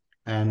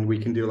we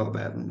can do a lot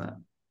better than that.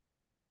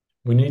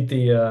 We need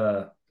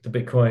the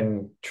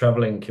Bitcoin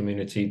traveling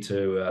community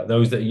to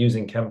those that are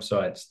using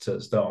campsites to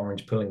start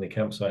orange pilling the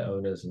campsite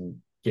owners and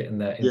getting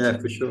that into, yeah,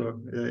 for sure.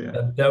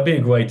 Yeah. That would be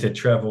a way to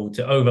travel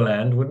to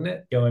overland, wouldn't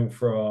it? Going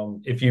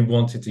from, if you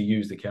wanted to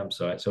use the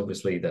campsites,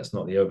 obviously that's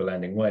not the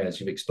overlanding way, as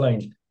you've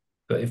explained.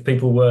 But if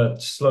people were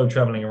slow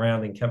traveling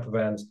around in camper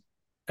vans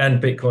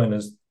and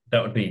Bitcoiners,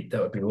 that would be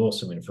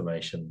awesome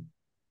information.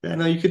 Yeah,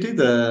 no, you could do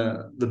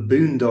the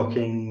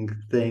boondocking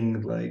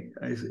thing. Like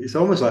it's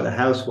almost like the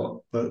house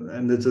swap, but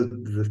and there's a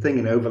thing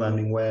in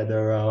overlanding where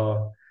there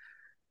are,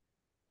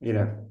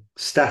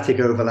 static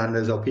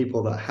overlanders or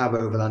people that have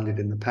overlanded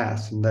in the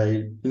past, and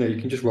you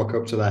can just rock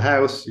up to their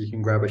house, you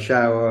can grab a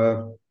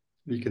shower,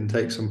 you can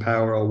take some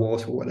power or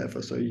water or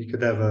whatever. So you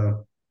could have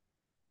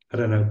I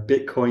don't know,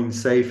 Bitcoin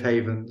safe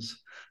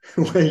havens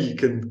where you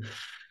can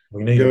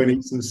go and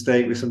eat some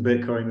steak with some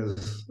Bitcoin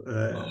as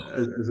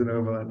an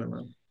overlander,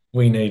 man.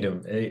 We need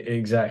them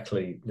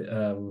exactly.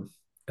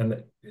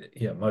 And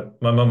yeah, my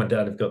mum and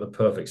dad have got the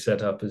perfect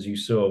setup, as you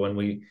saw when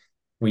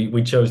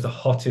we chose the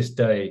hottest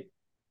day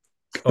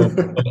of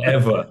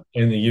ever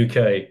in the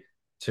UK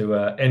to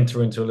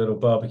enter into a little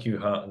barbecue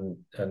hut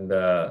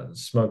and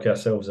smoke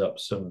ourselves up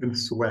some And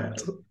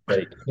sweat.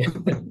 steak.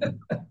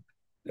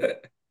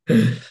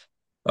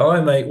 All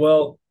right, mate.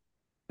 Well,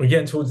 we're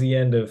getting towards the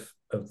end of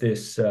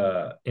this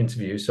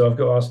interview, so I've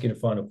got to ask you the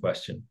final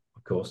question,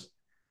 of course.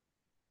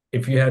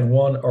 If you had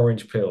one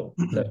orange pill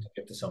left to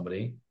give to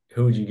somebody,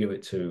 who would you give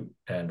it to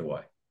and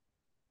why?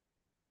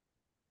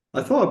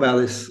 I thought about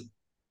this,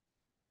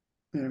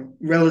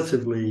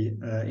 relatively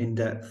in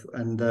depth,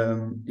 and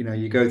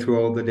you go through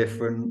all the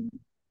different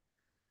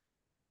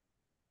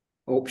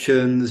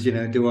options.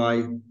 Do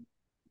I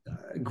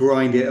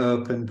grind it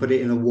up and put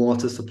it in a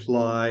water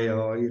supply,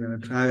 or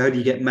how do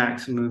you get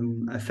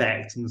maximum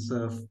effect and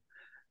stuff?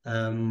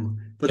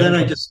 But then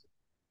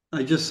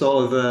I just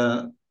sort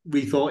of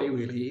rethought it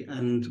really,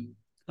 and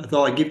I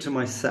thought I'd give it to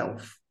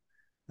myself,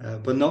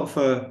 but not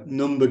for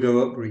number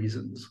go up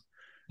reasons.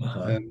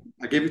 I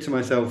gave it to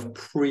myself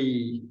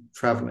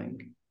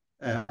pre-traveling,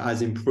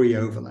 as in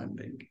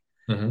pre-overlanding.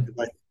 Mm-hmm.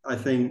 I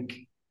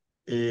think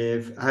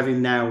if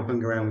having now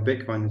hung around with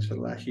Bitcoiners for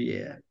the last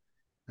year,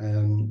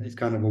 it's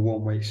kind of a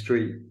one-way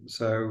street.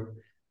 So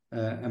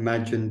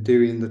imagine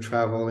doing the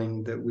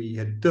traveling that we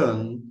had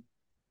done,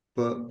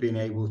 but being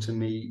able to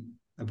meet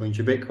a bunch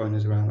of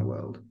Bitcoiners around the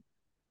world.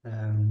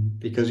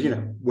 Because,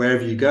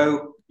 wherever you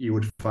go, you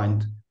would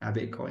find a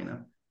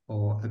Bitcoiner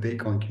or a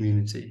Bitcoin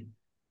community.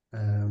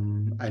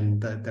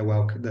 And they're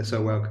welcome. They're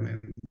so welcoming.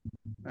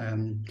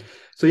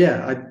 So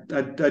yeah,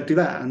 I'd do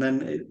that, and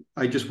then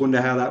I just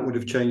wonder how that would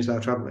have changed our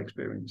travel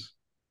experience.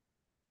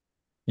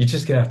 You're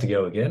just gonna have to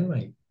go again,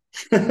 mate.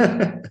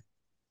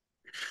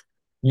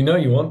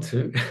 You want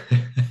to.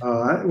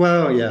 All right.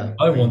 Well, yeah.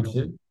 I want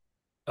to.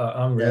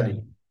 I'm ready.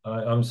 Yeah.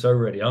 I'm so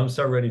ready. I'm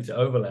so ready to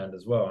overland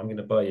as well. I'm going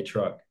to buy your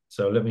truck.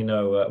 So let me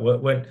know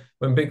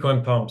when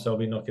Bitcoin pumps. I'll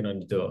be knocking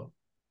on your door.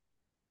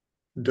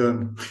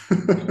 Done.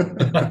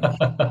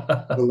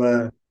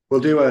 We'll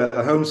do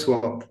a home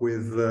swap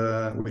with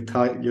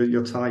Thai,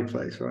 your Thai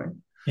place, right?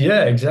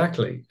 Yeah,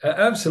 exactly.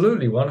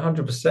 Absolutely,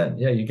 100%.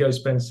 Yeah, you go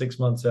spend 6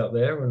 months out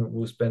there, and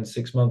we'll spend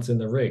 6 months in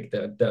the rig.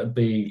 That'd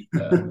be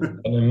an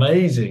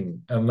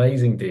amazing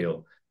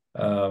deal.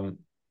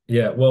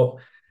 Yeah. Well,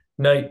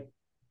 Nate,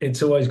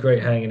 it's always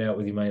great hanging out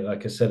with you, mate.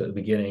 Like I said at the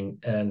beginning,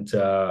 and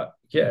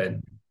yeah,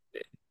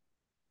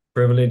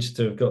 privileged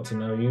to have got to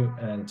know you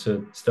and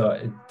to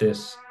start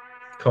this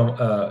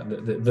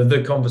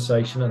the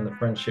conversation and the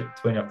friendship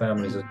between our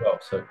families as well.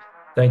 So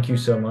thank you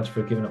so much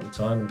for giving up the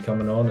time and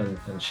coming on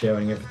and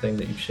sharing everything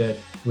that you've shared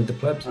with the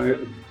plebs. I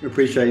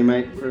appreciate you,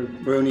 mate.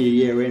 We're only a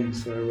year in,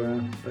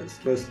 so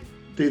let's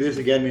do this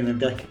again in a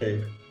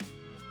decade.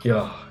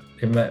 Yeah,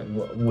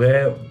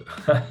 where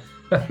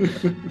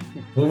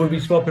will we be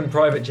swapping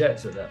private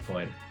jets at that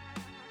point?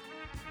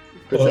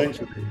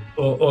 Potentially.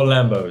 Or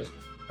Lambos.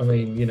 I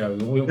mean,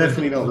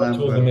 definitely not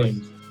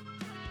Lambos.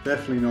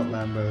 Definitely not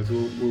Lambos.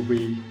 We'll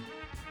be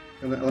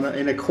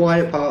in a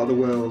quiet part of the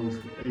world,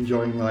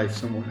 enjoying life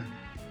somewhere.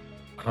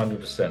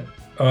 100%.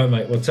 All right,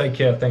 mate. Well, take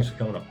care. Thanks for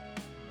coming on.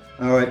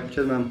 All right.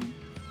 Cheers, man.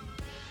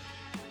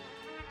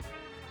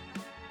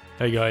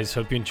 Hey, guys.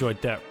 Hope you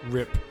enjoyed that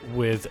rip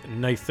with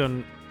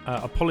Nathan.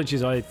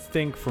 Apologies, I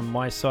think, from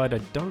my side. I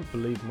don't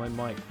believe my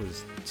mic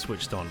was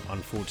switched on,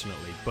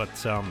 unfortunately.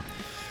 But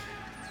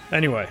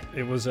anyway,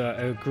 it was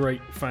a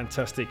great,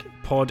 fantastic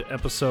pod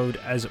episode.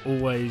 As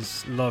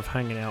always, love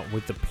hanging out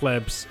with the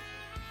plebs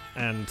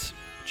and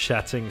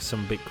chatting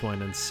some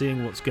Bitcoin and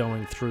seeing what's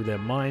going through their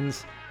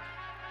minds,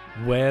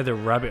 where the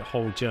rabbit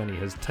hole journey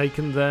has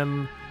taken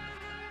them.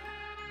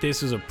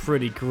 This is a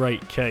pretty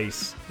great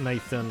case.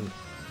 Nathan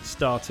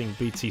starting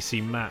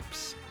BTC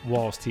Maps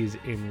whilst he's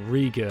in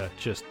Riga,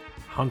 just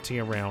hunting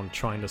around,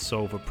 trying to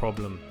solve a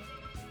problem,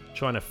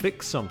 trying to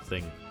fix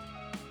something,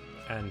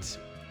 and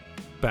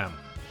bam,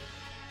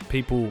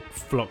 people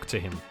flock to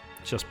him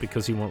just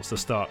because he wants to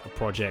start a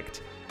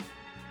project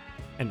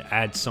and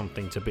add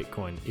something to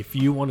Bitcoin. If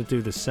you want to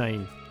do the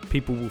same,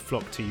 people will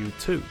flock to you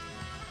too.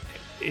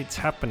 It's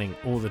happening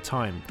all the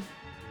time.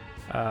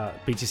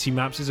 BTC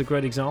Maps is a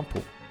great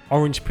example.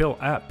 Orange Pill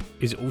app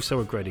is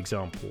also a great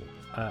example.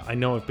 I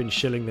know I've been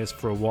shilling this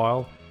for a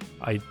while.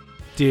 I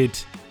did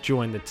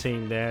join the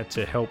team there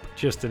to help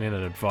just in an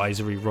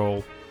advisory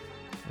role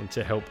and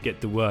to help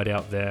get the word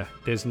out there.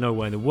 There's no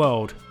way in the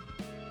world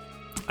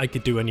I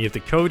could do any of the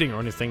coding or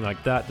anything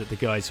like that the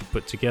guys have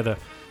put together,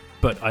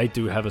 but I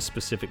do have a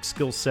specific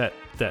skill set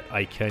that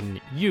I can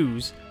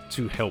use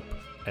to help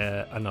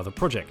another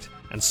project,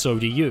 and so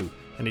do you.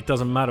 And it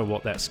doesn't matter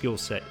what that skill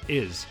set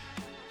is.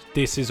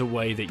 This is a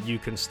way that you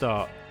can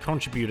start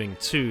contributing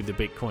to the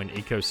Bitcoin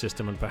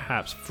ecosystem and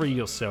perhaps free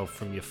yourself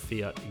from your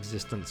fiat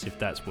existence if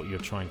that's what you're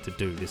trying to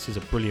do. This is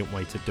a brilliant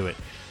way to do it.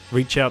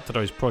 Reach out to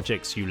those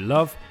projects you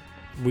love,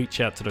 reach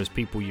out to those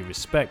people you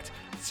respect,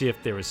 see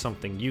if there is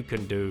something you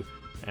can do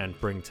and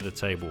bring to the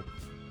table.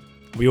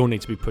 We all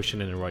need to be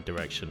pushing in the right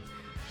direction.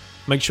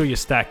 Make sure you're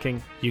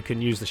stacking. You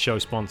can use the show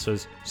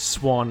sponsors,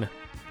 Swan,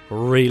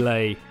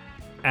 Relay,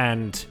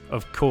 and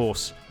of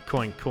course,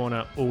 Coin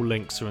Corner. All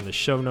links are in the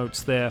show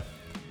notes there.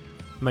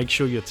 Make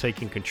sure you're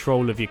taking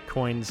control of your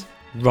coins.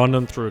 Run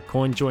them through a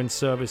CoinJoin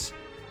service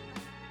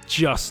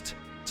just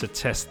to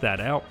test that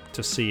out,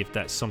 to see if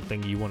that's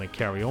something you want to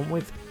carry on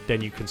with.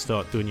 Then you can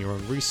start doing your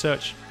own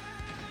research.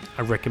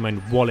 I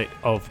recommend Wallet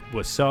of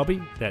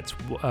Wasabi. That's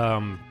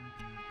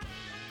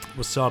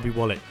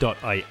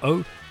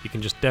wasabiwallet.io. You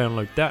can just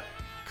download that,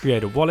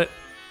 create a wallet,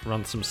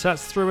 run some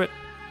sats through it,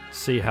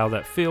 see how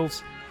that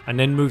feels, and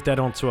then move that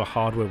onto a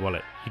hardware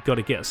wallet. You've got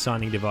to get a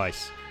signing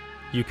device.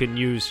 You can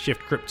use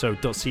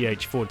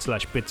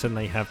shiftcrypto.ch/Bitten.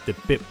 They have the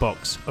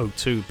Bitbox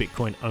 02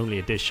 Bitcoin only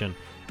edition.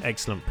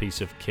 Excellent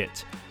piece of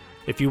kit.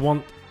 If you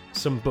want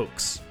some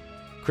books,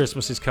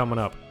 Christmas is coming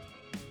up.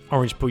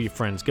 Orange Pull your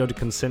friends. Go to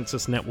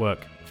Consensus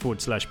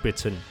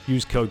Network/Bitten.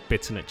 Use code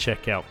Bitten at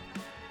checkout.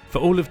 For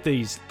all of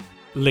these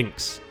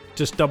links,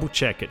 just double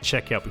check at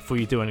checkout before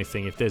you do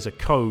anything. If there's a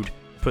code,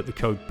 put the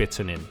code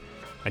Bitten in.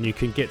 And you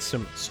can get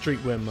some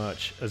streetwear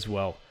merch as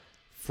well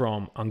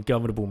from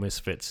Ungovernable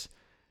Misfits.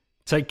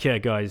 Take care,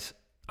 guys.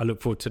 I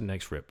look forward to the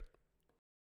next rip.